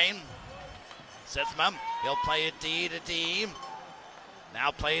line. Sitzma, he'll play it D to D.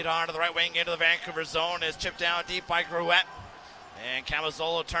 Now played on to the right wing into the Vancouver zone. Is chipped down deep by Gruette. And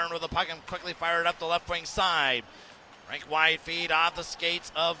Camazola turned with the puck and quickly fired up the left wing side. Rink wide feed off the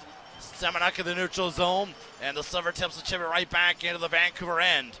skates of Semenuk in the neutral zone. And the Silvertips will chip it right back into the Vancouver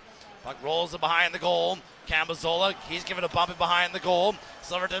end. Puck rolls it behind the goal. Camazola, he's given a bump it behind the goal.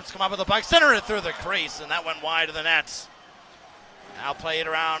 Silvertips come up with the puck, center it through the crease, and that went wide of the nets. Now play it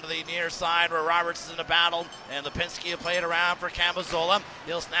around to the near side where Roberts is in a battle, and Lipinski will play it around for Camazola.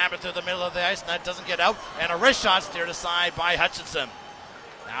 He'll snap it through the middle of the ice, and that doesn't get out, and a wrist shot steered aside by Hutchinson.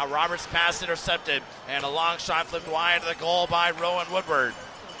 Now Roberts' pass intercepted, and a long shot flipped wide to the goal by Rowan Woodward.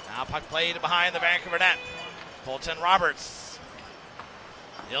 Now puck played behind the Vancouver net. Colton Roberts.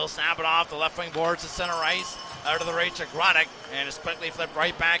 He'll snap it off the left wing boards to center ice, out of the reach of Gronick, and is quickly flipped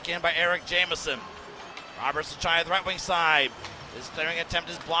right back in by Eric Jameson. Roberts will try the right wing side. His clearing attempt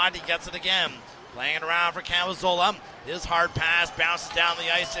is blocked. He gets it again. Playing it around for Camazola. His hard pass bounces down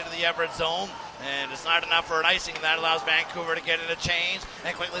the ice into the Everett zone, and it's not enough for an icing. That allows Vancouver to get in a change,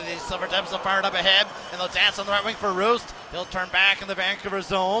 and quickly the Silvertips will fire it up ahead, and they'll dance on the right wing for Roost. He'll turn back in the Vancouver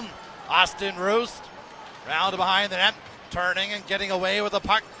zone. Austin Roost round behind the net, turning and getting away with the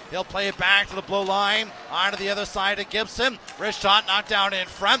puck. He'll play it back to the blue line, onto the other side of Gibson. Wrist shot knocked down in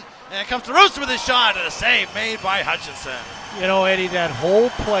front, and it comes to Roost with his shot, and a save made by Hutchinson. You know, Eddie, that whole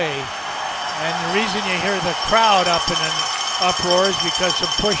play, and the reason you hear the crowd up in an uproar is because of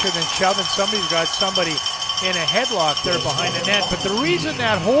pushing and shoving. Somebody's got somebody in a headlock there behind the net. But the reason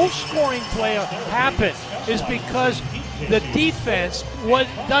that whole scoring play happened is because the defense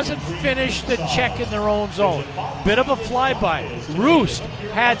doesn't finish the check in their own zone. Bit of a flyby. Roost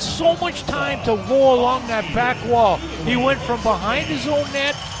had so much time to go along that back wall. He went from behind his own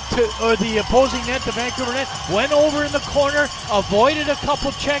net or the opposing net, the Vancouver net, went over in the corner, avoided a couple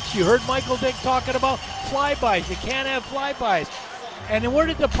checks. You heard Michael Dick talking about flybys. You can't have flybys. And then where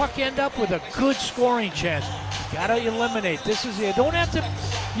did the puck end up? With a good scoring chance. You gotta eliminate. You don't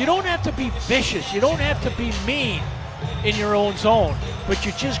have to be vicious. You don't have to be mean in your own zone, but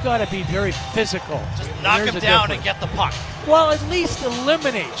you just got to be very physical. Just knock him down and get the puck. Well, at least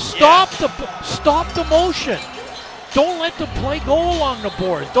eliminate. Stop the motion. Don't let the play go along the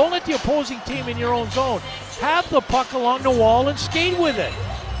boards. Don't let the opposing team in your own zone have the puck along the wall and skate with it.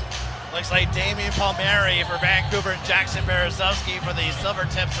 Looks like Damian Palmieri for Vancouver and Jackson Berezovsky for the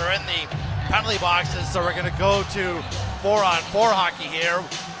Silvertips are in the penalty boxes, so we're going to go to 4-on-4 hockey here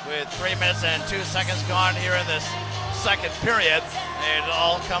with 3 minutes and 2 seconds gone here in this second period. And it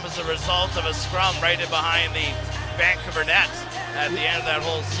all comes as a result of a scrum right in behind the Vancouver net at the end of that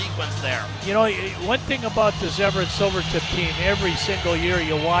whole sequence there. You know, one thing about this Everett Silvertip team, every single year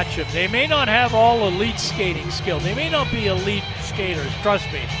you watch them, they may not have all elite skating skill. They may not be elite skaters,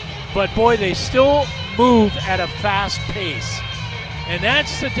 trust me. But boy, they still move at a fast pace. And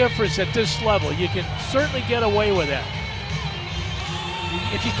that's the difference at this level. You can certainly get away with that.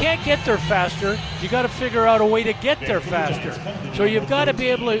 If you can't get there faster, you got to figure out a way to get there faster. So you've got to be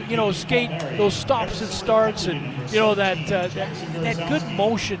able to, skate those stops and starts, and that good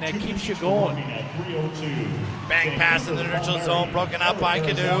motion that keeps you going. Bang pass in the neutral zone, broken up by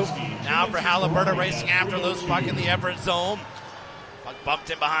Canoe. Now for Halliburton racing after loose puck in the Everett zone. Puck bumped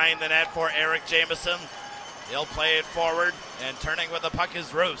in behind the net for Eric Jameson. He'll play it forward, and turning with the puck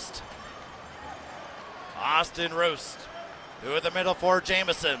is Roost. Austin Roost. Through the middle for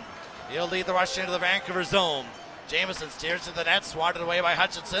Jameson. He'll lead the rush into the Vancouver zone. Jameson steers to the net, swatted away by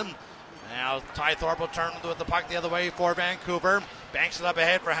Hutchinson. Now Ty Thorpe will turn with the puck the other way for Vancouver. Banks it up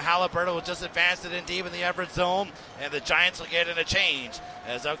ahead for Halliburton, will just advance it in deep in the Everett zone. And the Giants will get in a change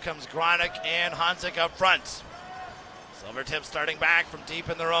as out comes Gronick and Hanzik up front. Silvertips starting back from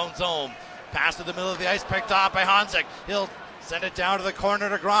deep in their own zone. Pass to the middle of the ice, picked off by Hanzik. He'll send it down to the corner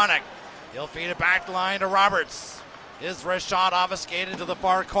to Gronick. He'll feed it back the line to Roberts. His wrist shot obfuscated to the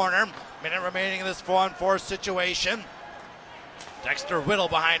far corner. Minute remaining in this 4-on-4 situation. Dexter Whittle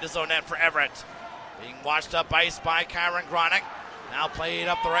behind his own net for Everett. Being watched up ice by Kyron Gronick. Now played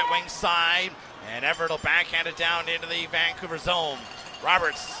up the right wing side. And Everett will backhand it down into the Vancouver zone.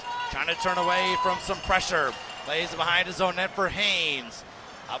 Roberts trying to turn away from some pressure. Plays it behind his own net for Haynes.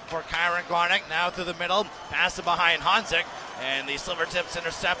 Up for Kyron Gronick, now through the middle. Pass it behind Honzik. And the Silvertips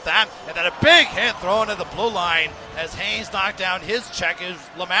intercept that. And then a big hit thrown to the blue line as Haynes knocked down his check. Is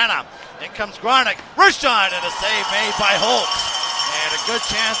Lamanna. In comes Gronick. Wrist shot and a save made by Holtz. And a good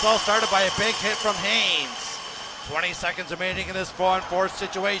chance all started by a big hit from Haynes. 20 seconds remaining in this 4-on-4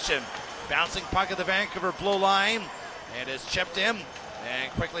 situation. Bouncing puck at the Vancouver blue line. And it's chipped in.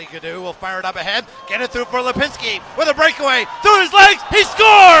 And quickly Gadu will fire it up ahead. Get it through for Lipinski with a breakaway. Through his legs. He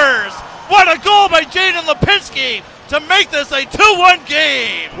scores! What a goal by Jaden Lipinski to make this a 2-1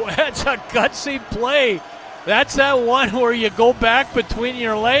 game. Well, that's a gutsy play. That's that one where you go back between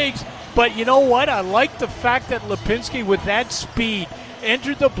your legs. But you know what? I like the fact that Lipinski, with that speed,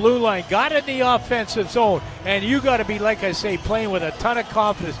 entered the blue line, got in the offensive zone, and you got to be, like I say, playing with a ton of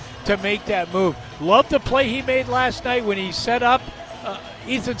confidence to make that move. Love the play he made last night when he set up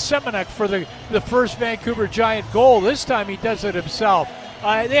Ethan Semenuk for the first Vancouver Giant goal. This time he does it himself.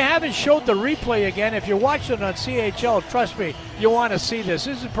 They haven't showed the replay again. If you're watching it on CHL, trust me, you want to see this.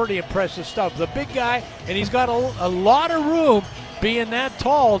 This is pretty impressive stuff. The big guy, and he's got a lot of room being that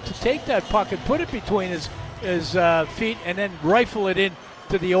tall to take that puck and put it between his feet and then rifle it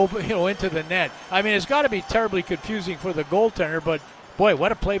into the into the net. I mean, it's got to be terribly confusing for the goaltender, but boy,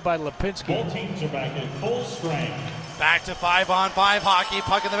 what a play by Lipinski. Both teams are back at full strength. Back to 5-on-5 hockey.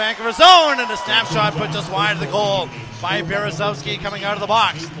 Puck in the Vancouver zone, and a snapshot put just wide of the goal by Berezovsky coming out of the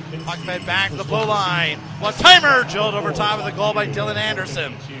box. Puck fed back to the blue line. One timer drilled over top of the goal by Dylan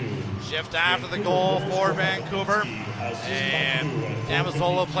Anderson. Shift after the goal for Vancouver. And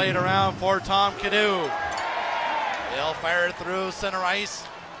Damazola played around for Tom Cadu. He'll fire it through center ice,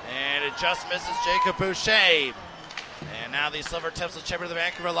 and it just misses Jacob Boucher. And now the Silvertips will chip to the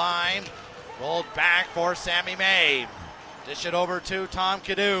Vancouver line. Rolled back for Sammy May. Dish it over to Tom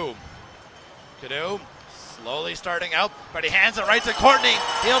Cadu. Cadu slowly starting out, but he hands it right to Courtney.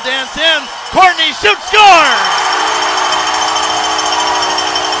 He'll dance in. Courtney shoots, scores!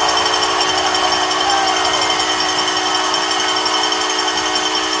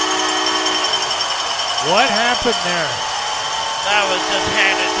 What happened there? That was just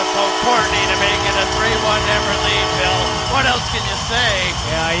handed to Poe Courtney to make it a 3-1 Everett lead, Bill. What else can you say?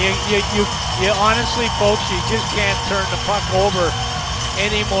 Yeah, you honestly, folks, you just can't turn the puck over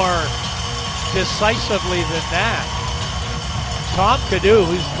any more decisively than that. Tom Cadu,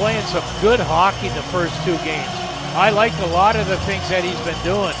 who's playing some good hockey the first two games. I like a lot of the things that he's been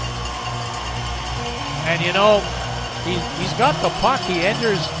doing. And he's got the puck. He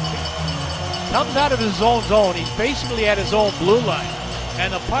enters, comes out of his own zone. He's basically at his own blue line.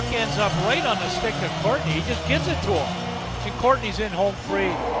 And the puck ends up right on the stick of Courtney. He just gives it to him. And Courtney's in home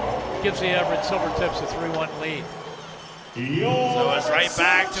free. Gives the Everett Silvertips a 3-1 lead. So it's right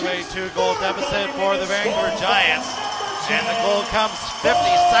back to a 2-goal deficit for the Vancouver Giants. And the goal comes 50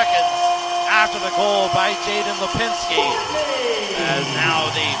 seconds after the goal by Jaden Lipinski. As now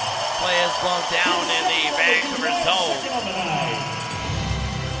the play is blown down in the Vancouver zone.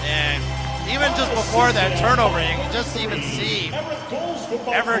 And even just before that turnover, you can just even see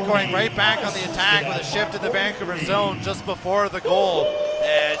Everett going right back on the attack with a shift in the Vancouver zone just before the goal.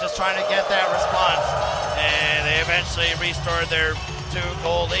 Just trying to get that response. And they eventually restored their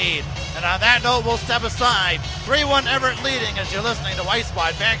 2-goal lead. And on that note, we'll step aside. 3-1 Everett leading as you're listening to White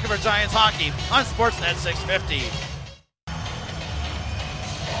Spot Vancouver Giants Hockey on Sportsnet 650.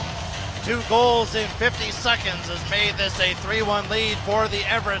 2 goals in 50 seconds has made this a 3-1 lead for the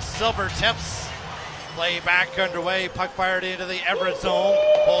Everett Silvertips. Play back underway. Puck fired into the Everett zone.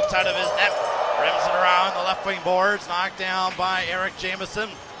 Bolts out of his net. Rims it around the left wing boards. Knocked down by Eric Jameson.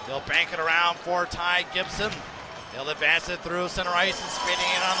 He'll bank it around for Ty Gibson. He'll advance it through center ice and speeding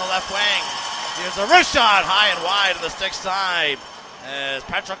in on the left wing. Here's a wrist shot high and wide to the stick side as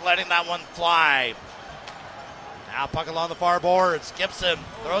Petruk letting that one fly. Now puck along the far boards. Gibson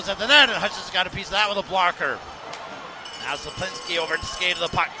throws at the net, and Hutchins got a piece of that with a blocker. Now Slapinski over to skate to the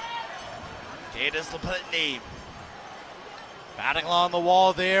puck. Kaden Slapinski batting along the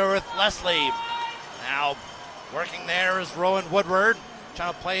wall there with Leslie. Now working there is Rowan Woodward.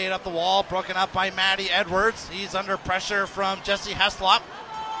 Trying to play it up the wall, broken up by Matty Edwards. He's under pressure from Jesse Heslop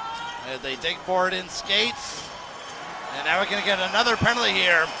as they dig for it in skates. And now we're going to get another penalty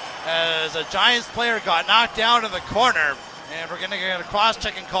here as a Giants player got knocked down in the corner. And we're going to get a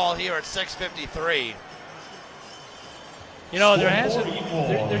cross-checking call here at 6:53. You know,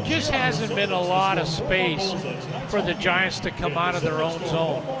 there just hasn't been a lot of space for the Giants to come out of their own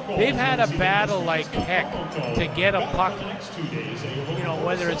zone. They've had a battle like heck to get a puck. You know,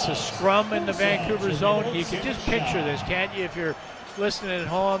 whether it's a scrum in the Vancouver zone, you can just picture this, can't you? If you're listening at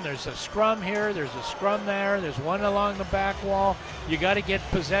home, there's a scrum here, there's a scrum there, there's one along the back wall. You got to get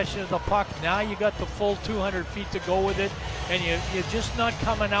possession of the puck. Now you got the full 200 feet to go with it, and you're just not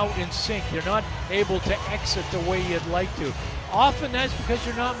coming out in sync. You're not able to exit the way you'd like to. Often that's because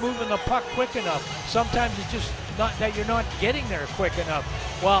you're not moving the puck quick enough. Sometimes it's just not that you're not getting there quick enough.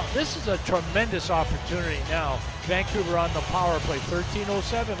 Well, this is a tremendous opportunity now. Vancouver on the power play,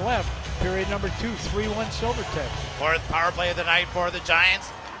 13:07 left. Period number 2, 3-1 Silvertips. Fourth power play of the night for the Giants.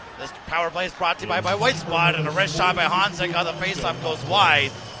 This power play is brought to you by White Spot, and a wrist shot by Hanzik on the faceoff goes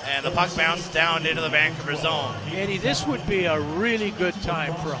wide, and the puck bounces down into the Vancouver zone. Eddie, this would be a really good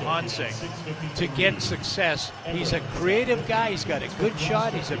time for Hanzik to get success. He's a creative guy. He's got a good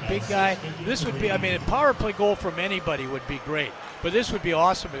shot. He's a big guy. This would be, I mean, a power play goal from anybody would be great, but this would be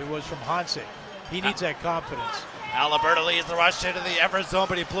awesome if it was from Hanzik. He needs that confidence. Alberta leads the rush into the Everett zone,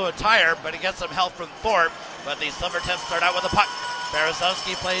 but he blew a tire, but he gets some help from Thorpe. But the Silvertips start out with a puck.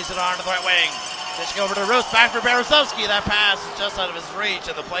 Berezovsky plays it on to the right wing. Pitching over to Roos, back for Berezovsky. That pass is just out of his reach,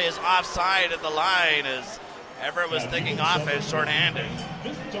 and the play is offside at the line as Everett was thinking offense shorthanded.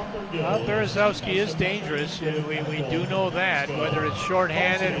 Well, Berezovsky is dangerous. We do know that, whether it's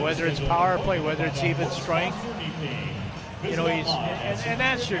shorthanded, whether it's power play, whether it's even strength. You know, and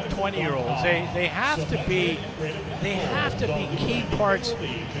that's your 20-year-olds. They have to be key parts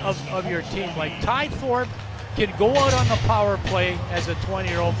of your team. Like Ty Thorpe can go out on the power play as a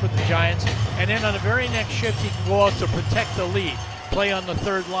 20-year-old for the Giants, and then on the very next shift he can go out to protect the lead, play on the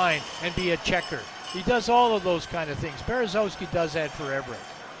third line, and be a checker. He does all of those kind of things. Berezovsky does that for Everett.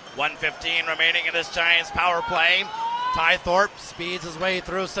 1:15 remaining in this Giants power play. Ty Thorpe speeds his way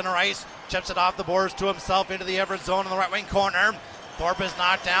through center ice, chips it off the boards to himself into the Everett zone in the right wing corner. Thorpe is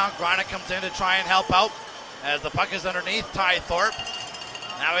knocked down. Gronick comes in to try and help out as the puck is underneath Ty Thorpe.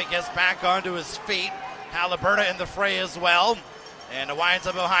 Now he gets back onto his feet. Alberta in the fray as well. And it winds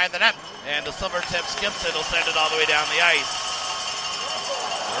up behind the net. And the Silvertip skips it. He'll send it all the way down the ice.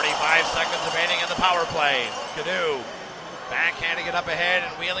 35 seconds remaining in the power play. Canoe backhanding it up ahead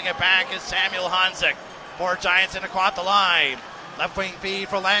and wheeling it back is Samuel Hanzik. 4 Giants in across the line. Left wing feed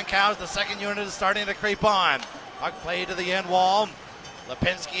for Lankows. The second unit is starting to creep on. Puck play to the end wall.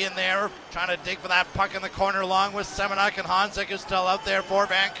 Lipinski in there trying to dig for that puck in the corner along with Semenuk, and Hanzik is still out there for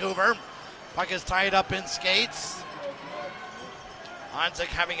Vancouver. Puck is tied up in skates. Hanzik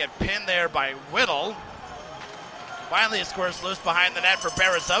having it pinned there by Whittle. Finally it squirts loose behind the net for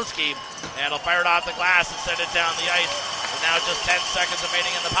Berezovsky, and he'll fire it off the glass and send it down the ice. And now just 10 seconds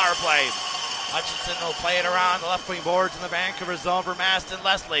remaining in the power play. Hutchinson will play it around the left wing boards in the Vancouver zone for Maston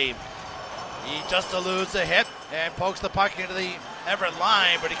Leslie. He just eludes a hit and pokes the puck into the Everett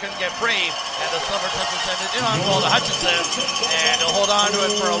line, but he couldn't get free. And the Silvertips will send it in on goal to Hutchinson, and he'll hold on to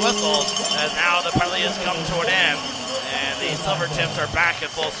it for a whistle as now the penalty has come to an end. And the Silvertips are back at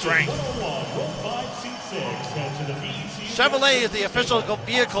full strength. Chevrolet is the official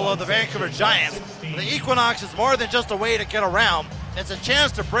vehicle of the Vancouver Giants. The Equinox is more than just a way to get around. It's a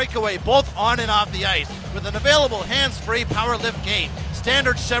chance to break away both on and off the ice with an available hands-free power lift gate,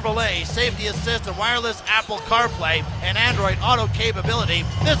 standard Chevrolet safety assist and wireless Apple CarPlay and Android Auto capability.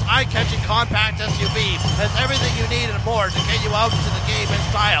 This eye-catching compact SUV has everything you need and more to get you out into the game in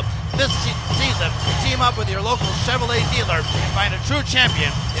style. This season, team up with your local Chevrolet dealer and find a true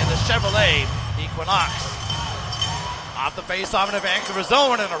champion in the Chevrolet Equinox. Off the face-off in the Vancouver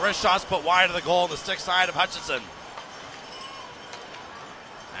zone, and a wrist shot's put wide of the goal on the stick side of Hutchinson.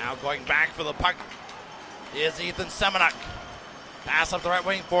 Now going back for the puck is Ethan Semenuk. Pass up the right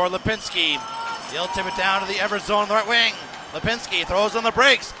wing for Lipinski. He'll tip it down to the Everett zone on the right wing. Lipinski throws on the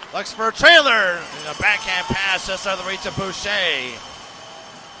brakes, looks for a trailer. And a backhand pass just out of the reach of Boucher.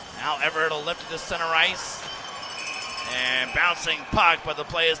 Now Everett will lift it to center ice. And bouncing puck, but the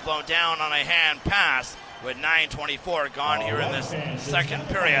play is blown down on a hand pass with 9:24 gone here in this second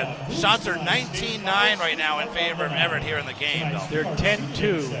period. Shots are 19-9 right now in favor of Everett here in the game, though. They're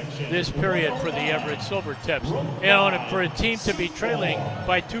 10-2 this period for the Everett Silvertips. You know, and for a team to be trailing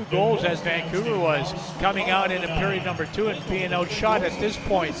by 2 goals as Vancouver was, coming out in period number 2 and being outshot at this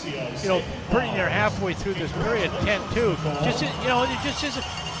point, you know, pretty near halfway through this period, 10-2. Just, you know, it just isn't.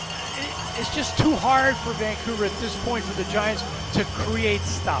 It's just too hard for Vancouver at this point for the Giants to create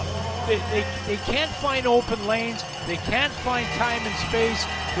stuff. They can't find open lanes. They can't find time and space.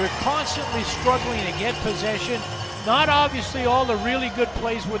 They're constantly struggling to get possession. Not obviously all the really good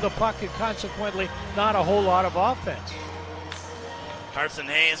plays with the puck, and consequently not a whole lot of offense. Carson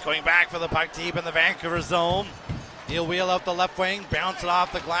Hayes going back for the puck deep in the Vancouver zone. He'll wheel out the left wing, bounce it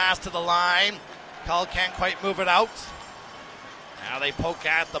off the glass to the line. Cull can't quite move it out. Now they poke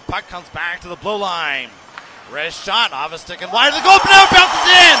at the puck, comes back to the blue line. Wrist shot, off a stick and wide of the goal, but now it bounces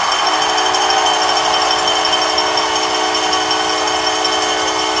in!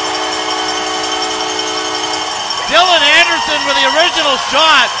 Dylan Anderson with the original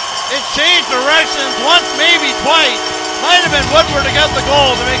shot. It changed directions once, maybe twice. Might have been Woodward to get the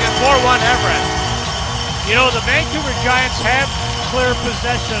goal to make it 4-1 Everett. You know, the Vancouver Giants have clear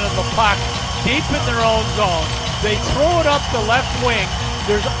possession of the puck deep in their own zone. They throw it up the left wing.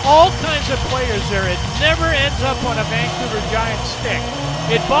 There's all kinds of players there. It never ends up on a Vancouver Giants stick.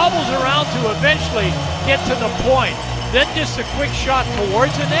 It bobbles around to eventually get to the point. Then just a quick shot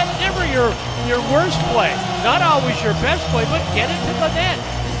towards the net. Never your worst play. Not always your best play, but get it to the net.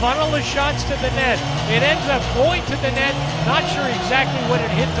 Funnel the shots to the net. It ends up going to the net. Not sure exactly what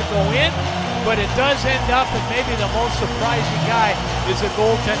it hit to go in, but it does end up, and maybe the most surprising guy is the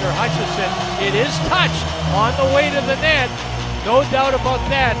goaltender Hutchison. It is touched on the way to the net. No doubt about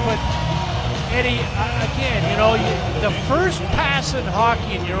that, but Eddie, again, you know, the first pass in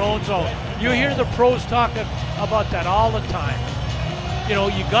hockey in your own zone, you hear the pros talking about that all the time. You know,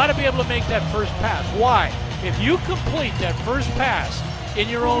 you got to be able to make that first pass. Why? If you complete that first pass in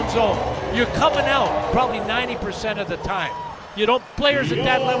your own zone, you're coming out probably 90% of the time. Players at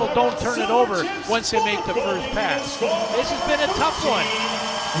that level don't turn it over once they make the first pass. This has been a tough one.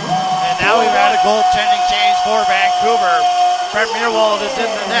 And now we've had a goaltending change for Vancouver. Brett Meerwald is in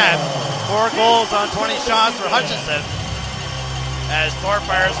the net. 4 goals on 20 shots for Hutchison. As Thorpe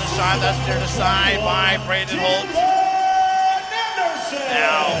fires a shot, that's near the side by Braden Holt.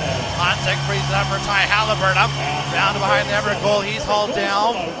 Now, Honzek frees it up for Ty Halliburton. Down to behind the Everett goal, he's hauled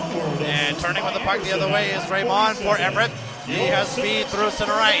down. And turning with the puck the other way is Raymond for Everett. He has speed through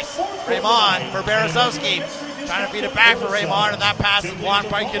center ice. Raymond for Berezovsky. Trying to feed it back for Raymond, and that pass is blocked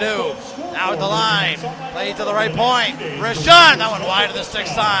by Cadu. Now at the line. Play to the right point. Rishon, that one wide to the stick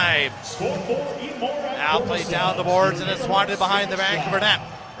side. Now played down the boards, and it's wanted behind the Vancouver net.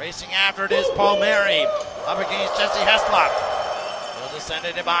 Racing after it is Paul Mary. Up against Jesse Heslop. He'll just send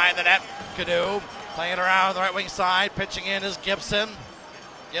it in behind the net. Cadu playing around the right wing side. Pitching in is Gibson.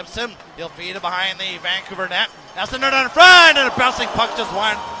 Gibson, he'll feed it behind the Vancouver net. That's the net in front, and a bouncing puck just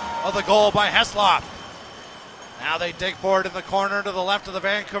wide of the goal by Heslop. Now they dig forward in the corner to the left of the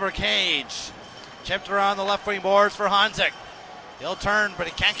Vancouver cage. Chipped around the left wing boards for Honzek. He'll turn, but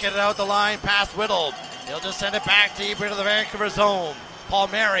he can't get it out the line past Whittle. He'll just send it back deep into the Vancouver zone. Paul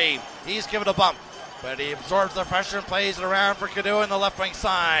Mary, he's given a bump, but he absorbs the pressure and plays it around for Cadu on the left wing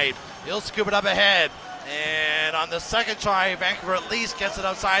side. He'll scoop it up ahead. And on the second try, Vancouver at least gets it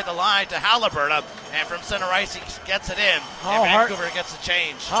outside the line to Halliburton. And from center ice, he gets it in. And Vancouver gets a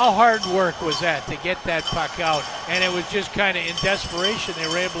change. How hard work was that to get that puck out? And it was just kind of in desperation they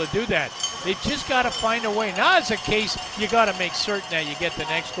were able to do that. They just got to find a way. Now, as a case, you got to make certain that you get the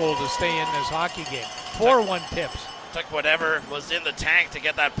next goal to stay in this hockey game. 4-1 tips. Took whatever was in the tank to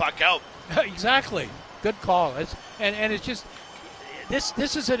get that puck out. Exactly. Good call. And it's just...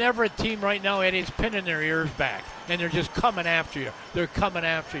 This is an Everett team right now, Eddie. It's pinning their ears back, and they're just coming after you. They're coming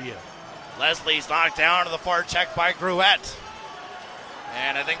after you. Leslie's knocked down to the forecheck by Gruette.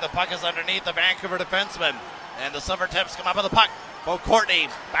 And I think the puck is underneath the Vancouver defenseman. And the Silvertips come up with the puck. Bo Courtney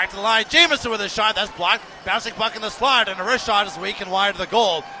back to the line. Jameson with a shot. That's blocked. Bouncing puck in the slot. And the wrist shot is weak and wide of the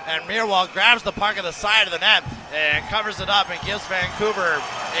goal. And Meerwald grabs the puck at the side of the net and covers it up and gives Vancouver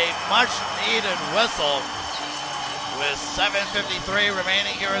a much-needed whistle. With 7:53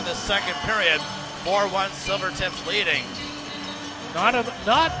 remaining here in the second period, 4-1 Silvertips leading. Not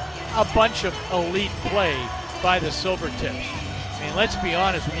a bunch of elite play by the Silvertips. I mean, let's be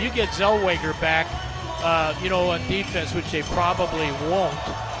honest. When you get Zellweger back, on defense, which they probably won't,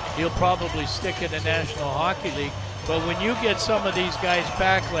 he'll probably stick in the National Hockey League. But when you get some of these guys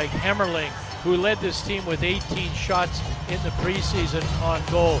back, like Hemmerling, who led this team with 18 shots in the preseason on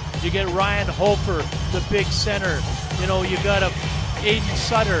goal. You get Ryan Hofer, the big center. You got Aiden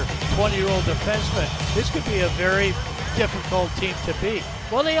Sutter, 20-year-old defenseman. This could be a very difficult team to beat.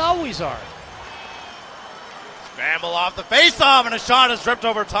 Well, they always are. Scramble off the face-off, and a shot is ripped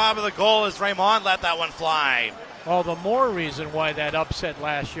over top of the goal as Raymond let that one fly. All the more reason why that upset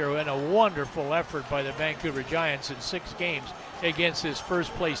last year, and a wonderful effort by the Vancouver Giants in 6 games against his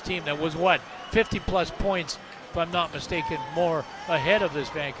first-place team that was, 50-plus points, if I'm not mistaken, more ahead of this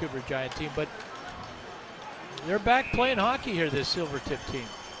Vancouver Giant team. But they're back playing hockey here, this Silvertip team.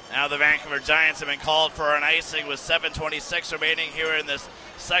 Now the Vancouver Giants have been called for an icing with 7:26 remaining here in this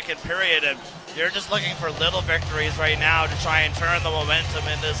second period. And You're just looking for little victories right now to try and turn the momentum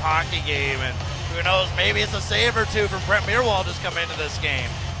in this hockey game. And who knows, maybe it's a save or two from Brett Meerwald who's come into this game.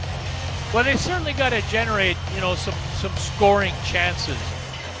 Well, they certainly got to generate, some scoring chances.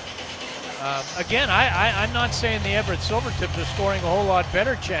 Again, I'm not saying the Everett Silvertips are scoring a whole lot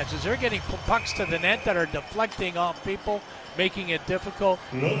better chances. They're getting pucks to the net that are deflecting off people, making it difficult.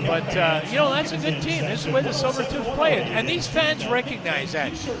 But, that's a good team. This is the way the Silvertips play it. And these fans recognize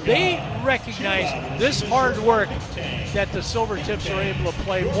that. They recognize this hard work that the Silvertips are able to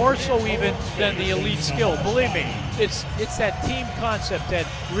play, more so even than the elite skill. Believe me, it's that team concept that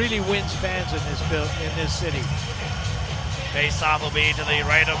really wins fans in this city. Face-off will be to the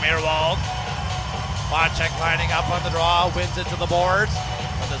right of Meerwald. Bonchek lining up on the draw, wins it to the boards.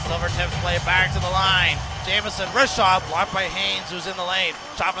 But the Silvertips play back to the line. Jamison, wrist shot, blocked by Haynes, who's in the lane.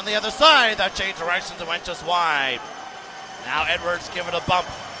 Shot from the other side, that changed directions and went just wide. Now Edwards give it a bump,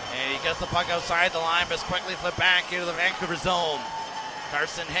 and he gets the puck outside the line, but it's quickly flipped back into the Vancouver zone.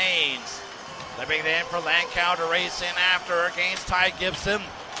 Carson Haynes flipping it in for Lankow to race in after against Ty Gibson.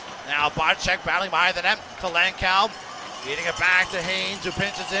 Now Bonchek battling behind the net to Lankow. Feeding it back to Haynes, who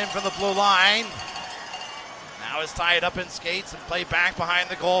pinches in from the blue line. Now is tied up in skates and played back behind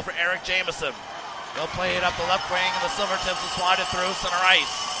the goal for Eric Jamison. They'll play it up the left wing, and the Silvertips will slide it through center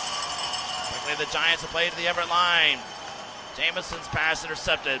ice. Quickly, the Giants will play to the Everett line. Jamison's pass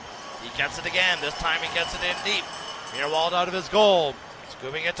intercepted. He gets it again. This time he gets it in deep. Meerwald out of his goal.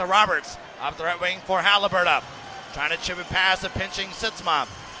 Scooping it to Roberts. Up the right wing for Halliburton. Trying to chip it past the pinching Sitzma.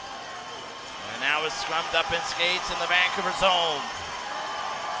 And now is scrummed up in skates in the Vancouver zone.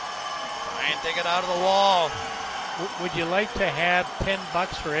 Try and dig it out of the wall. Would you like to have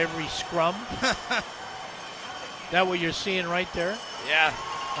 $10 for every scrum? That what you're seeing right there? Yeah.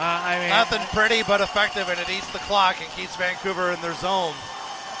 Nothing pretty but effective, and it eats the clock and keeps Vancouver in their zone.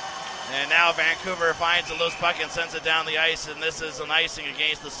 And now Vancouver finds a loose puck and sends it down the ice, and this is an icing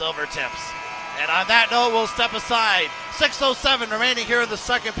against the Silvertips. And on that note, we'll step aside. 6:07 remaining here in the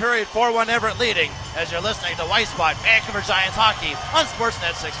second period. 4-1 Everett leading as you're listening to White Spot Vancouver Giants hockey on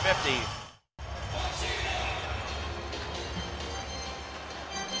Sportsnet 650.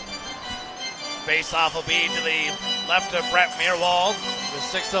 Face-off will be to the left of Brett Meerwald. With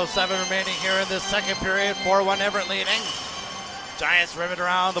 6:07 remaining here in this second period. 4-1 Everett leading. Giants rivet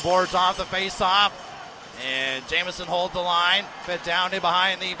around the boards off the face-off. And Jamison holds the line, fit down in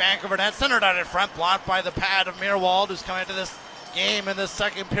behind the Vancouver net, centered out in front, blocked by the pad of Meerwald, who's come into this game in the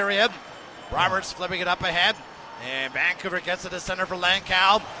second period. Roberts flipping it up ahead, and Vancouver gets it to center for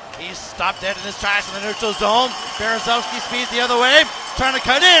Lankow. He's stopped dead in his tracks in the neutral zone. Berezowski speeds the other way, trying to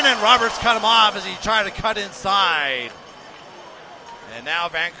cut in, and Roberts cut him off as he tried to cut inside. And now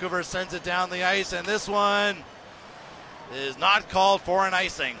Vancouver sends it down the ice, and this one is not called for an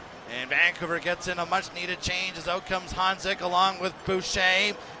icing. And Vancouver gets in a much-needed change as out comes Hanzik along with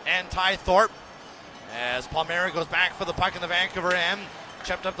Boucher and Ty Thorpe. As Palmieri goes back for the puck in the Vancouver end.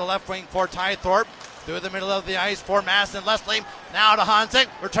 Chipped up the left wing for Ty Thorpe. Through the middle of the ice for Masson Leslie. Now to Hanzik.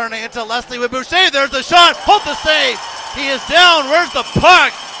 Returning it to Leslie with Boucher. There's the shot. Hope the save. He is down. Where's the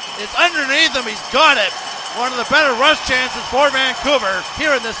puck? It's underneath him. He's got it. One of the better rush chances for Vancouver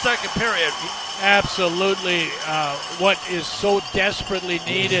here in this second period. Absolutely what is so desperately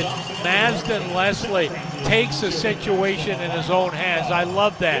needed. Masden Leslie takes the situation in his own hands. I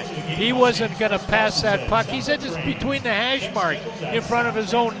love that. He wasn't going to pass that puck. He said it's between the hash mark in front of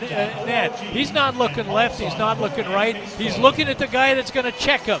his own net. He's not looking left. He's not looking right. He's looking at the guy that's going to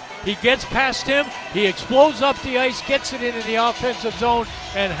check him. He gets past him. He explodes up the ice, gets it into the offensive zone,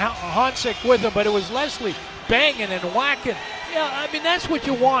 and Hanzik with him. But it was Leslie banging and whacking. Yeah, I mean, that's what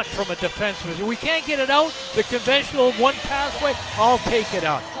you want from a defenseman. We can't get it out, the conventional one pathway, I'll take it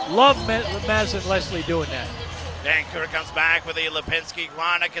out. Love Mazin Leslie doing that. Vancouver comes back with the Lipinski,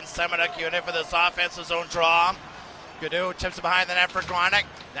 Gronick, and Semenuk unit for this offensive zone draw. Godot chips it behind the net for Gronick.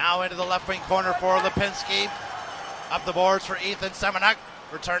 Now into the left wing corner for Lipinski. Up the boards for Ethan Semenuk.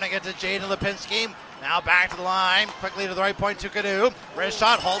 Returning it to Jaden Lipinski. Now back to the line, quickly to the right point to Canoe. Wrist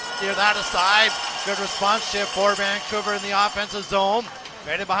shot, Holtz steer that aside. Good response shift for Vancouver in the offensive zone.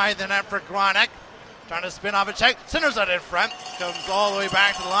 Faded behind the net for Gronick. Trying to spin off a check. Centers out in front. Comes all the way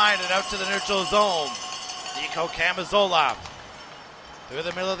back to the line and out to the neutral zone. Nico Camazola. Through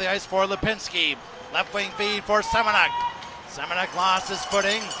the middle of the ice for Lipinski. Left wing feed for Semenuk. Semenuk lost his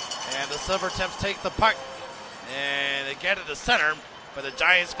footing. And the Silvertips take the puck. And they get it to center. But the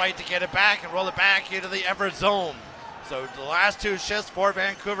Giants fight to get it back and roll it back into the Everett zone. So the last two shifts for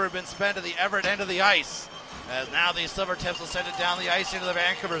Vancouver have been spent at the Everett end of the ice. As now the Silvertips will send it down the ice into the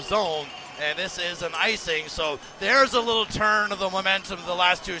Vancouver zone. and this is an icing. So there's a little turn of the momentum of the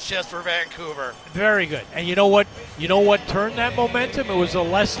last two shifts for Vancouver. Very good. And you know what? You know what turned that momentum? It was a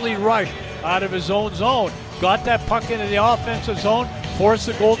Leslie rush out of his own zone. Got that puck into the offensive zone, forced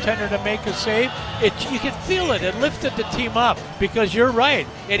the goaltender to make a save. You can feel it. It lifted the team up because you're right,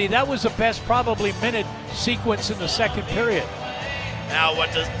 Eddie. That was the best probably minute sequence in the second period. Now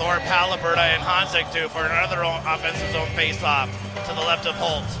what does Thorpe, Halliburton, and Hanzik do for another offensive zone face-off to the left of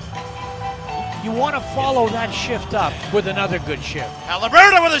Holt? You want to follow that shift up with another good shift.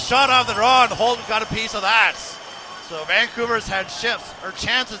 Halliburton with a shot off the draw, and Holt got a piece of that. So Vancouver's had shifts, or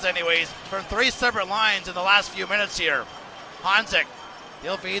chances anyways, from three separate lines in the last few minutes here. Hanzik,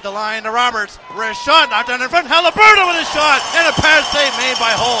 he'll feed the line to Roberts. Wrist shot, knocked down in front. Halliburton with a shot, and a pad save made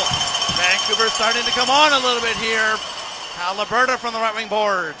by Holt. Vancouver's starting to come on a little bit here. Halliburton from the right wing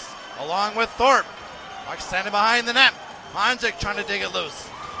boards, along with Thorpe. Puck standing behind the net. Hanzik trying to dig it loose.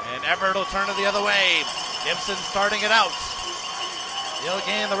 And Everett will turn it the other way. Gibson starting it out. He'll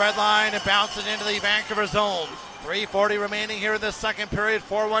gain the red line and bounce it into the Vancouver zone. 3:40 remaining here in this second period.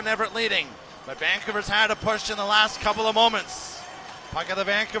 4-1 Everett leading. But Vancouver's had a push in the last couple of moments. Puck at the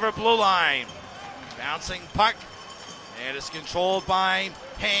Vancouver blue line. Bouncing puck. And it's controlled by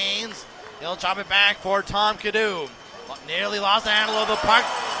Haynes. He'll drop it back for Tom Cadu. Nearly lost the handle of the puck,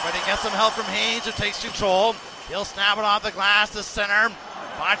 but he gets some help from Haynes, who takes control. He'll snap it off the glass to center.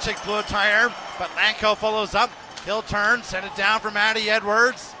 Bonchik blew a tire, but Lanko follows up. He'll turn, send it down for Matty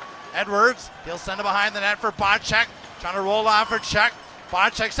Edwards. He'll send it behind the net for Bonchik. Trying to roll off for Czech.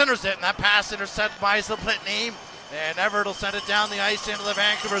 Bonchik centers it, and that pass intercepted by Zaplitny. And Everett will send it down the ice into the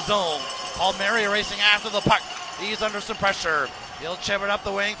Vancouver zone. Palmieri racing after the puck. He's under some pressure. He'll chip it up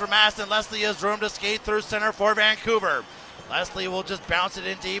the wing for Maston. Leslie has room to skate through center for Vancouver. Leslie will just bounce it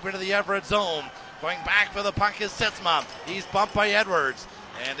in deep into the Everett zone. Going back for the puck is Sitzma. He's bumped by Edwards.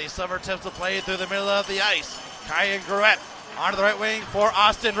 And the Silvertips will play through the middle of the ice. Kyan Gruet onto the right wing for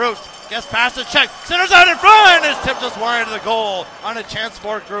Austin Roost. Gets past the check. Centers out in front. His tip just wide of the goal on a chance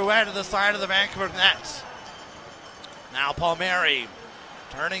for Gruet to the side of the Vancouver net. Now Palmieri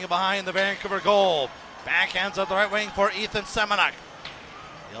turning behind the Vancouver goal. Backhands at the right wing for Ethan Semenuk.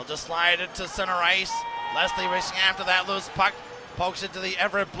 He'll just slide it to center ice. Leslie racing after that loose puck. Pokes it to the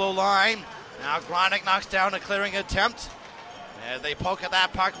Everett blue line. Now Gronick knocks down a clearing attempt. As they poke at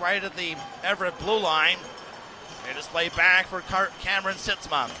that puck right at the Everett blue line. They just play back for Cameron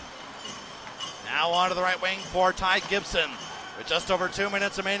Sitzma. Now onto the right wing for Ty Gibson. With just over 2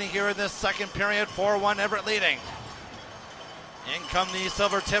 minutes remaining here in this second period. 4-1 Everett leading. In come the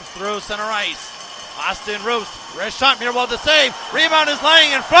Silvertips through center ice. Austin Roost, wrist shot, Mirwald to save. Rebound is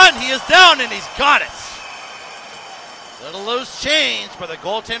lying in front. He is down and he's got it. Little loose change, but the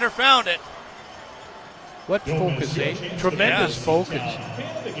goaltender found it. What focus, eh? Tremendous focus.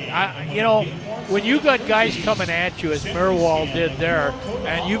 When you got guys coming at you, as Mirwald did there,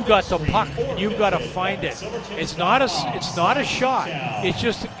 and you've got the puck and you've got to find it. It's not a shot. It's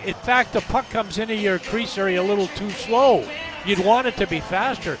just, in fact, the puck comes into your crease area a little too slow. You'd want it to be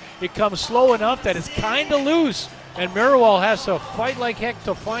faster. It comes slow enough that it's kind of loose, and Mirwald has to fight like heck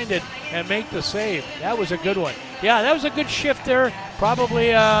to find it and make the save. That was a good one. Yeah, that was a good shift there.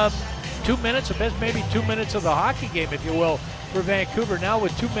 Probably 2 minutes, maybe 2 minutes of the hockey game, if you will, for Vancouver. Now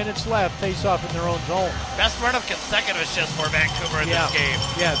with 2 minutes left, face off in their own zone. Best run of consecutive shifts for Vancouver in this game.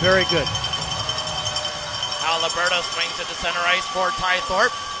 Yeah, very good. Alberta swings it to center ice for Ty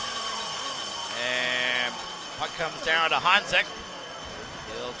Thorpe. And puck comes down to Hanzik.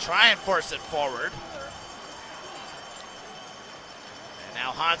 He'll try and force it forward. And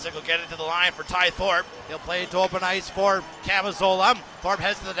now Hanzik will get it to the line for Ty Thorpe. He'll play it to open ice for Cavazola. Thorpe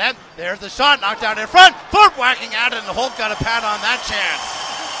heads to the net. There's the shot, knocked down in front. Thorpe whacking at it, and Holt got a pad on that chance.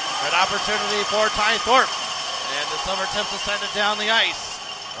 Good opportunity for Ty Thorpe. And the Silvertips will send it down the ice.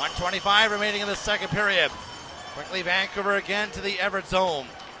 1:25 remaining in the second period. Quickly Vancouver again to the Everett zone.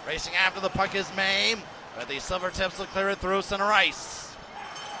 Racing after the puck is May, but the Silvertips will clear it through center ice.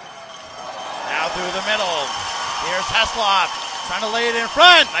 Now through the middle. Here's Heslop trying to lay it in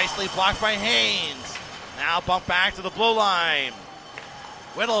front. Nicely blocked by Haynes. Now bump back to the blue line.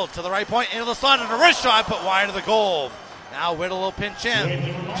 Whittle to the right point, into the slot, and a wrist shot put wide of the goal. Now Whittle will pinch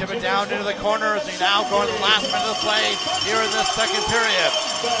in, chip it down into the corner as we now go to the last minute of the play here in this second period.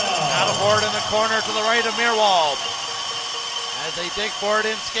 Out of board in the corner to the right of Mirwald. As they dig for it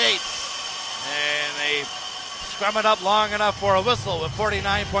in skates. And they scrum it up long enough for a whistle with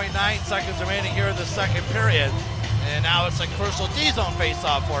 49.9 seconds remaining here in the second period. And now it's a crucial D-zone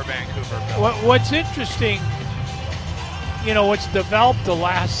face-off for Vancouver. What's interesting, what's developed the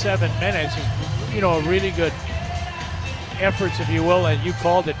last 7 minutes is, a really good efforts, if you will, and you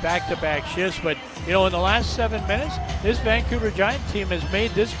called it back-to-back shifts. But, in the last 7 minutes, this Vancouver Giant team has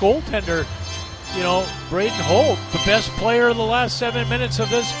made this goaltender, Braden Holt, the best player in the last 7 minutes of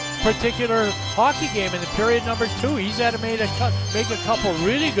this particular hockey game in the period number 2. He's had to make a couple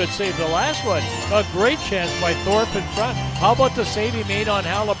really good saves. The last one, a great chance by Thorpe in front. How about the save he made on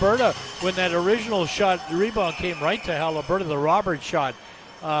Halliburton when that original shot, the rebound came right to Halliburton, the Roberts shot.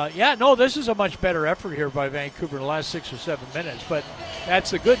 This is a much better effort here by Vancouver in the last 6 or 7 minutes. But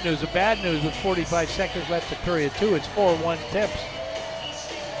that's the good news. The bad news, with 45 seconds left in period 2, it's 4-1 Tips.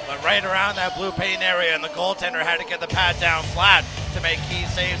 But right around that blue paint area, and the goaltender had to get the pad down flat to make key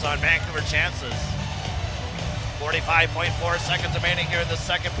saves on Vancouver chances. 45.4 seconds remaining here in the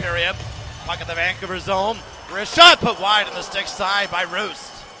second period. Puck in the Vancouver zone. Wrist shot put wide on the stick side by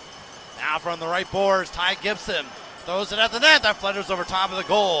Roost. Now from the right boards, Ty Gibson throws it at the net. That flutters over top of the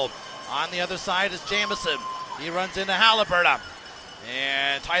goal. On the other side is Jamieson. He runs into Halliburton.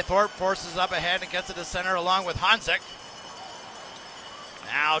 And Ty Thorpe forces up ahead and gets it to center along with Hanzik.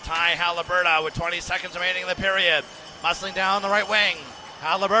 Now Ty Halliburton with 20 seconds remaining in the period. Muscling down the right wing.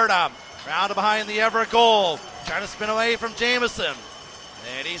 Halliburton rounded behind the Everett goal. Trying to spin away from Jamieson.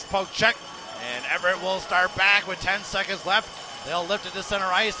 And he's poke check. And Everett will start back with 10 seconds left. They'll lift it to center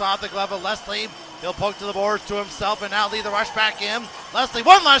ice off the glove of Leslie. He'll poke to the boards to himself and now lead the rush back in. Leslie,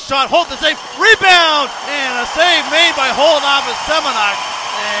 one last shot. Holt the save. Rebound! And a save made by Holt off of Semenuk.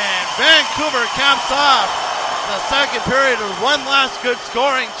 And Vancouver caps off the second period with one last good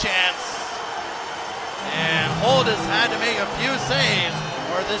scoring chance. And Holt has had to make a few saves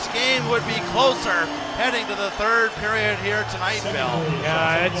or this game would be closer heading to the third period here tonight, Bill.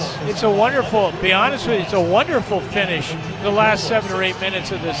 Yeah, it's a wonderful, be honest with you, it's a wonderful finish the last 7 or 8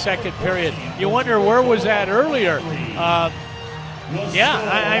 minutes of the second period. You wonder where was that earlier. I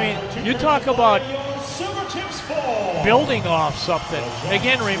mean, you talk about building off something.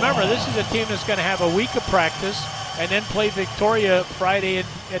 Again, remember, this is a team that's going to have a week of practice and then play Victoria Friday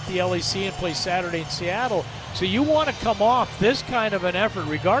at the LEC and play Saturday in Seattle. So you want to come off this kind of an effort,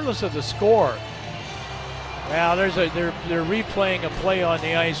 regardless of the score. Well, they're replaying a play on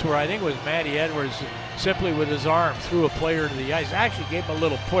the ice where I think it was Matty Edwards simply with his arm threw a player to the ice. Actually gave him a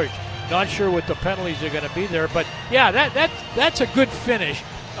little push. Not sure what the penalties are going to be there, but yeah, that's a good finish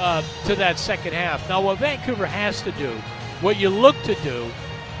to that second half. Now, what Vancouver has to do, what you look to do,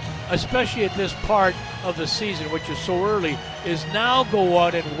 especially at this part of the season, which is so early, is now go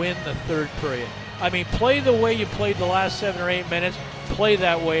out and win the third period. I mean, play the way you played the last 7 or 8 minutes, play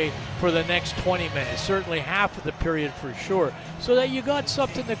that way for the next 20 minutes, certainly half of the period for sure, so that you got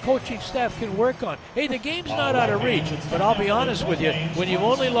something the coaching staff can work on. Hey, the game's not out of reach, but I'll be honest with you, when you've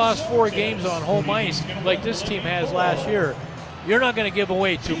only lost 4 games on home ice like this team has last year, you're not going to give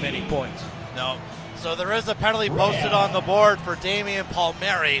away too many points. No. So there is a penalty posted on the board for Damian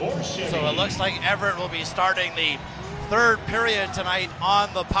Palmieri. So it looks like Everett will be starting the third period tonight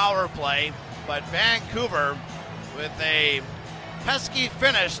on the power play. But Vancouver with a pesky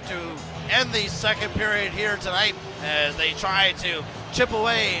finish to end the second period here tonight as they try to chip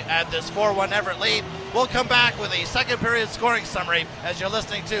away at this 4-1 Everett lead. We'll come back with a second period scoring summary as you're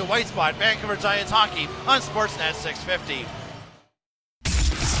listening to White Spot Vancouver Giants Hockey on Sportsnet 650.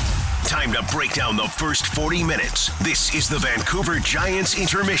 Time to break down the first 40 minutes. This is the Vancouver Giants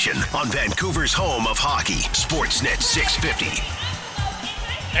intermission on Vancouver's home of hockey, Sportsnet 650.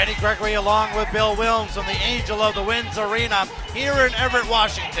 Eddie Gregory along with Bill Wilms from the Angel of the Winds Arena here in Everett,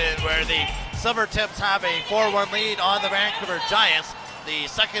 Washington, where the Silvertips have a 4-1 lead on the Vancouver Giants. The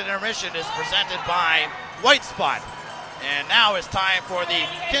second intermission is presented by White Spot. And now it's time for the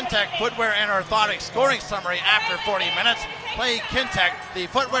Kintec Footwear and Orthotics scoring summary after 40 minutes. Play Kintec, the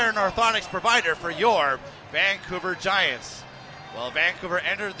footwear and orthotics provider for your Vancouver Giants. Well, Vancouver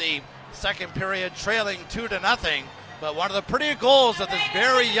entered the second period trailing 2-0, but one of the pretty goals of this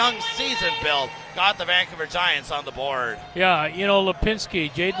very young season, Bill, got the Vancouver Giants on the board. Yeah, Lipinski,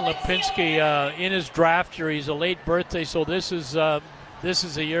 Jaden Lipinski, in his draft year, he's a late birthday, so this is a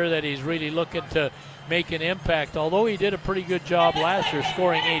year that he's really looking to make an impact, although he did a pretty good job last year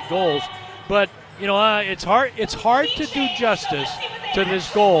scoring 8 goals. But it's hard to do justice to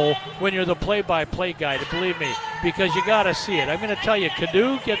this goal when you're the play-by-play guy, believe me, because you got to see it. I'm going to tell you,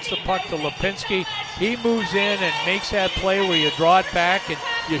 Cadu gets the puck to Lipinski. He moves in and makes that play where you draw it back and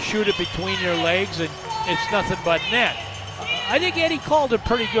you shoot it between your legs, and it's nothing but net. I think Eddie called it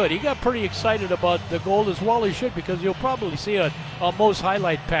pretty good. He got pretty excited about the goal, as well he should, because you'll probably see it on most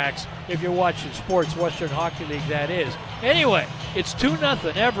highlight packs if you're watching sports, Western Hockey League, that is. Anyway, it's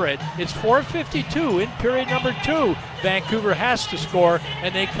 2-0 Everett. It's 4:52 in period number 2. Vancouver has to score,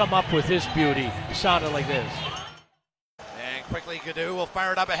 and they come up with this beauty. It sounded like this. quickly Gadu will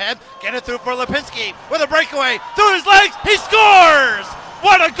fire it up ahead. Get it through for Lipinski with a breakaway. Through his legs. He scores!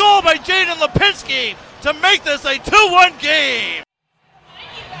 What a goal by Jaden Lipinski to make this a 2-1 game.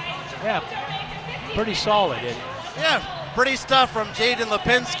 Yeah, pretty solid. Yeah, pretty stuff from Jaden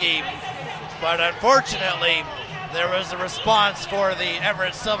Lipinski. But unfortunately, there was a response for the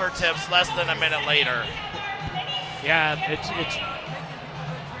Everett Silvertips less than a minute later. Yeah,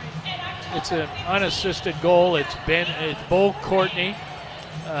 it's an unassisted goal. It's Bo Courtney.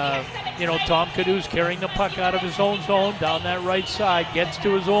 Tom Cadu's carrying the puck out of his own zone down that right side, gets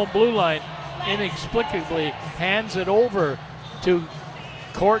to his own blue line, inexplicably hands it over to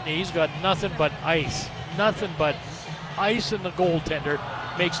Courtney. He's got nothing but ice in the goaltender.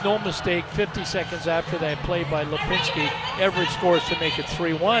 Makes no mistake, 50 seconds after that play by Lipinski, Everett scores to make it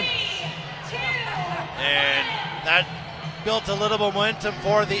 3-1. And that built a little momentum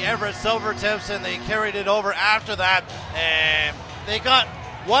for the Everett Silvertips, and they carried it over after that. And they got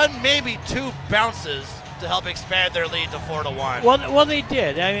one, maybe two bounces to help expand their lead to 4-1. Well, they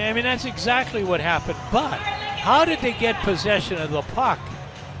did. I mean, that's exactly what happened. But how did they get possession of the puck?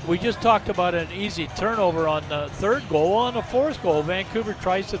 We just talked about an easy turnover on the third goal. On the fourth goal, Vancouver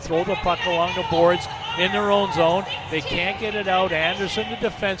tries to throw the puck along the boards in their own zone. They can't get it out. Anderson, the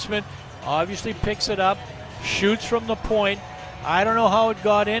defenseman, obviously picks it up, shoots from the point. I don't know how it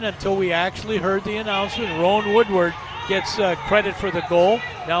got in until we actually heard the announcement. Rowan Woodward gets credit for the goal.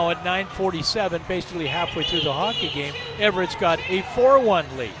 Now at 9:47, basically halfway through the hockey game, Everett's got a 4-1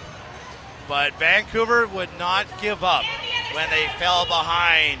 lead. But Vancouver would not give up when they fell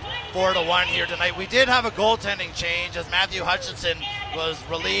behind 4-1 here tonight. We did have a goaltending change as Matthew Hutchinson was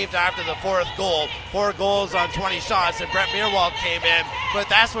relieved after the fourth goal. 4 goals on 20 shots, and Brett Meerwald came in. But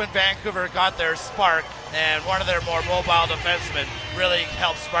that's when Vancouver got their spark, and one of their more mobile defensemen really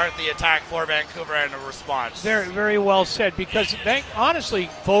helped spark the attack for Vancouver and a response. Very, very well said, because honestly,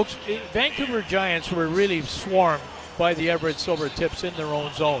 folks, Vancouver Giants were really swarmed by the Everett Silvertips in their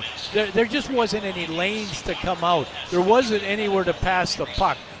own zone. There just wasn't any lanes to come out. There wasn't anywhere to pass the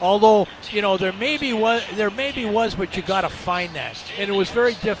puck. Although, there maybe was, but you got to find that. And it was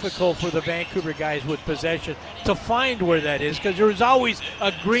very difficult for the Vancouver guys with possession to find where that is, because there was always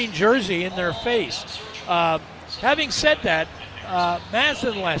a green jersey in their face. Having said that,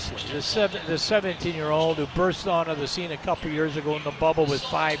 Madison Leslie, the 17-year-old who burst onto the scene a couple years ago in the bubble with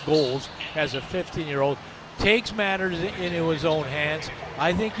 5 goals as a 15-year-old, takes matters into his own hands.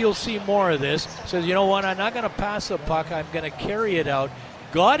 I think you'll see more of this. Says, you know what, I'm not going to pass the puck. I'm going to carry it out.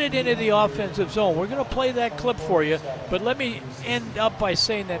 Got it into the offensive zone. We're going to play that clip for you. But let me end up by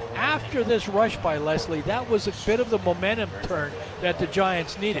saying that after this rush by Leslie, that was a bit of the momentum turn that the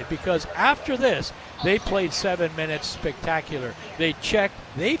Giants needed. Because after this, they played 7 minutes spectacular. They checked.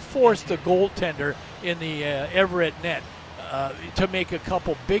 They forced the goaltender in the Everett net to make a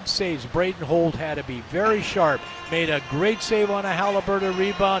couple big saves. Braden Holt had to be very sharp. Made a great save on a Halliburton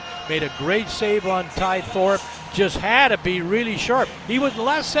rebound. Made a great save on Ty Thorpe. Just had to be really sharp. He was, the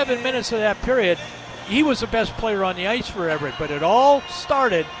last 7 minutes of that period, he was the best player on the ice for Everett. But it all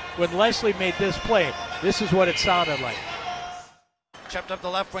started when Leslie made this play. This is what it sounded like. Checked up the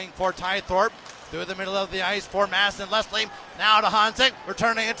left wing for Ty Thorpe. Through the middle of the ice for Madison Leslie. Now to Hansik.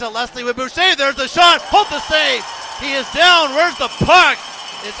 Returning it to Leslie with Boucher. There's the shot. Holt the save. He is down. Where's the puck?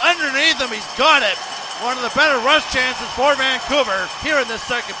 It's underneath him. He's got it. One of the better rush chances for Vancouver here in this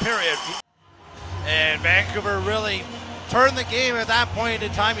second period. And Vancouver really turned the game at that point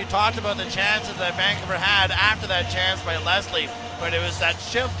in time. You talked about the chances that Vancouver had after that chance by Leslie. But it was that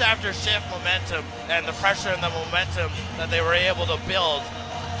shift after shift momentum and the pressure and the momentum that they were able to build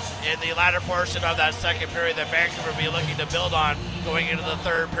in the latter portion of that second period that Vancouver will be looking to build on going into the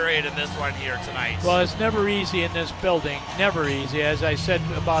third period in this one here tonight. Well, it's never easy in this building. Never easy. As I said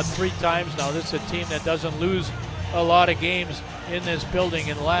about 3 times now, this is a team that doesn't lose a lot of games in this building.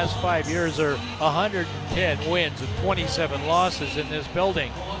 In the last 5 years, there are 110 wins and 27 losses in this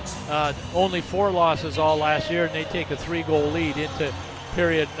building. Only 4 losses all last year, and they take a 3-goal lead into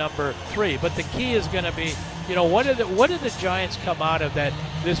period number 3. But the key is going to be, what did the Giants come out of that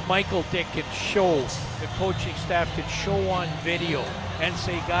this Michael Dick can show, the coaching staff can show on video and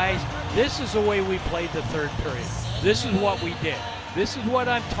say, guys, this is the way we played the third period. This is what we did. This is what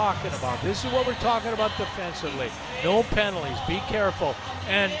I'm talking about. This is what we're talking about defensively. No penalties. Be careful.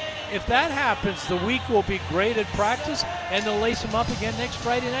 And if that happens, the week will be great at practice, and they'll lace them up again next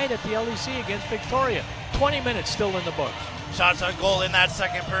Friday night at the LEC against Victoria. 20 minutes still in the books. Shots on goal in that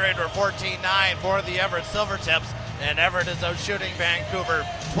second period were 14-9 for the Everett Silvertips, and Everett is out shooting Vancouver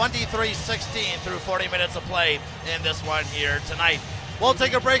 23-16 through 40 minutes of play in this one here tonight. We'll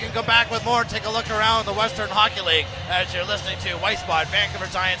take a break and come back with more. Take a look around the Western Hockey League as you're listening to White Spot Vancouver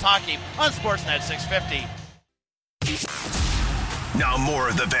Giants Hockey on Sportsnet 650. Now more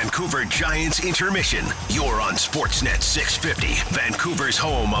of the Vancouver Giants intermission. You're on Sportsnet 650, Vancouver's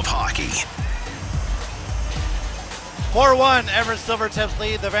home of hockey. 4-1, Everett Silvertips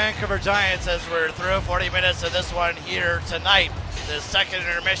lead the Vancouver Giants as we're through 40 minutes of this one here tonight. The second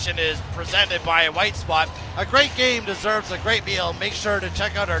intermission is presented by White Spot. A great game deserves a great meal. Make sure to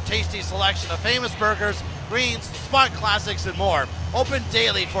check out our tasty selection of famous burgers, greens, spot classics, and more. Open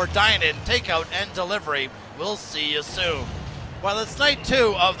daily for dine-in, takeout, and delivery. We'll see you soon. Well, it's night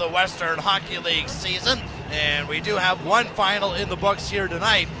 2 of the Western Hockey League season, and we do have one final in the books here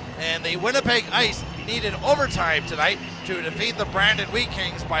tonight. And the Winnipeg Ice needed overtime tonight to defeat the Brandon Wheat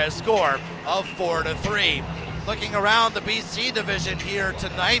Kings by a score of 4-3. Looking around the BC division here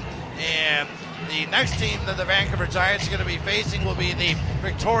tonight, and the next team that the Vancouver Giants are going to be facing will be the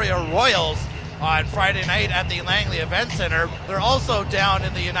Victoria Royals on Friday night at the Langley Event Center. They're also down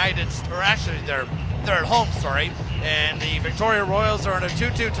in the they're at home, and the Victoria Royals are in a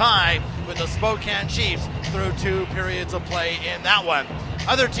 2-2 tie with the Spokane Chiefs through 2 periods of play in that one.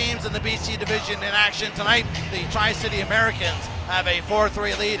 Other teams in the BC division in action tonight, the Tri-City Americans have a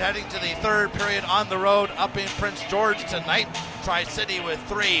 4-3 lead heading to the 3rd period on the road up in Prince George tonight. Tri-City with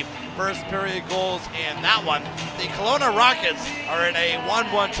 3 first period goals in that one. The Kelowna Rockets are in a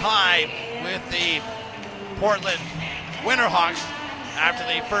 1-1 tie with the Portland Winterhawks after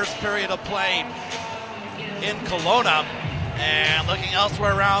the first period of play in Kelowna. And looking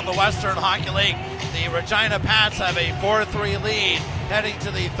elsewhere around the Western Hockey League, the Regina Pats have a 4-3 lead heading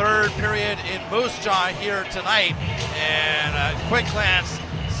to the 3rd period in Moose Jaw here tonight. And a quick glance,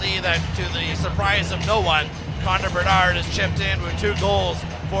 see that to the surprise of no one, Connor Bernard has chipped in with 2 goals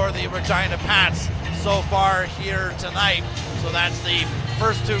for the Regina Pats so far here tonight. So that's the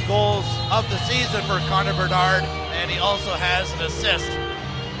first 2 goals of the season for Connor Bernard, and he also has an assist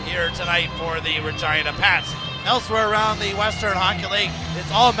here tonight for the Regina Pats. Elsewhere around the Western Hockey League,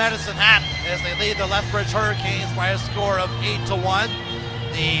 it's all Medicine Hat as they lead the Lethbridge Hurricanes by a score of 8-1.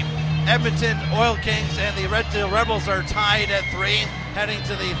 The Edmonton Oil Kings and the Red Deer Rebels are tied at 3, heading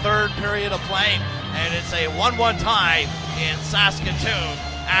to the 3rd period of play, and it's a 1-1 tie in Saskatoon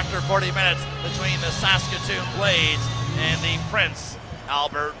after 40 minutes between the Saskatoon Blades and the Prince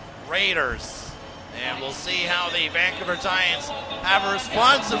Albert Raiders. And we'll see how the Vancouver Giants have a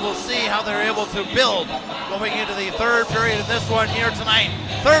response, and we'll see how they're able to build going into the 3rd period of this one here tonight.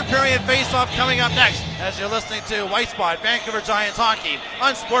 3rd period face-off coming up next as you're listening to White Spot Vancouver Giants Hockey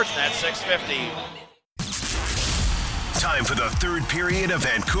on Sportsnet 650. Time for the 3rd period of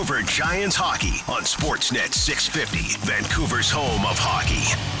Vancouver Giants Hockey on Sportsnet 650, Vancouver's home of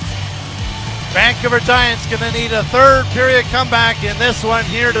hockey. Vancouver Giants going to need a 3rd period comeback in this one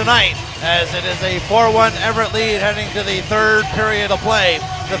here tonight, as it is a 4-1 Everett lead heading to the 3rd period of play.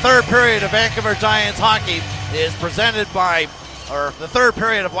 The 3rd period of Vancouver Giants Hockey is presented by, or the 3rd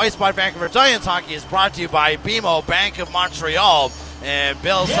period of White Spot Vancouver Giants Hockey is brought to you by BMO Bank of Montreal. And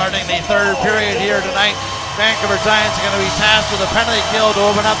Bill starting the 3rd period here tonight. Vancouver Giants are going to be tasked with a penalty kill to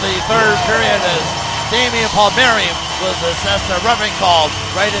open up the 3rd period as Damian Palmieri was assessed a roughing call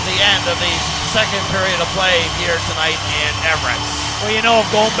right at the end of the 2nd period of play here tonight in Everett. Well, you know,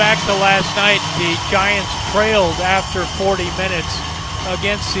 going back to last night, the Giants trailed after 40 minutes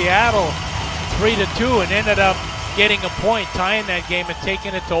against Seattle 3-2 and ended up getting a point, tying that game and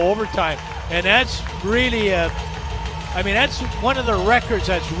taking it to overtime. And that's really that's one of the records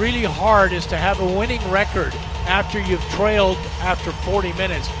that's really hard, is to have a winning record after you've trailed after 40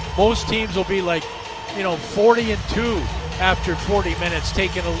 minutes. Most teams will be like, 40-2 after 40 minutes,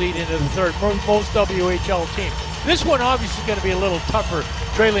 taking a lead into the 3rd. Most WHL teams. This one obviously is going to be a little tougher,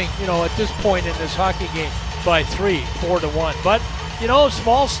 trailing, at this point in this hockey game by 4-1. But,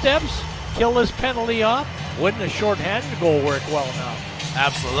 small steps, kill this penalty off. Wouldn't a shorthanded goal work well now?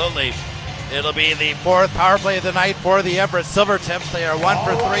 Absolutely. It'll be the 4th power play of the night for the Everett Silvertips. They are 1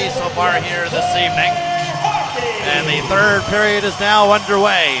 for 3 so far here this evening. And the 3rd period is now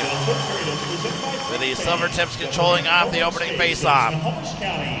underway, with the Silvertips controlling off the opening faceoff.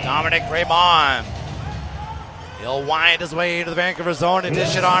 Dominic Raymond. He'll wind his way into the Vancouver zone and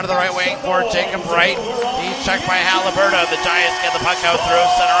dish it onto the right wing for Jacob Wright. He's checked by Halliburton. The Giants get the puck out through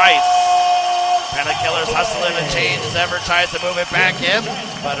center ice. Penalty killers hustling and change as Everett tries to move it back in,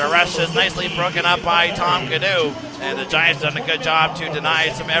 but a rush is nicely broken up by Tom Canoe, and the Giants done a good job to deny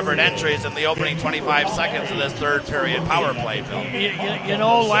some Everett entries in the opening 25 seconds of this 3rd period power play, Bill.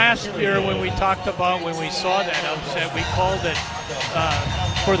 Last year when we saw that upset, we called it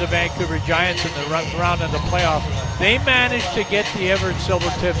for the Vancouver Giants in the round of the playoff. They managed to get the Everett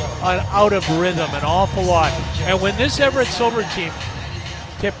Silvertips out of rhythm an awful lot. And when this Everett Silvertip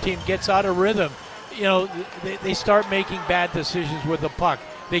team gets out of rhythm, they start making bad decisions with the puck.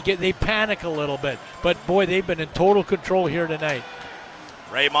 They panic a little bit. But boy, they've been in total control here tonight.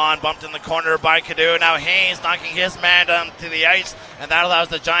 Raymond bumped in the corner by Cadu. Now Haynes knocking his man down to the ice, and that allows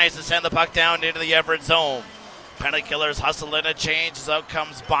the Giants to send the puck down into the Everett zone. Penalty killers hustle in a change. As out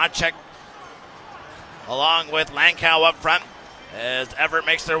comes Bocek along with Lankow up front as Everett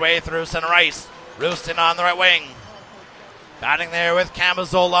makes their way through center ice. Roostin on the right wing. Batting there with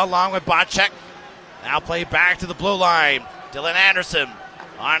Camazola along with Bocek. Now play back to the blue line. Dylan Anderson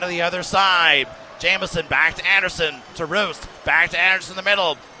onto the other side. Jamison back to Anderson to Roost. Back to Anderson in the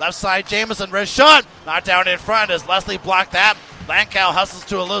middle. Left side Jamison. Wrist shot. Not down in front as Leslie blocked that. Lankow hustles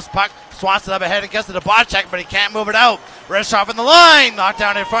to a loose puck. Swats it up ahead and gets it to Bocek, but he can't move it out. Wrist off in the line. Knocked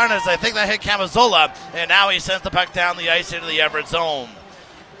down in front as I think that hit Camazola. And now he sends the puck down the ice into the Everett zone.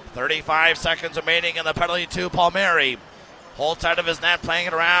 35 seconds remaining in the penalty to Palmieri. Holtz out of his net playing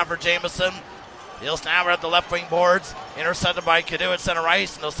it around for Jamison. He'll snap it at the left wing boards. Intercepted by Cadu at center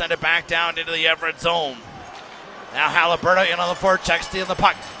ice, and they'll send it back down into the Everett zone. Now Halliburton in on the forecheck, stealing the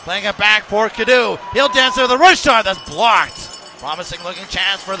puck. Playing it back for Cadu. He'll dance with a wrist shot that's blocked. Promising looking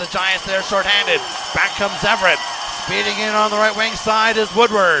chance for the Giants there, shorthanded. Back comes Everett. Speeding in on the right wing side is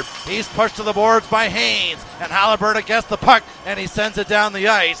Woodward. He's pushed to the boards by Haynes. And Halliburton gets the puck and he sends it down the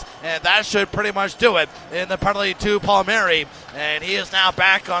ice. And that should pretty much do it in the penalty to Palmieri. And he is now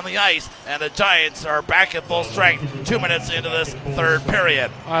back on the ice. And the Giants are back at full strength 2 minutes into this third period.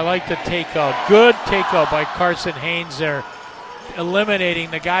 I like the takeout. Good takeout by Carson Haynes there,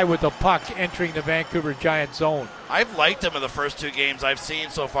 eliminating the guy with the puck entering the Vancouver Giants zone. I've liked him in the first two games I've seen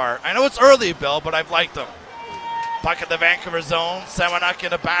so far. I know it's early, Bill, but I've liked him. Puck in the Vancouver zone. Semenuk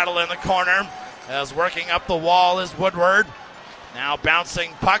in a battle in the corner. As working up the wall is Woodward. Now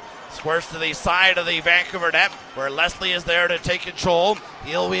bouncing puck. Squirts to the side of the Vancouver net where Leslie is there to take control.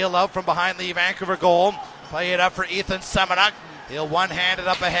 He'll wheel out from behind the Vancouver goal. Play it up for Ethan Semenuk. He'll one-hand it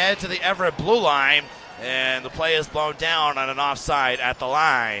up ahead to the Everett blue line. And the play is blown down on an offside at the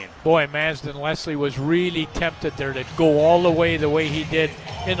line. Boy, Mansden Leslie was really tempted there to go all the way he did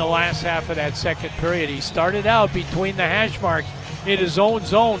in the last half of that second period. He started out between the hash marks in his own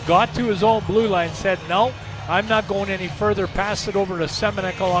zone, got to his own blue line, said, no, I'm not going any further, passed it over to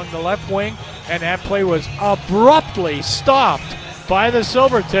Semenuk along the left wing, and that play was abruptly stopped by the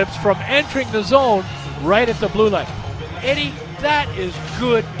Silvertips from entering the zone right at the blue line. Eddie, that is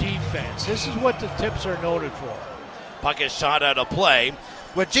good defense. This is what the Tips are noted for. Puck is shot out of play.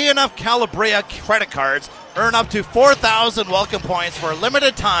 With GNF Calabria credit cards, earn up to 4,000 welcome points for a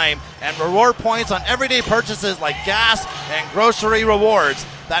limited time and reward points on everyday purchases like gas and grocery rewards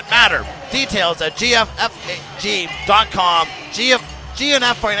that matter. Details at gffg.com.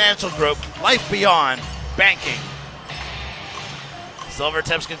 GNF Financial Group, life beyond banking.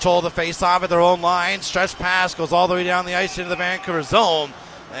 Silvertips control the face-off at their own line. Stretch pass goes all the way down the ice into the Vancouver zone.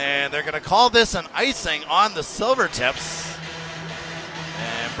 And they're going to call this an icing on the Silvertips.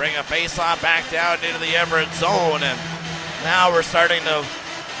 And bring a face-off back down into the Everett zone. And now we're starting to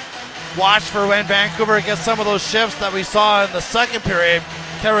watch for when Vancouver gets some of those shifts that we saw in the second period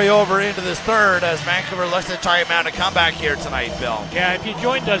carry over into this third as Vancouver looks to try and mount a comeback here tonight, Bill. Yeah, if you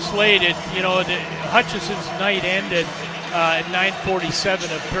joined us late, Hutchison's night ended at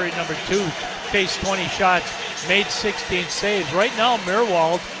 9:47 of period number 2, faced 20 shots, made 16 saves. Right now,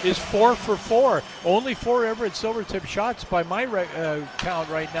 Mirwald is 4 for 4. Only 4 Everett Silvertip shots by my count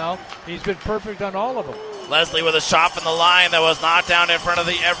right now. He's been perfect on all of them. Leslie with a shot from the line that was knocked down in front of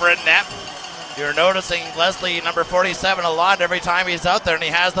the Everett net. You're noticing Leslie, number 47, a lot every time he's out there, and he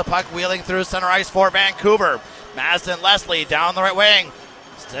has the puck wheeling through center ice for Vancouver. Marsden Leslie down the right wing.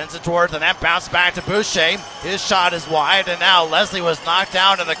 Sends it towards the net, bounce back to Boucher. His shot is wide, and now Leslie was knocked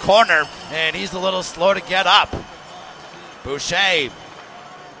down in the corner, and he's a little slow to get up. Boucher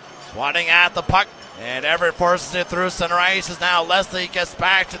swatting at the puck, and Everett forces it through center ice as now Leslie gets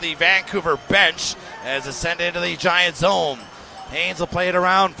back to the Vancouver bench as it's sent into the Giant zone. Haynes will play it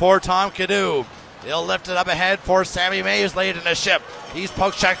around for Tom Cadu. He'll lift it up ahead for Sammy Mays late in the ship. He's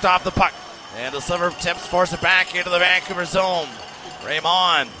poke checked off the puck, and the Silvertips force it back into the Vancouver zone.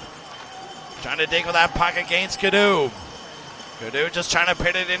 Raymond trying to dig with that puck against Cadu. Cadu just trying to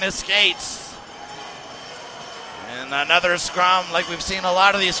pin it in his skates. And another scrum, like we've seen a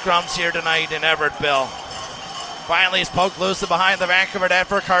lot of these scrums here tonight in Everett, Bill. Finally, he's poked loose behind the Vancouver net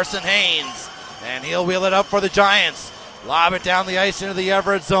for Carson Haynes. And he'll wheel it up for the Giants. Lob it down the ice into the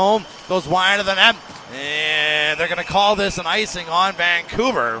Everett zone. Goes wide of the net. And And they're going to call this an icing on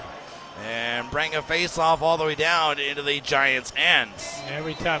Vancouver and bring a face-off all the way down into the Giants' end.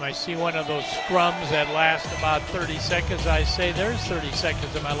 Every time I see one of those scrums that last about 30 seconds, I say there's 30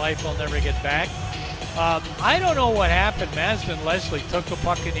 seconds of my life I'll never get back. I don't know what happened. Masden Leslie took the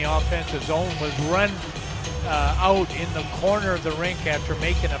puck in the offensive zone, was run out in the corner of the rink after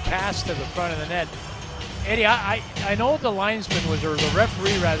making a pass to the front of the net. Eddie, I know the linesman was, or the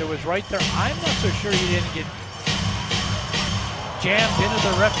referee rather, was right there. I'm not so sure he didn't get jammed into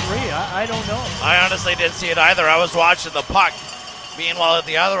the referee. I don't know. I honestly didn't see it either. I was watching the puck. Meanwhile, at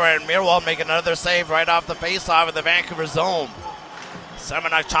the other end, Meerwald making another save right off the faceoff in the Vancouver zone.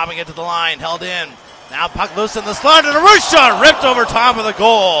 Semenuk chopping it to the line, held in. Now puck loose in the slot, and a wrist shot ripped over top of the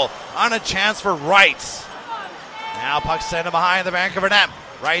goal on a chance for Wright. Now puck sent him behind the Vancouver net.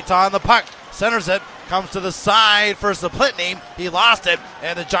 Wright on the puck, centers it, comes to the side for Zaplitny. He lost it,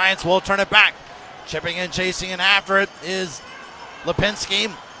 and the Giants will turn it back. Chipping and chasing and after it is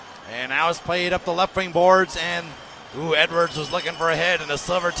Lipinski. And now it's played up the left wing boards, and Edwards was looking for a hit, and the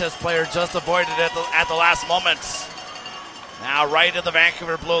Silvertips player just avoided it at the last moment. Now right at the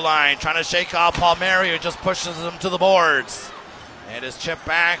Vancouver blue line, trying to shake off Palmieri, who just pushes him to the boards. And it's chipped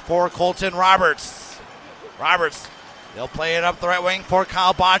back for Colton Roberts. Roberts, he'll play it up the right wing for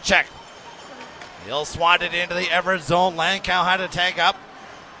Kyle Bocek. He'll swat it into the Everett zone. Lankow had to tag up.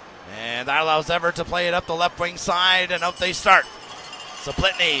 And that allows Everett to play it up the left wing side, and up they start.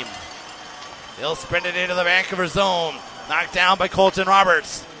 Zaplitny. He'll sprint it into the Vancouver zone. Knocked down by Colton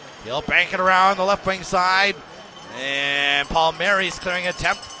Roberts. He'll bank it around the left wing side. And Palmieri's clearing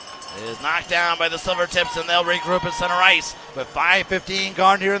attempt is knocked down by the Silvertips, and they'll regroup at center ice. With 5:15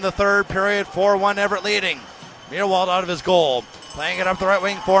 gone here in the third period, 4-1 Everett leading. Meerwald out of his goal. Playing it up the right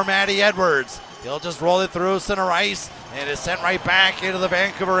wing for Matty Edwards. He'll just roll it through center ice, and is sent right back into the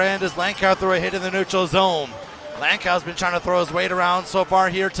Vancouver end as Lankow threw a hit in the neutral zone. Lankow's been trying to throw his weight around so far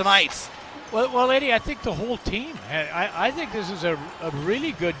here tonight. Well, Eddie, I think the whole team, I think this is a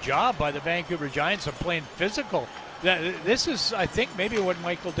really good job by the Vancouver Giants of playing physical. This is, I think, maybe what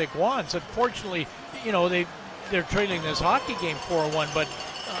Michael Dick wants. Unfortunately, they're trailing this hockey game 4-1, but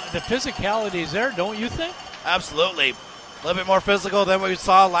the physicality is there, don't you think? Absolutely. A little bit more physical than what we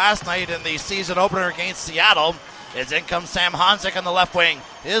saw last night in the season opener against Seattle. As in comes Sam Honzik on the left wing.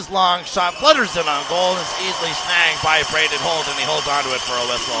 His long shot flutters in on goal and is easily snagged by Braden Holt, and he holds onto it for a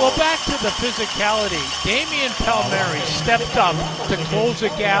whistle. Well, back to the physicality. Damian Palmieri stepped up to close a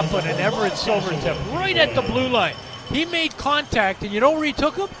gap on an Everett Silvertip right at the blue line. He made contact, and you know where he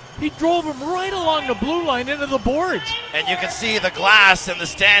took him? He drove him right along the blue line into the boards. And you can see the glass and the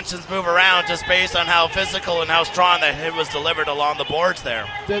stanchions move around just based on how physical and how strong that hit was delivered along the boards there.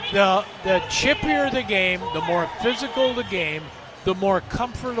 The chippier the game, the more physical the game, the more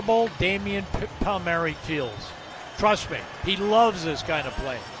comfortable Damian Palmieri feels. Trust me, he loves this kind of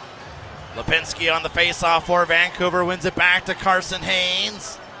play. Lipinski on the faceoff for Vancouver, wins it back to Carson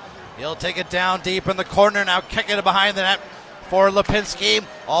Haynes. He'll take it down deep in the corner, now kicking it behind the net for Lipinski.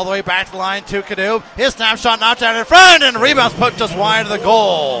 All the way back to the line to Cadu. His snapshot knocked out in front, and the rebound's put just wide of the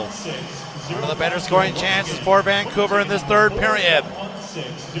goal. One of the better scoring chances for Vancouver in this third period.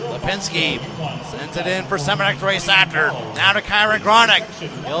 Lipinski sends it in for Semenuk to race after. Now to Kyron Gronick.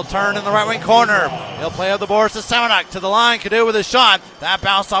 He'll turn in the right wing corner. He'll play up the boards to Semenuk. To the line, Cadu with his shot. That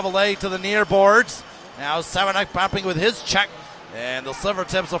bounced off a leg to the near boards. Now Semenuk bumping with his check. And the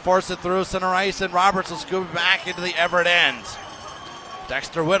Silvertips will force it through center ice, and Roberts will scoop it back into the Everett end.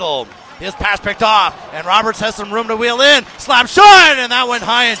 Dexter Whittle, his pass picked off, and Roberts has some room to wheel in. Slap shot, and that went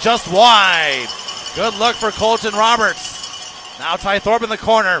high and just wide. Good look for Colton Roberts. Now Ty Thorpe in the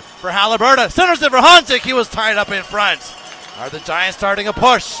corner for Halliburton. Centers it for Honzik. He was tied up in front. Are the Giants starting a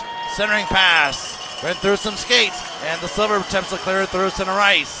push? Centering pass. Went through some skates, and the Silvertips will clear it through center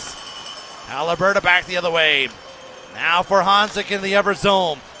ice. Halliburton back the other way. Now for Honzik in the Everett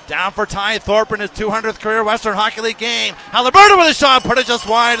zone. Down for Ty Thorpe in his 200th career Western Hockey League game. Halliburton with a shot, put it just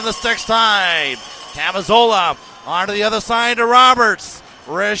wide in the stick side. Cavazola onto the other side to Roberts.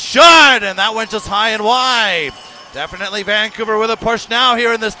 Wrist shot, and that went just high and wide. Definitely Vancouver with a push now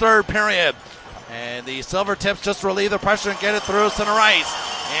here in this third period. And the Silvertips just relieve the pressure and get it through center ice.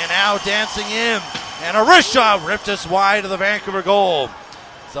 And now dancing in. And a wrist shot ripped just wide of the Vancouver goal.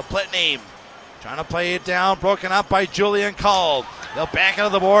 Zaplitny trying to play it down, broken up by Julian Cull. They'll back out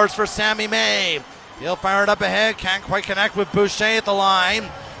of the boards for Sammy May. He'll fire it up ahead, can't quite connect with Boucher at the line.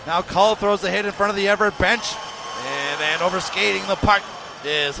 Now Cull throws the hit in front of the Everett bench. And then overskating the puck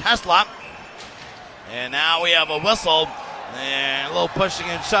is Heslop. And now we have a whistle. And a little pushing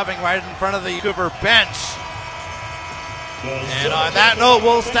and shoving right in front of the Vancouver bench. And on that note,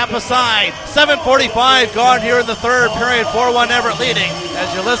 we'll step aside. 7:45 gone here in the third period. 4-1 Everett leading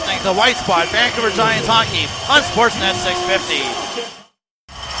as you're listening to White Spot, Vancouver Giants hockey on Sportsnet 650.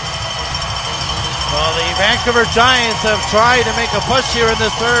 Well, the Vancouver Giants have tried to make a push here in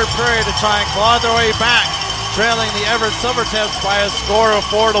this third period to try and claw their way back, trailing the Everett Silvertips by a score of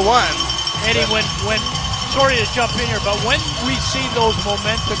 4-1. Eddie, when sorry to jump in here, but when we see those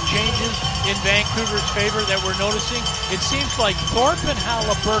momentum changes in Vancouver's favor that we're noticing, it seems like Thorpe and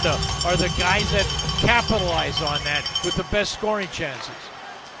Haliburton are the guys that capitalize on that with the best scoring chances.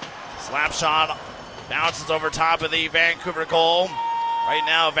 Slap shot bounces over top of the Vancouver goal. Right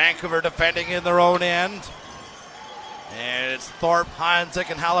now, Vancouver defending in their own end. And it's Thorpe, Hanzik,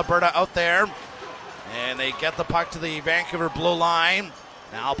 and Haliburton out there. And they get the puck to the Vancouver blue line.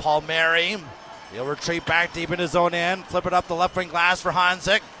 Now Palmieri. He'll retreat back deep in his own end. Flip it up the left wing glass for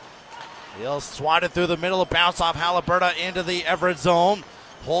Hanzik. He'll swat it through the middle, bounce off Haliburton into the Everett zone.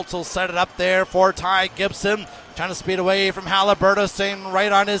 Holtz will set it up there for Ty Gibson. Trying to speed away from Haliburton, staying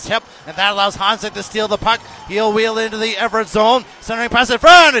right on his hip. And that allows Hanzik to steal the puck. He'll wheel into the Everett zone. Centering pass in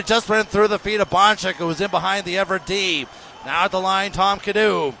front. It just went through the feet of Bonchik, who was in behind the Everett D. Now at the line, Tom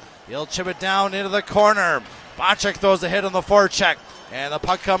Cadu. He'll chip it down into the corner. Bonchik throws a hit on the forecheck. And the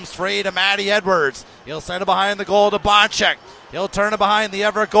puck comes free to Matty Edwards. He'll send it behind the goal to Bonchik. He'll turn it behind the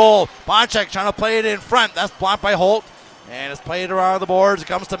Everett goal. Bonchik trying to play it in front. That's blocked by Holt. And it's played around the boards. It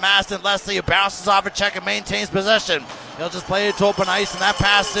comes to Maston Leslie, who bounces off a check and maintains possession. He'll just play it to open ice, and that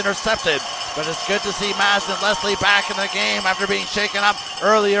pass is intercepted. But it's good to see Maston Leslie back in the game after being shaken up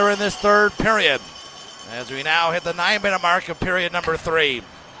earlier in this third period. As we now hit the 9-minute mark of period number 3.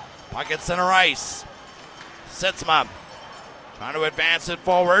 Puck at center ice. Sitzma trying to advance it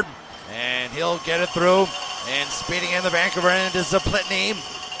forward, and he'll get it through. And speeding in the Vancouver end is Zaplitny.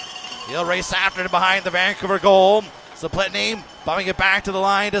 He'll race after it behind the Vancouver goal. Zaplitny bumping it back to the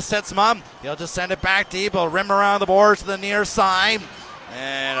line to Sitzma. He'll just send it back deep. He'll rim around the boards to the near side.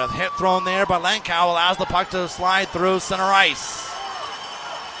 And a hit thrown there by Lenkow allows the puck to slide through center ice.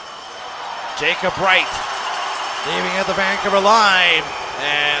 Jacob Wright leaving at the Vancouver line.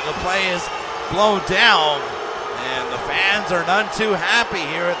 And the play is blown down. And the fans are none too happy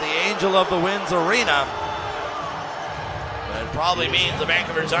here at the Angel of the Winds Arena. But it probably means the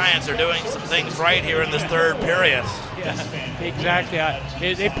Vancouver Giants are doing some things right here in this third period. Yeah, exactly.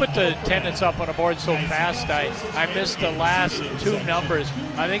 They put the attendance up on the board so fast, I missed the last two numbers.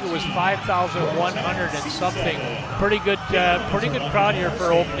 I think it was 5,100 and something. Pretty good crowd here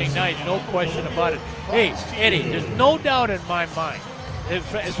for opening night, no question about it. Hey, Eddie, there's no doubt in my mind.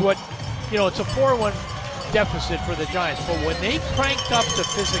 It's what, it's a 4-1 deficit for the Giants, but when they cranked up the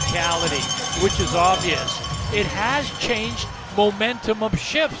physicality, which is obvious, it has changed momentum of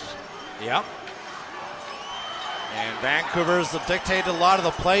shifts. Yep. And Vancouver's dictated a lot of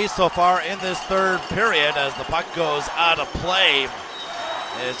the play so far in this third period as the puck goes out of play.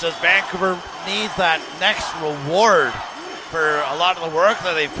 It's just Vancouver needs that next reward for a lot of the work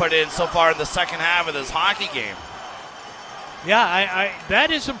that they've put in so far in the second half of this hockey game. Yeah,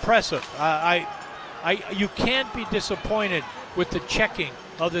 that is impressive. You can't be disappointed with the checking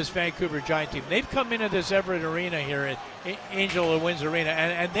of this Vancouver Giant team. They've come into this Everett Arena here at Angel of the Winds Arena,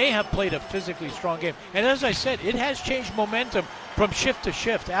 and they have played a physically strong game. And as I said, it has changed momentum from shift to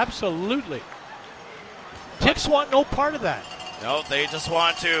shift, absolutely. Tips want no part of that. No, they just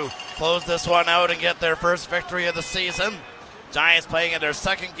want to close this one out and get their first victory of the season. Giants playing in their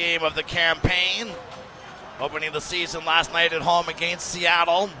second game of the campaign, opening the season last night at home against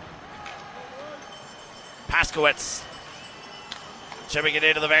Seattle. Paskowitz chipping it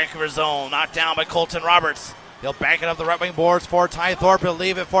into the Vancouver zone. Knocked down by Colton Roberts. He'll bank it up the right wing boards for Ty Thorpe. He'll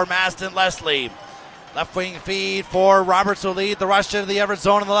leave it for Maston Leslie. Left wing feed for Roberts, who lead the rush into the Everett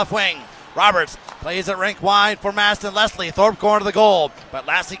zone in the left wing. Roberts plays it rink wide for Maston Leslie. Thorpe going to the goal, but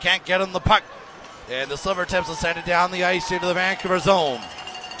Lassie can't get him the puck. And the Silvertips will send it down the ice into the Vancouver zone.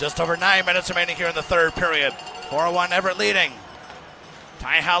 Just over 9 minutes remaining here in the third period. 4-1 Everett leading.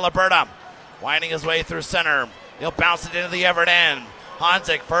 Ty Haliburton winding his way through center. He'll bounce it into the Everett end.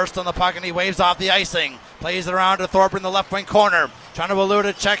 Hanzik first on the puck, and he waves off the icing. Plays it around to Thorpe in the left wing corner. Trying to elude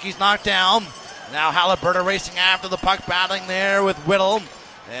a check. He's knocked down. Now Haliburton racing after the puck, battling there with Whittle.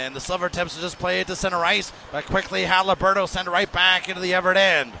 And the Silvertips will just play it to center ice. But quickly Haliburton will send it right back into the Everett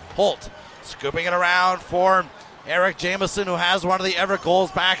end. Holt scooping it around for Eric Jameson, who has one of the Everett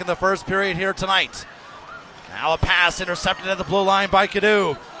goals back in the first period here tonight. Now a pass intercepted at the blue line by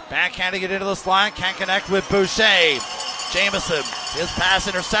Cadu. Backhanding it into the slot, can't connect with Boucher. Jameson, his pass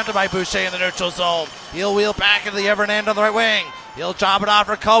intercepted by Boucher in the neutral zone. He'll wheel back into the Everett end on the right wing. He'll drop it off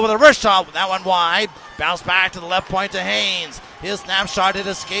for Cole with a wrist shot. That one wide. Bounce back to the left point to Haynes. His snapshot hit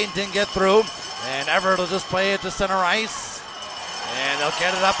his skate and didn't get through. And Everett will just play it to center ice. And they'll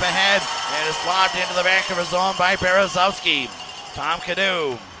get it up ahead. And it's lobbed into the Vancouver zone by Berezovsky. Tom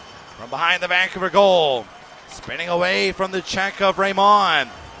Canoe from behind the Vancouver goal. Spinning away from the check of Raymond.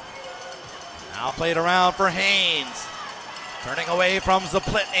 Now played around for Haynes. Turning away from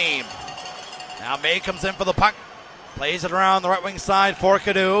Zaplitny. Now May comes in for the puck. Plays it around the right wing side for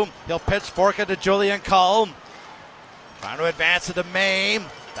Canoe. He'll pitch Forka to Julian Cull. Trying to advance it to May.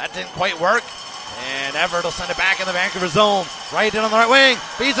 That didn't quite work. And Everett will send it back in the Vancouver zone. Right in on the right wing.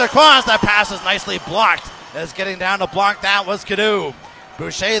 Feeds it across. That pass is nicely blocked. As getting down to block that was Canoe.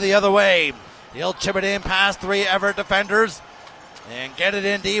 Boucher the other way. He'll chip it in past 3 Everett defenders. And get it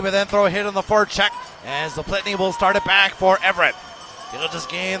in deep and then throw a hit on the forecheck. As the Zaplitny will start it back for Everett. He'll just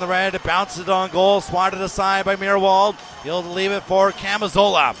gain the red. It bounces on goal. Swatted aside by Meerwald. He'll leave it for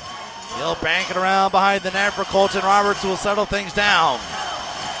Camazola. He'll bank it around behind the net for Colton Roberts, who will settle things down.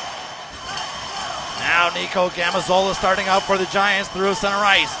 Now Nico Camazola starting out for the Giants through center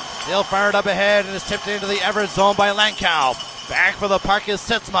ice. He'll fire it up ahead and is tipped into the Everett zone by Lenkow. Back for the puck is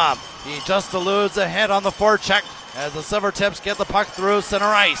Sitzma. He just eludes ahead on the forecheck as the Silvertips get the puck through center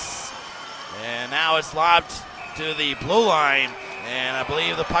ice. And now it's lobbed to the blue line. And I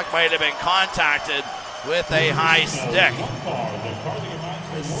believe the puck might have been contacted with a high stick.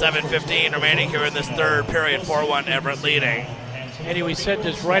 7:15 remaining here in this third period. 4-1 Everett leading. Eddie, we said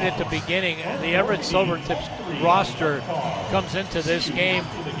this right at the beginning. The Everett Silvertips roster comes into this game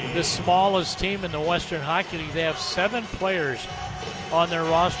the smallest team in the Western Hockey League. They have 7 players on their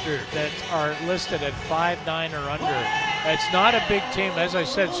roster that are listed at 5'9" or under. It's not a big team. As I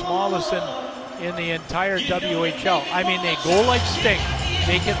said, smallest in the entire WHL. I mean, they go like stink.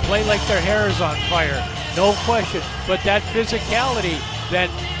 They can play like their hair is on fire. No question. But that physicality that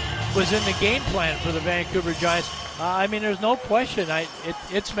was in the game plan for the Vancouver Giants, I mean, there's no question.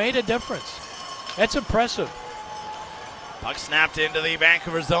 It's made a difference. That's impressive. Puck snapped into the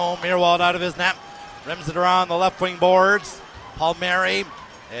Vancouver zone. Meerwald out of his net. Rims it around the left wing boards. Palmieri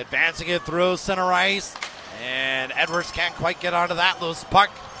advancing it through center ice. And Edwards can't quite get onto that loose puck.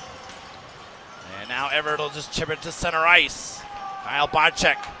 And now Everett will just chip it to center ice. Kyle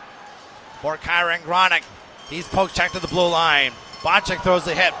Bonchek for Kyron Gronick. He's poke checked to the blue line. Bonchek throws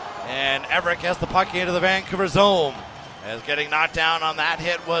the hit. And Everett gets the puck into the Vancouver zone. As getting knocked down on that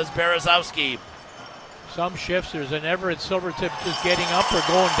hit was Berezovsky. Some shifts, there's an Everett Silvertip just getting up or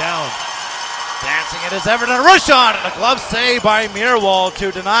going down. Dancing it is Everett and a rush on, and a glove save by Meerwald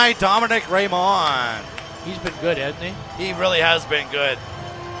to deny Dominic Raymond. He's been good, hasn't he? He really has been good.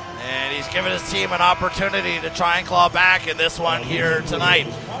 And he's given his team an opportunity to try and claw back in this one here tonight.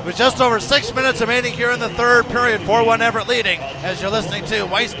 With just over 6 minutes remaining here in the third period, 4-1 Everett leading, as you're listening to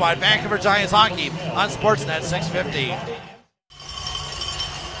White Spot Vancouver Giants Hockey on Sportsnet 650.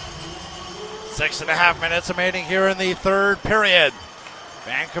 6.5 minutes remaining here in the third period.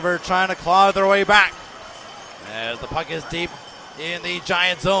 Vancouver trying to claw their way back as the puck is deep in the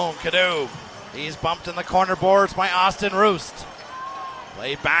Giant zone. Canoe, he's bumped in the corner boards by Austin Roost.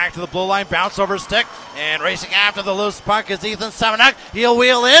 Played back to the blue line, bounce over stick, and racing after the loose puck is Ethan Semenuk. He'll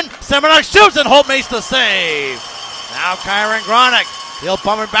wheel in, Semenuk shoots, and Holt makes the save. Now Kyron Gronick, he'll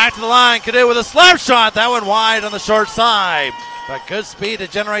bump it back to the line. Canoe with a slap shot, that one wide on the short side. But good speed to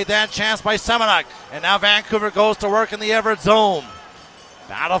generate that chance by Semenuk. And now Vancouver goes to work in the Everett zone.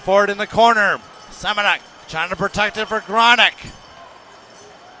 Battle for it in the corner. Semenuk trying to protect it for Gronick.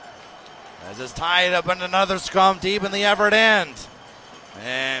 As it's tied up in another scrum deep in the Everett end.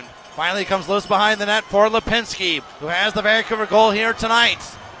 And finally comes loose behind the net for Lipinski, who has the Vancouver goal here tonight.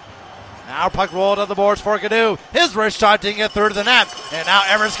 Now puck rolled on the boards for Canoe. His wrist shot didn't get through to the net. And now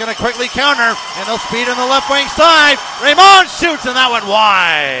Everett's going to quickly counter, and they'll speed on the left wing side. Raymond shoots, and that went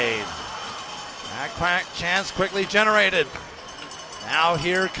wide. That chance quickly generated. Now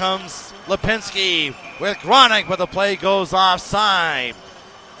here comes Lipinski with Gronick, but the play goes offside.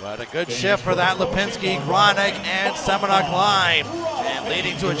 But a good shift for that Lipinski, Gronick, and Semenuk line. And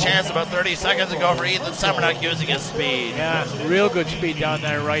leading to a chance about 30 seconds ago for Ethan Semenuk using his speed. Yeah, real good speed down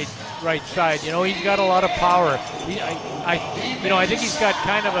that right side. You know, he's got a lot of power. I think he's got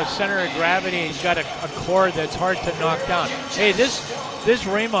kind of a center of gravity. He's got a core that's hard to knock down. Hey, this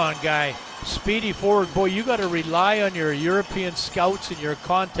Raymond guy, speedy forward, boy, you got to rely on your European scouts and your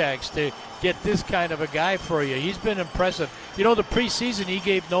contacts to get this kind of a guy for you. He's been impressive. You know, the preseason he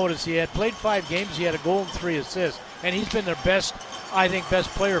gave notice. He had played 5 games. He had a goal and 3 assists. And he's been their best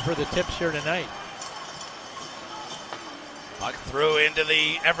player for the Tips here tonight. Puck through into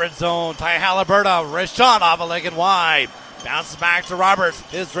the Everett zone. Ty Haliburton, wrist shot off a leg and wide. Bounces back to Roberts.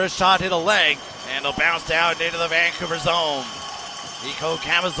 His wrist shot hit a leg, and it'll bounce down into the Vancouver zone. Nico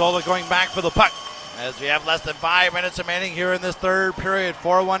Camazola going back for the puck as we have less than 5 minutes remaining here in this third period.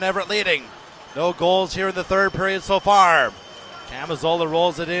 4-1 Everett leading. No goals here in the third period so far. Camazola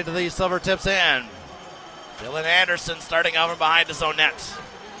rolls it into the Silvertips end. Dylan Anderson starting out from behind his own net.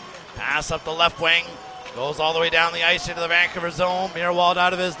 Pass up the left wing. Goes all the way down the ice into the Vancouver zone. Meerwald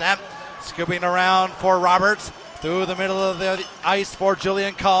out of his net. Scooping around for Roberts. Through the middle of the ice for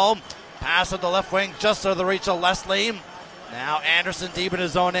Julian Cull. Pass up the left wing just out of the reach of Leslie. Now Anderson deep in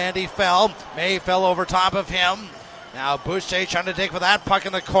his own end. He fell. May fell over top of him. Now Boucher trying to take for that puck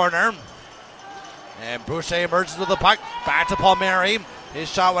in the corner. And Boucher emerges with the puck. Back to Palmieri.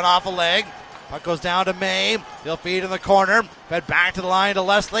 His shot went off a leg. Puck goes down to May. He'll feed in the corner. Fed back to the line to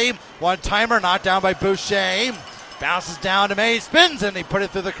Leslie. One-timer knocked down by Boucher. Bounces down to May. Spins and he put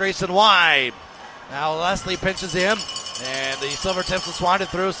it through the crease and wide. Now Leslie pinches him. And the Silvertips will swat it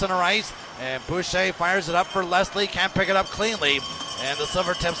through center ice. And Boucher fires it up for Leslie. Can't pick it up cleanly. And the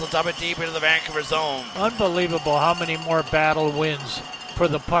Silvertips will dump it deep into the Vancouver zone. Unbelievable how many more battle wins for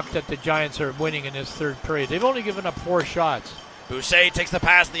the puck that the Giants are winning in this third period. They've only given up 4 shots. Boucher takes the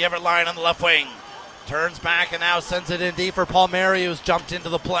pass to the Everett line on the left wing. Turns back and now sends it in deep for Palmieri, who's jumped into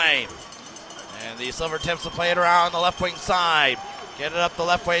the play. And the Silvertips will play it around the left wing side. Get it up the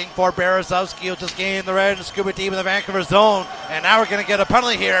left wing for Berezowski, who'll just gain the red and scoop it deep in the Vancouver zone. And now we're going to get a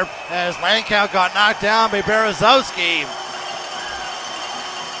penalty here as Lankow got knocked down by Berezowski.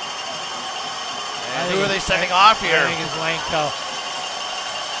 And who are they sending off here? I think it's Lankow.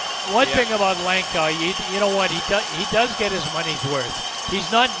 One thing about Lankow, you know what, he does get his money's worth.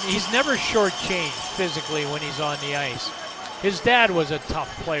 He's never shortchanged physically when he's on the ice. His dad was a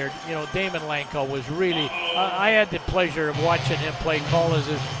tough player. You know, Damon Lankow was really. I had the pleasure of watching him play,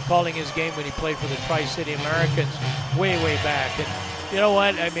 calling his game when he played for the Tri-City Americans way back. And you know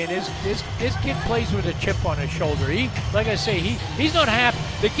what? I mean, this kid plays with a chip on his shoulder. Like I say, he's not happy.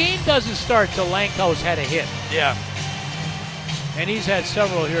 The game doesn't start till Lankow's had a hit. Yeah. And he's had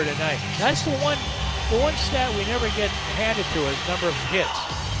several here tonight. That's the one stat we never get handed to us, number of hits.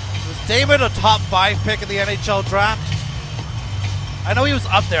 Was Damon a top 5 pick in the NHL draft? I know he was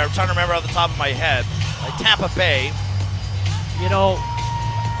up there. I'm trying to remember off the top of my head. Like Tampa Bay. You know,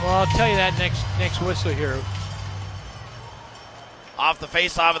 well, I'll tell you that next whistle here. Off the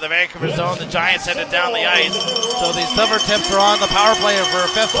face-off of the Vancouver zone, the Giants send it down the ice. So the Silvertips are on the power play for a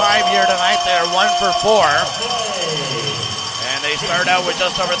 5th time here tonight. They're 1 for 4. And they start out with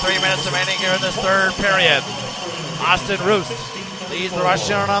just over 3 minutes remaining here in this third period. Austin Roost leads the rush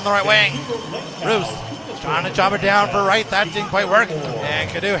on the right wing. Roost trying to jump it down for right. That didn't quite work. And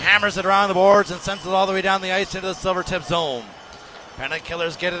Cadu hammers it around the boards and sends it all the way down the ice into the Silvertip zone. Pennant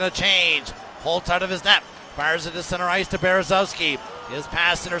Killers getting a change. Holtz out of his net. Fires it to center ice to Berezowski. His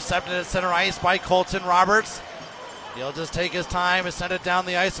pass intercepted at center ice by Colton Roberts. He'll just take his time and send it down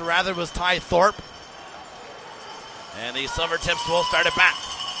the ice. Rather, it was Ty Thorpe. And the Silvertips will start it back.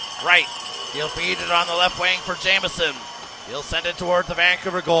 Right. He'll feed it on the left wing for Jamieson. He'll send it towards the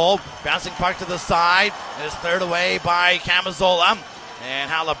Vancouver goal. Bouncing puck to the side. And it's cleared away by Camazola. And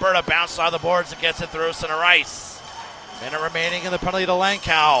Haliburton bounced on the boards and gets it through center ice. Minute remaining in the penalty to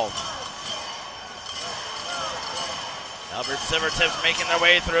Lankow. Albert Silvertips making their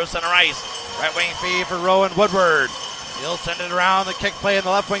way through center ice. Right wing feed for Rowan Woodward. He'll send it around the kick play on the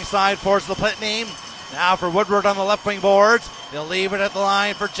left wing side towards the Plitney. Now for Woodward on the left wing boards. He'll leave it at the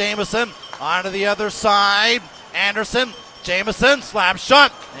line for Jamieson. On to the other side. Anderson. Jamieson. Slap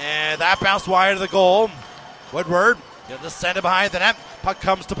shot. And that bounced wide of the goal. Woodward. He'll just send it behind the net. Puck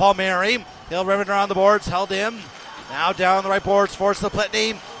comes to Palmieri. He'll rim it around the boards. Held in. Now down the right boards. Force the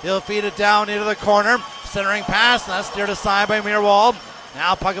Plitney. He'll feed it down into the corner. Centering pass. That's steered aside by Meerwald.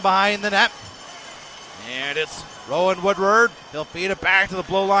 Now puck behind the net. And it's Rowan Woodward. He'll feed it back to the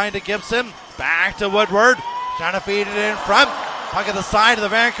blue line to Gibson. Back to Woodward. Trying to feed it in front. Puck at the side of the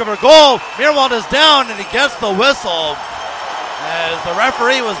Vancouver goal. Meerwald is down and he gets the whistle. As the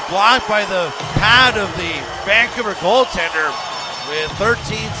referee was blocked by the pad of the Vancouver goaltender with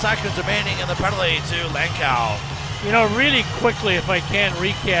 13 seconds remaining in the penalty to Lankow. You know, really quickly, if I can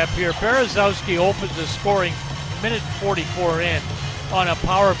recap here, Berezowski opens the scoring minute 44 in on a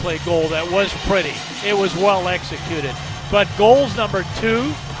power play goal that was pretty. It was well executed. But goals number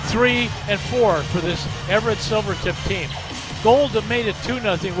 2, 3, and 4 for this Everett Silvertip team. Goal that made it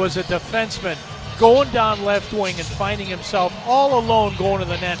 2-0 was a defenseman going down left wing and finding himself all alone going to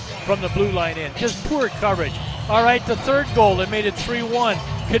the net from the blue line in. Just poor coverage. All right, the third goal that made it 3-1.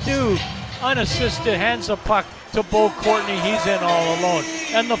 Cadu, unassisted, hands the puck to Bo Courtney. He's in all alone.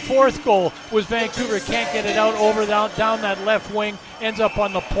 And the fourth goal was Vancouver can't get it out down that left wing, ends up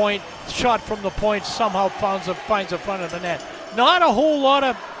on the point, shot from the point, somehow finds the front of the net. Not a whole lot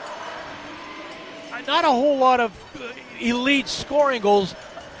of elite scoring goals.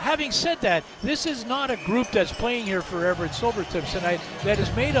 Having said that, this is not a group that's playing here for Everett Silvertips tonight that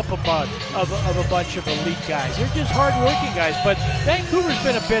is made up of a bunch of elite guys. They're just hard-working guys, but Vancouver's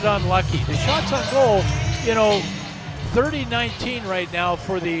been a bit unlucky. The shots on goal, 30-19 right now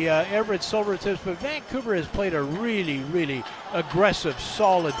for the Everett Silvertips, but Vancouver has played a really, really aggressive,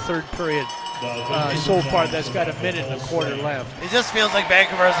 solid third period so far. That's got a minute and a quarter left. It just feels like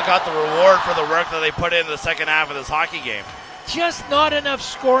Vancouver hasn't got the reward for the work that they put in the second half of this hockey game. Just not enough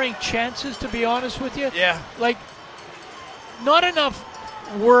scoring chances, to be honest with you. Yeah. Like, not enough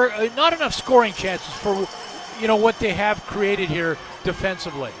scoring chances for, what they have created here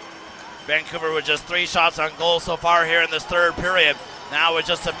defensively. Vancouver with just 3 shots on goal so far here in this third period. Now with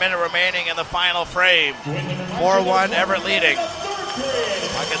just a minute remaining in the final frame. 4-1, Everett leading.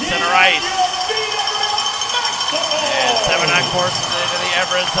 Puck at center ice. And Semenak forces it into the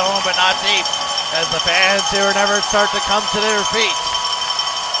Everett zone, but not deep, as the fans here in Everett start to come to their feet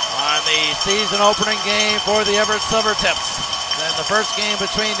on the season opening game for the Everett Silvertips. Then the first game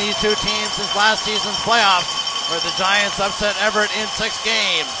between these two teams since last season's playoffs, where the Giants upset Everett in 6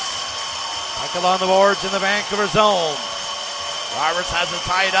 games. Puck along the boards in the Vancouver zone. Roberts has it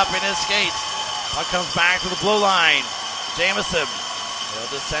tied up in his skates. Puck comes back to the blue line. Jamieson,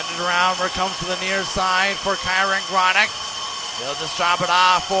 he'll just send it around where it comes to the near side for Kyron Gronick. He'll just drop it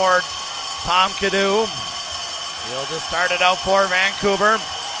off for Tom Cadu. He'll just start it out for Vancouver.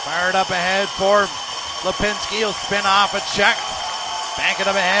 Fire it up ahead for Lipinski. He'll spin off a check. Bank it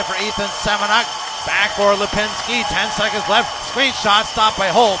up ahead for Ethan Semenak. Back for Lipinski. 10 seconds left. Screen shot stopped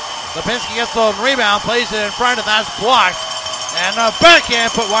by Holt. Lipinski gets the rebound, plays it in front, and that's blocked. And a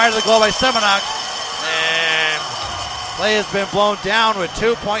backhand put wide of the goal by Semenak. And play has been blown down with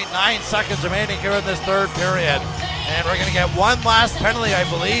 2.9 seconds remaining here in this third period. And we're going to get one last penalty, I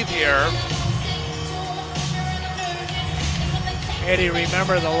believe, here. Eddie,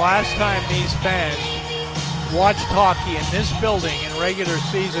 remember the last time these fans watched hockey in this building in regular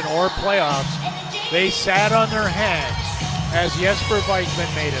season or playoffs, they sat on their hands as Jesper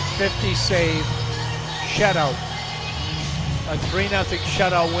Weichman made a 50-save shutout. A 3-0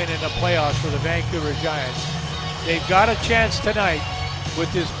 shutout win in the playoffs for the Vancouver Giants. They've got a chance tonight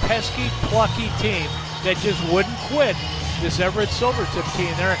with this pesky, plucky team that just wouldn't quit, this Everett Silvertip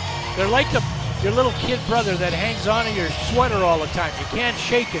team. They're like your little kid brother that hangs on to your sweater all the time. You can't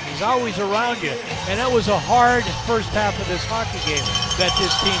shake him. He's always around you. And that was a hard first half of this hockey game that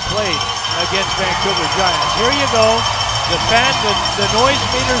this team played against Vancouver Giants. Here you go. The noise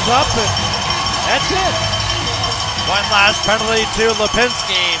meter's up, and that's it. One last penalty to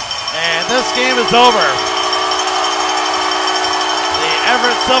Lipinski, and this game is over. The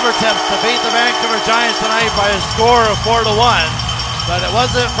Everett Silvertips defeat the Vancouver Giants tonight by a score of 4-1, but it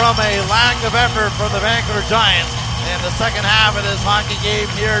wasn't from a lack of effort from the Vancouver Giants in the second half of this hockey game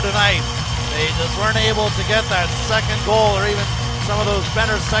here tonight. They just weren't able to get that second goal or even some of those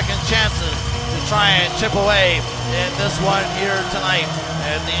better second chances to try and chip away in this one here tonight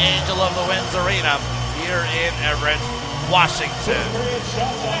at the Angel of the Winds Arena here in Everett, Washington.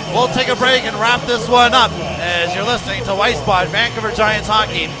 We'll take a break and wrap this one up as you're listening to White Spot Vancouver Giants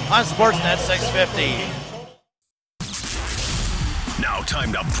Hockey on Sportsnet 650. Now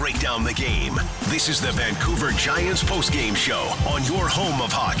time to break down the game. This is the Vancouver Giants postgame show on your home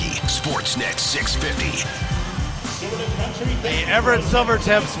of hockey, Sportsnet 650. The Everett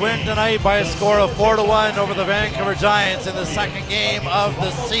Silvertips win tonight by a score of 4-1 over the Vancouver Giants in the second game of the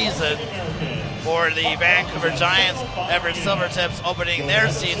season. For the Vancouver Giants, Everett Silvertips opening their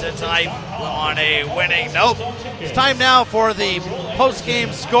season tonight on a winning note. It's time now for the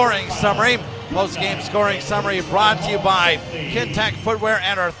post-game scoring summary. Post-game scoring summary brought to you by Kintec Footwear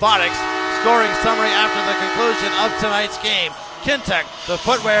and Orthotics. Scoring summary after the conclusion of tonight's game. Kintec, the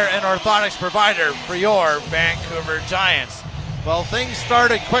footwear and orthotics provider for your Vancouver Giants. Well, things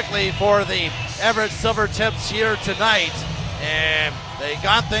started quickly for the Everett Silvertips here tonight, and they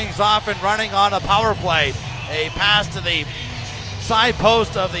got things off and running on a power play. A pass to the side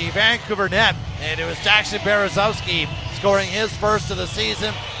post of the Vancouver net, and it was Jackson Berezowski scoring his first of the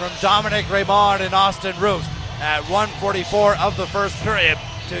season from Dominic Raymond and Austin Roost at 1:44 of the first period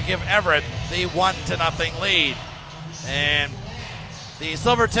to give Everett the 1-0 lead. And the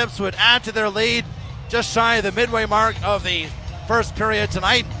Silvertips would add to their lead just shy of the midway mark of the first period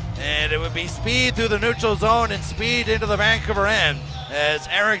tonight, and it would be speed through the neutral zone and speed into the Vancouver end as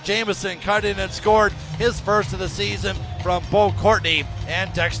Eric Jamieson cut in and scored his first of the season from Bo Courtney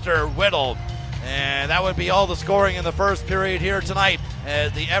and Dexter Whittle. And that would be all the scoring in the first period here tonight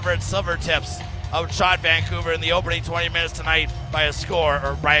as the Everett Silvertips outshot Vancouver in the opening 20 minutes tonight by a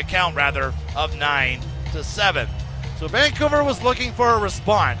count of 9-7. So Vancouver was looking for a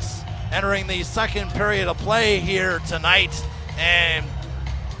response entering the second period of play here tonight, and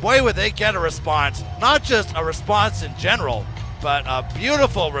boy would they get a response. Not just a response in general, but a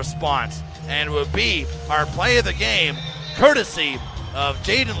beautiful response, and it would be our play of the game courtesy of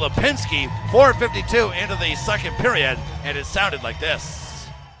Jaden Lipinski. 4:52 into the second period, and it sounded like this.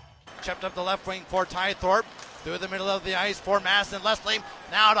 Checked up the left wing for Ty Thorpe. Through the middle of the ice for Masson. Leslie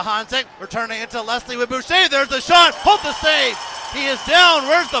now to Hansik. Returning it to Leslie with Boucher. There's the shot. Hold the save. He is down.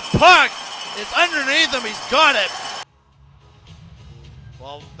 Where's the puck? It's underneath him. He's got it.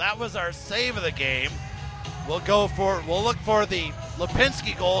 Well, that was our save of the game. We'll look for the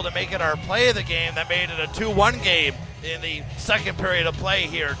Lipinski goal to make it our play of the game. That made it a 2-1 game in the second period of play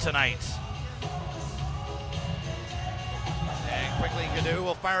here tonight. Quickly, Gadu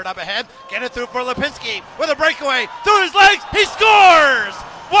will fire it up ahead. Get it through for Lipinski with a breakaway. Through his legs, he scores!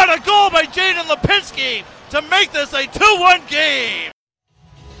 What a goal by Jaden Lipinski to make this a 2-1 game.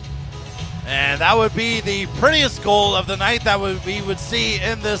 And that would be the prettiest goal of the night that we would see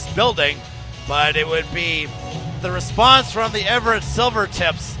in this building. But it would be the response from the Everett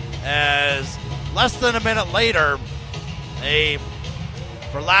Silvertips as less than a minute later,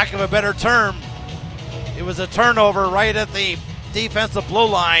 for lack of a better term, it was a turnover right at the defensive blue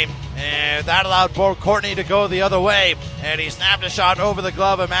line, and that allowed Bo Courtney to go the other way, and he snapped a shot over the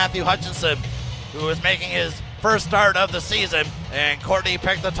glove of Matthew Hutchinson, who was making his first start of the season, and Courtney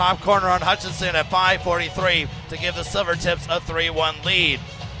picked the top corner on Hutchinson at 5:43 to give the Silvertips a 3-1 lead.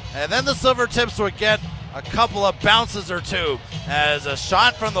 And then the Silvertips would get a couple of bounces or two as a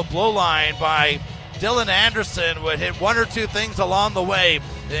shot from the blue line by Dylan Anderson would hit one or two things along the way,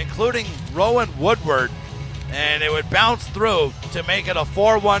 including Rowan Woodward, and it would bounce through to make it a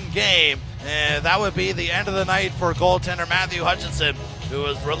 4-1 game. And that would be the end of the night for goaltender Matthew Hutchinson, who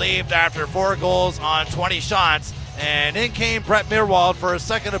was relieved after 4 goals on 20 shots. And in came Brett Meerwald for his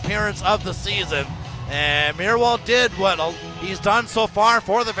second appearance of the season. And Meerwald did what he's done so far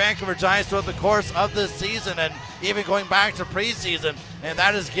for the Vancouver Giants throughout the course of this season and even going back to preseason, and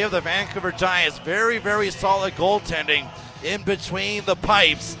that is give the Vancouver Giants very, very solid goaltending in between the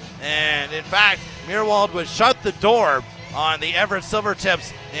pipes. And in fact, Meerwald would shut the door on the Everett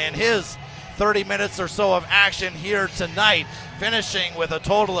Silvertips in his 30 minutes or so of action here tonight, finishing with a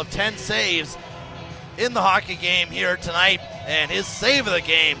total of 10 saves in the hockey game here tonight, and his save of the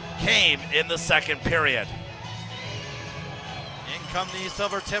game came in the second period. In come the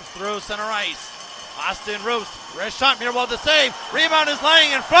Silvertips through center ice. Austin Roost, wrist shot, Meerwald to save. Rebound is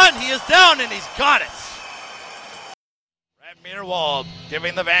lying in front. He is down, and he's got it. Brett Meerwald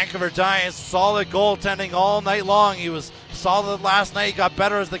giving the Vancouver Giants solid goaltending all night long. He was solid last night, got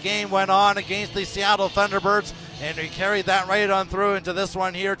better as the game went on against the Seattle Thunderbirds, and he carried that right on through into this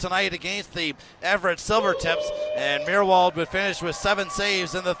one here tonight against the Everett Silvertips. And Meerwald would finish with 7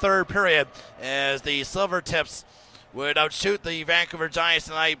 saves in the third period as the Silvertips would outshoot the Vancouver Giants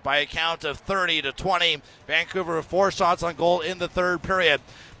tonight by a count of 30-20. Vancouver with 4 shots on goal in the third period.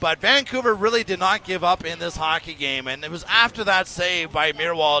 But Vancouver really did not give up in this hockey game, and it was after that save by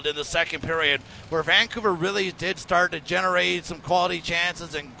Meerwald in the second period where Vancouver really did start to generate some quality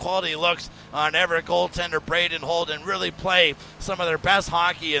chances and quality looks on Everett goaltender Braden Holt and really play some of their best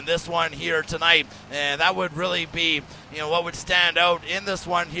hockey in this one here tonight. And that would really be, what would stand out in this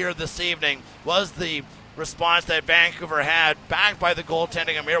one here this evening was the response that Vancouver had, backed by the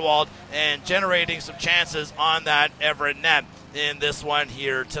goaltending of Meerwald and generating some chances on that Everett net in this one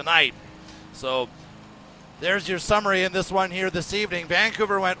here tonight. So there's your summary in this one here this evening.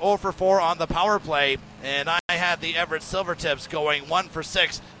 Vancouver went 0 for 4 on the power play, and I had the Everett Silvertips going 1 for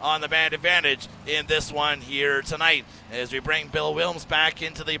 6 on the man advantage in this one here tonight. As we bring Bill Wilms back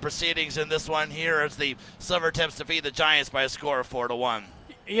into the proceedings in this one here as the Silvertips defeat the Giants by a score of 4-1.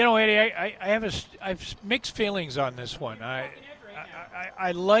 Eddie, I have mixed feelings on this one.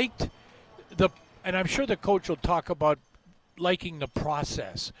 I liked and I'm sure the coach will talk about liking the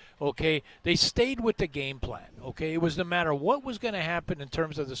process, okay? They stayed with the game plan, okay? It was no matter what was going to happen in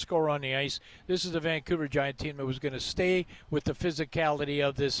terms of the score on the ice. This is the Vancouver Giant team that was going to stay with the physicality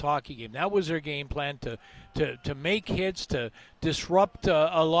of this hockey game. That was their game plan, to make hits, to disrupt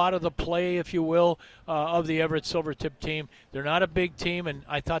a lot of the play, if you will, of the Everett Silvertip team. They're not a big team, and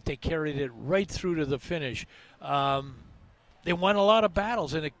I thought they carried it right through to the finish. They won a lot of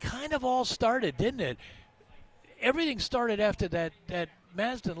battles, and it kind of all started, didn't it? Everything started after that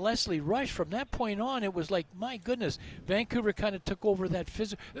Mazda and Leslie rush, from that point on, it was like, my goodness, Vancouver kind of took over that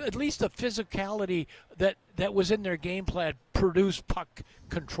at least the physicality that was in their game plan, produced puck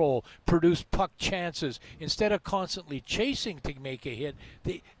control, produced puck chances. Instead of constantly chasing to make a hit,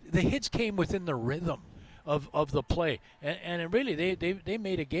 the hits came within the rhythm of the play. And really, they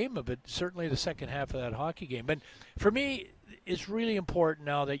made a game of it, certainly the second half of that hockey game. But for me, it's really important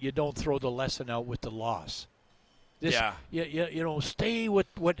now that you don't throw the lesson out with the loss. Stay with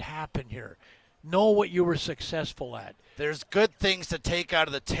what happened here. Know what you were successful at. There's good things to take out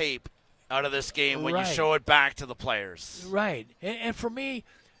of the tape, out of this game, when you show it back to the players. Right. And for me,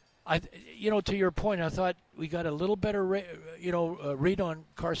 to your point, I thought we got a little better, read on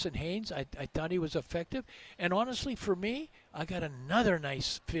Carson Haynes. I thought he was effective. And honestly, for me, I got another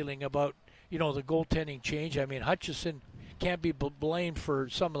nice feeling about, the goaltending change. I mean, Hutchison can't be blamed for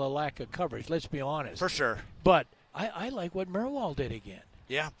some of the lack of coverage. Let's be honest. For sure. But I like what Merwald did again.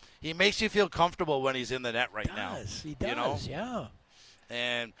 Yeah, he makes you feel comfortable when he's in the net now. He does, yeah.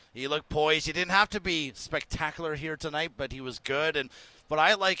 And he looked poised. He didn't have to be spectacular here tonight, but he was good. But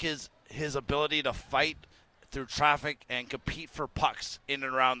I like his ability to fight through traffic and compete for pucks in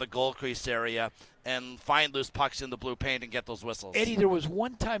and around the goal crease area and find loose pucks in the blue paint and get those whistles. Eddie, there was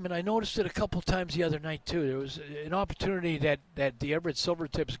one time, and I noticed it a couple times the other night too, there was an opportunity that the Everett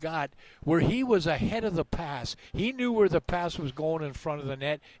Silvertips got where he was ahead of the pass. He knew where the pass was going in front of the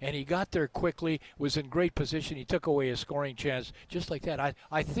net, and he got there quickly, was in great position. He took away a scoring chance just like that.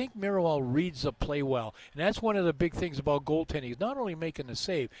 I think Mirowal reads the play well, and that's one of the big things about goaltending. He's not only making the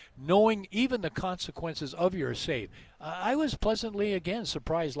save, knowing even the consequences of your save. I was pleasantly, again,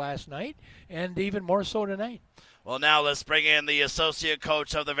 surprised last night, and even more so tonight. Well, now let's bring in the associate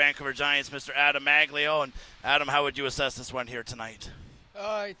coach of the Vancouver Giants, Mr. Adam Maglio. And, Adam, how would you assess this one here tonight?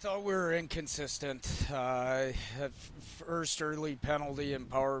 I thought we were inconsistent. First early penalty and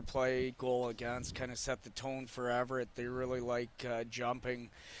power play goal against kind of set the tone for Everett. They really like jumping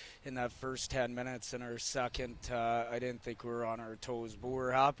in that first 10 minutes. In our second, I didn't think we were on our toes, but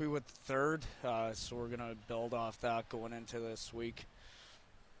we're happy with the third, so we're going to build off that going into this week.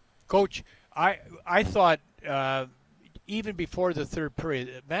 Coach, I thought even before the third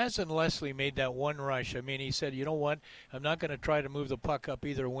period, Mazda and Leslie made that one rush. I mean, he said, you know what, I'm not going to try to move the puck up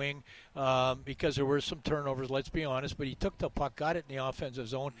either wing because there were some turnovers, let's be honest, but he took the puck, got it in the offensive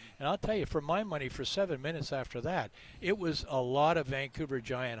zone, and I'll tell you, for my money, for 7 minutes after that, it was a lot of Vancouver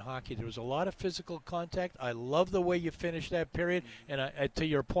Giant hockey. There was a lot of physical contact. I love the way you finished that period, and to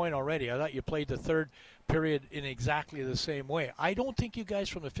your point already, I thought you played the third period in exactly the same way. I don't think you guys,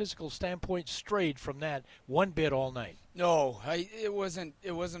 from a physical standpoint, strayed from that one bit all night. No, it wasn't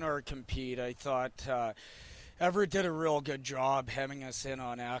our compete. I thought Everett did a real good job hemming us in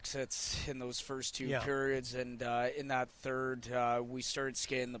on exits in those first two periods, and in that third, we started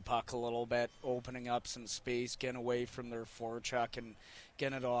skating the puck a little bit, opening up some space, getting away from their forecheck and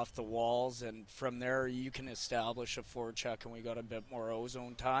getting it off the walls, and from there you can establish a forecheck, and we got a bit more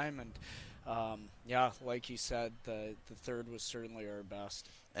ozone time, and like you said, the third was certainly our best.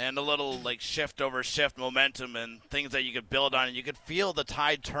 And a little shift over shift momentum and things that you could build on, and you could feel the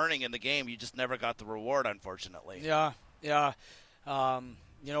tide turning in the game. You just never got the reward, unfortunately. Yeah. I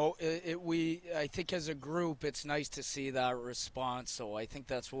think as a group, it's nice to see that response. So I think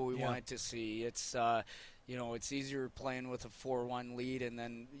that's what we wanted to see. It's it's easier playing with a 4-1 lead and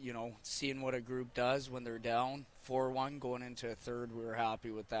then seeing what a group does when they're down 4-1 going into a third. We were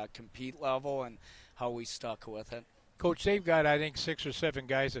happy with that compete level and how we stuck with it. Coach, they've got, I think, 6 or 7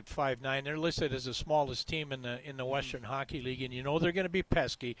 guys at 5'9". They're listed as the smallest team in the Western Hockey League, and they're going to be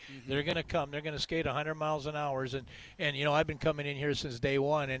pesky. Mm-hmm. They're going to come. They're going to skate 100 miles an hour. And I've been coming in here since day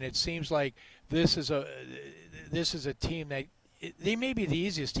one, and it seems like this is a team that they may be the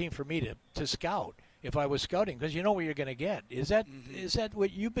easiest team for me to scout if I was scouting, because you know what you're going to get. Is that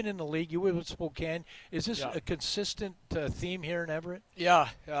what you've been in the league? You were with Spokane. Is this a consistent theme here in Everett? Yeah,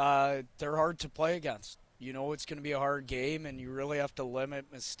 they're hard to play against. It's going to be a hard game, and you really have to limit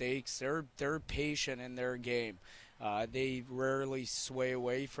mistakes. They're patient in their game. They rarely sway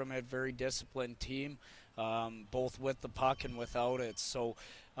away from it. Very disciplined team, both with the puck and without it. So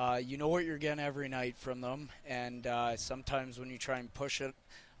you know what you're getting every night from them. And sometimes when you try and push it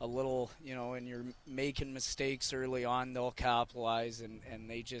a little, and you're making mistakes early on, they'll capitalize, and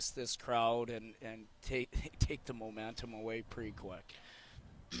they just, this crowd, and take the momentum away pretty quick.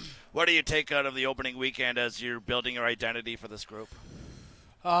 What do you take out of the opening weekend as you're building your identity for this group?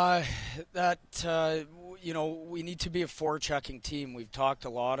 we need to be a forechecking team. We've talked a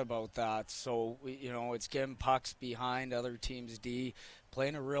lot about that. So, it's getting pucks behind other teams' D,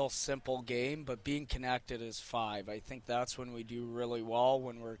 playing a real simple game, but being connected as 5. I think that's when we do really well,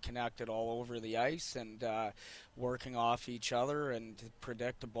 when we're connected all over the ice and working off each other and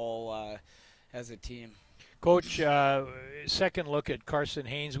predictable as a team. Coach, second look at Carson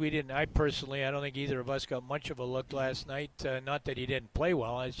Haynes. I don't think either of us got much of a look last night. Not that he didn't play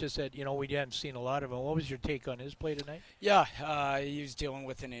well. It's just that, we hadn't seen a lot of him. What was your take on his play tonight? Yeah, he was dealing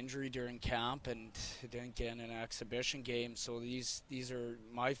with an injury during camp and didn't get in an exhibition game. So these are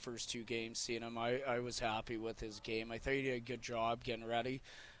my first 2 games seeing him. I was happy with his game. I thought he did a good job getting ready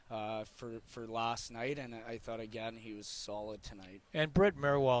for last night, and I thought, again, he was solid tonight. And Brett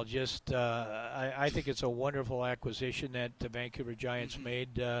Merwald, I think it's a wonderful acquisition that the Vancouver Giants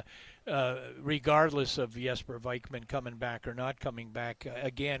made, regardless of Jesper Vikman coming back or not coming back.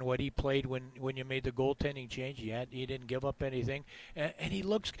 Again, what he played when you made the goaltending change, he didn't give up anything, and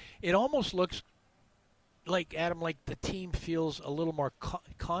it almost looks like, Adam, like the team feels a little more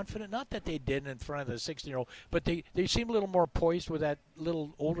confident. Not that they did in front of the 16-year-old, but they seem a little more poised with that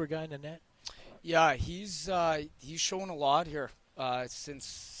little older guy in the net. Yeah, he's shown a lot here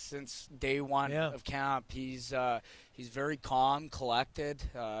since day one of camp. He's very calm, collected,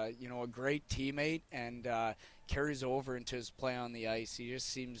 a great teammate, and carries over into his play on the ice. He just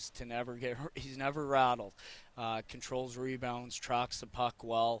seems to he's never rattled. Controls rebounds, tracks the puck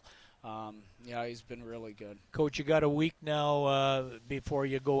well. He's been really good. Coach, you got a week now before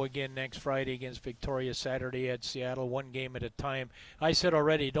you go again next Friday against Victoria, Saturday at Seattle, 1 game at a time. I said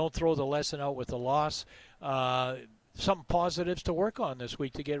already, don't throw the lesson out with the loss. Some positives to work on this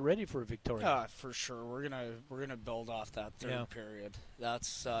week to get ready for Victoria. Yeah, for sure. We're gonna build off that third period.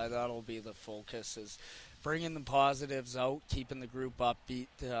 That'll be the focus, is bringing the positives out, keeping the group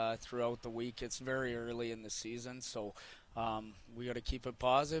upbeat throughout the week. It's very early in the season, so we got to keep it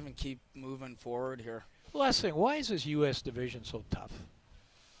positive and keep moving forward here. Last thing, why is this U.S. division so tough?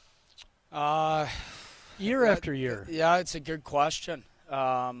 Year after year. Yeah, it's a good question.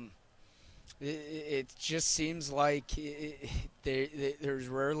 It just seems like there's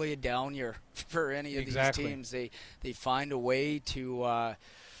rarely a down year for any of these teams. They find a way to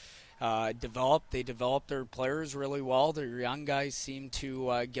develop. They develop their players really well. Their young guys seem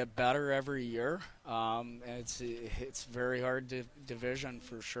to get better every year. And it's very hard division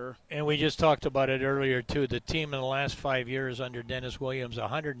for sure. And we just talked about it earlier too. The team in the last 5 years under Dennis Williams,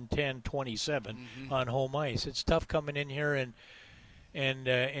 110-27 on home ice. It's tough coming in here and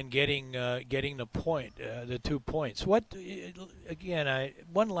getting the point, the 2 points. One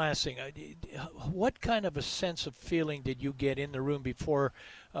last thing. What kind of a sense of feeling did you get in the room before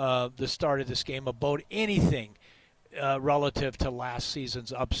the start of this game about anything relative to last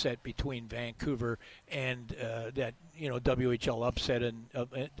season's upset between Vancouver and that WHL upset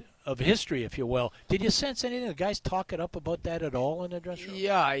of history, if you will? Did you sense anything? The guys talk it up about that at all in the dressing room?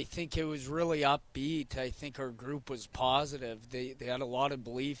 Yeah, I think it was really upbeat. I think our group was positive. They had a lot of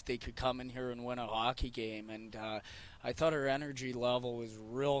belief they could come in here and win a hockey game, and I thought our energy level was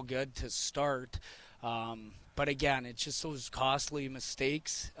real good to start. But again, it's just those costly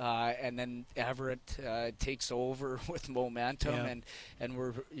mistakes, and then Everett takes over with momentum, and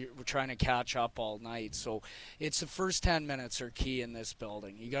we're trying to catch up all night. So it's the first 10 minutes are key in this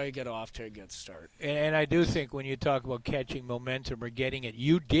building. You got to get off to a good start. And I do think when you talk about catching momentum or getting it,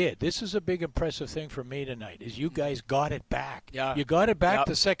 you did. This is a big impressive thing for me tonight, is you guys got it back. Yeah. You got it back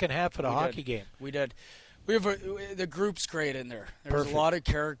the second half of the hockey game. We did. We have the group's great in there. There's a lot of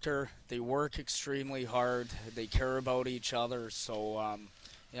character. They work extremely hard. They care about each other. So,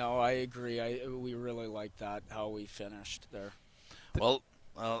 I agree. We really like that, how we finished there. Well,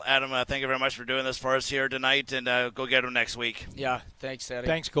 Adam, thank you very much for doing this for us here tonight, and go get them next week. Yeah, thanks, Eddie.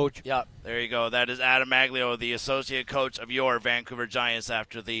 Thanks, Coach. Yeah. There you go. That is Adam Maglio, the associate coach of your Vancouver Giants,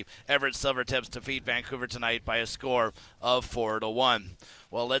 after the Everett Silvertips defeat Vancouver tonight by a score of 4-1.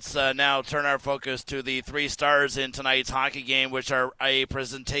 Well, let's now turn our focus to the 3 stars in tonight's hockey game, which are a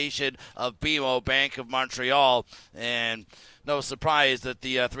presentation of BMO Bank of Montreal. And no surprise that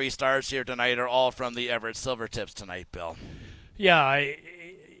the 3 stars here tonight are all from the Everett Silvertips tonight, Bill. Yeah,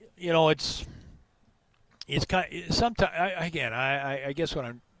 it's kind of, sometimes, I guess what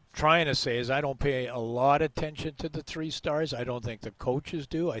I'm trying to say is I don't pay a lot of attention to the 3 stars. I don't think the coaches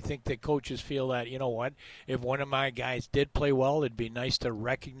do. I think the coaches feel that, if one of my guys did play well, it'd be nice to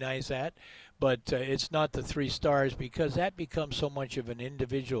recognize that. But it's not the 3 stars, because that becomes so much of an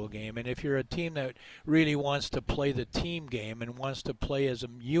individual game. And if you're a team that really wants to play the team game and wants to play as a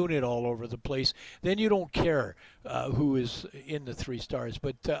unit all over the place, then you don't care who is in the 3 stars.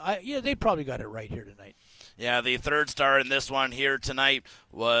 But, they probably got it right here tonight. Yeah, the third star in this one here tonight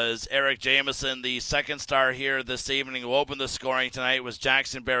was Eric Jamieson. The second star here this evening who opened the scoring tonight was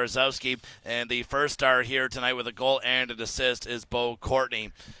Jackson Berezowski. And the first star here tonight with a goal and an assist is Bo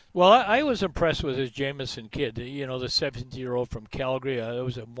Courtney. Well, I was impressed with this Jamieson kid, the 17-year-old from Calgary. It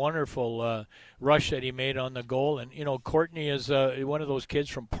was a wonderful rush that he made on the goal. And, Courtney is one of those kids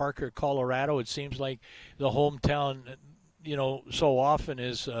from Parker, Colorado. It seems like the hometown, so often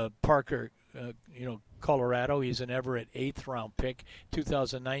is Parker, Colorado. He's an Everett 8th-round pick,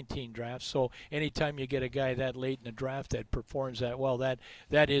 2019 draft. So anytime you get a guy that late in the draft that performs that well,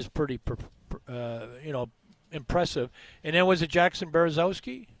 that is pretty, impressive. And then was it Jackson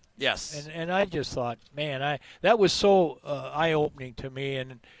Berezowski? Yes. And I just thought, man, that was so eye-opening to me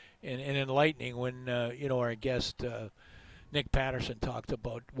and enlightening when, our guest Nick Patterson talked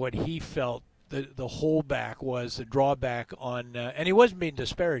about what he felt the holdback was, the drawback on, and he wasn't being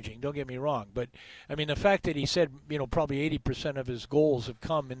disparaging, don't get me wrong, but, I mean, the fact that he said, probably 80% of his goals have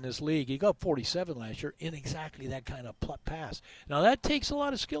come in this league. He got 47 last year in exactly that kind of pass. Now, that takes a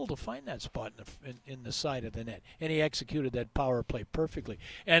lot of skill to find that spot in the side of the net, and he executed that power play perfectly.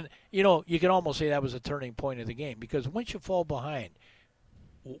 And, you can almost say that was a turning point of the game, because once you fall behind,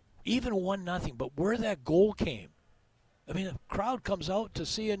 even 1-0, but where that goal came, I mean, the crowd comes out to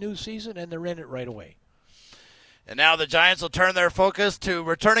see a new season, and they're in it right away. And now the Giants will turn their focus to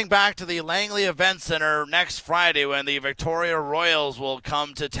returning back to the Langley Event Center next Friday when the Victoria Royals will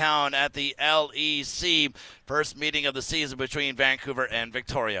come to town at the LEC. First meeting of the season between Vancouver and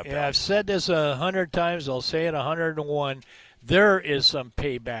Victoria. Yeah, I've said this 100 times. I'll say it 101. There is some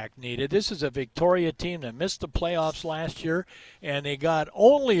payback needed. This is a Victoria team that missed the playoffs last year, and they got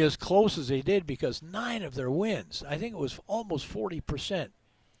only as close as they did because 9 of their wins, I think it was almost 40%,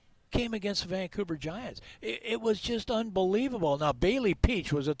 came against the Vancouver Giants. It was just unbelievable. Now, Bailey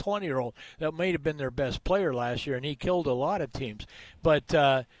Peach was a 20-year-old that may have been their best player last year, and he killed a lot of teams. But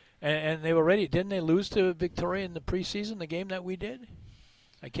and they were ready. Didn't they lose to Victoria in the preseason, the game that we did?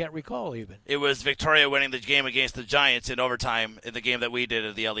 I can't recall even. It was Victoria winning the game against the Giants in overtime in the game that we did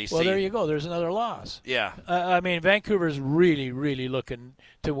at the LEC. Well, there you go. There's another loss. Yeah. I mean, Vancouver's really, really looking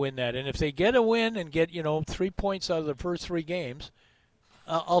to win that. And if they get a win and get, 3 points out of the first 3 games,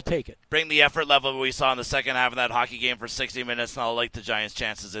 I'll take it. Bring the effort level we saw in the second half of that hockey game for 60 minutes, and I'll like the Giants'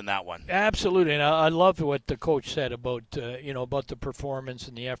 chances in that one. Absolutely, and I love what the coach said about about the performance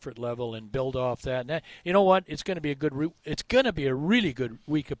and the effort level, and build off that. And you know what? It's going to be a really good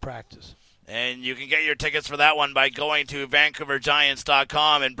week of practice. And you can get your tickets for that one by going to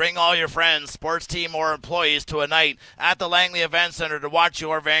VancouverGiants.com and bring all your friends, sports team, or employees to a night at the Langley Event Center to watch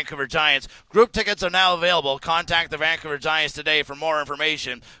your Vancouver Giants. Group tickets are now available. Contact the Vancouver Giants today for more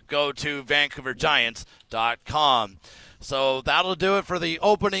information. Go to VancouverGiants.com. So that'll do it for the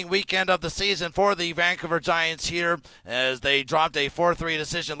opening weekend of the season for the Vancouver Giants here as they dropped a 4-3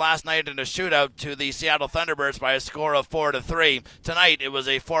 decision last night in a shootout to the Seattle Thunderbirds by a score of 4-3. Tonight it was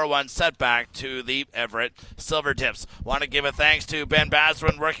a 4-1 setback to the Everett Silvertips. Want to give a thanks to Ben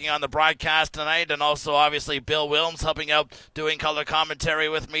Bazrin working on the broadcast tonight, and also obviously Bill Wilms helping out doing color commentary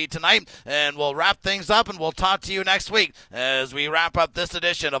with me tonight. And we'll wrap things up and we'll talk to you next week as we wrap up this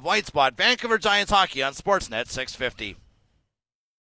edition of White Spot Vancouver Giants Hockey on Sportsnet 650.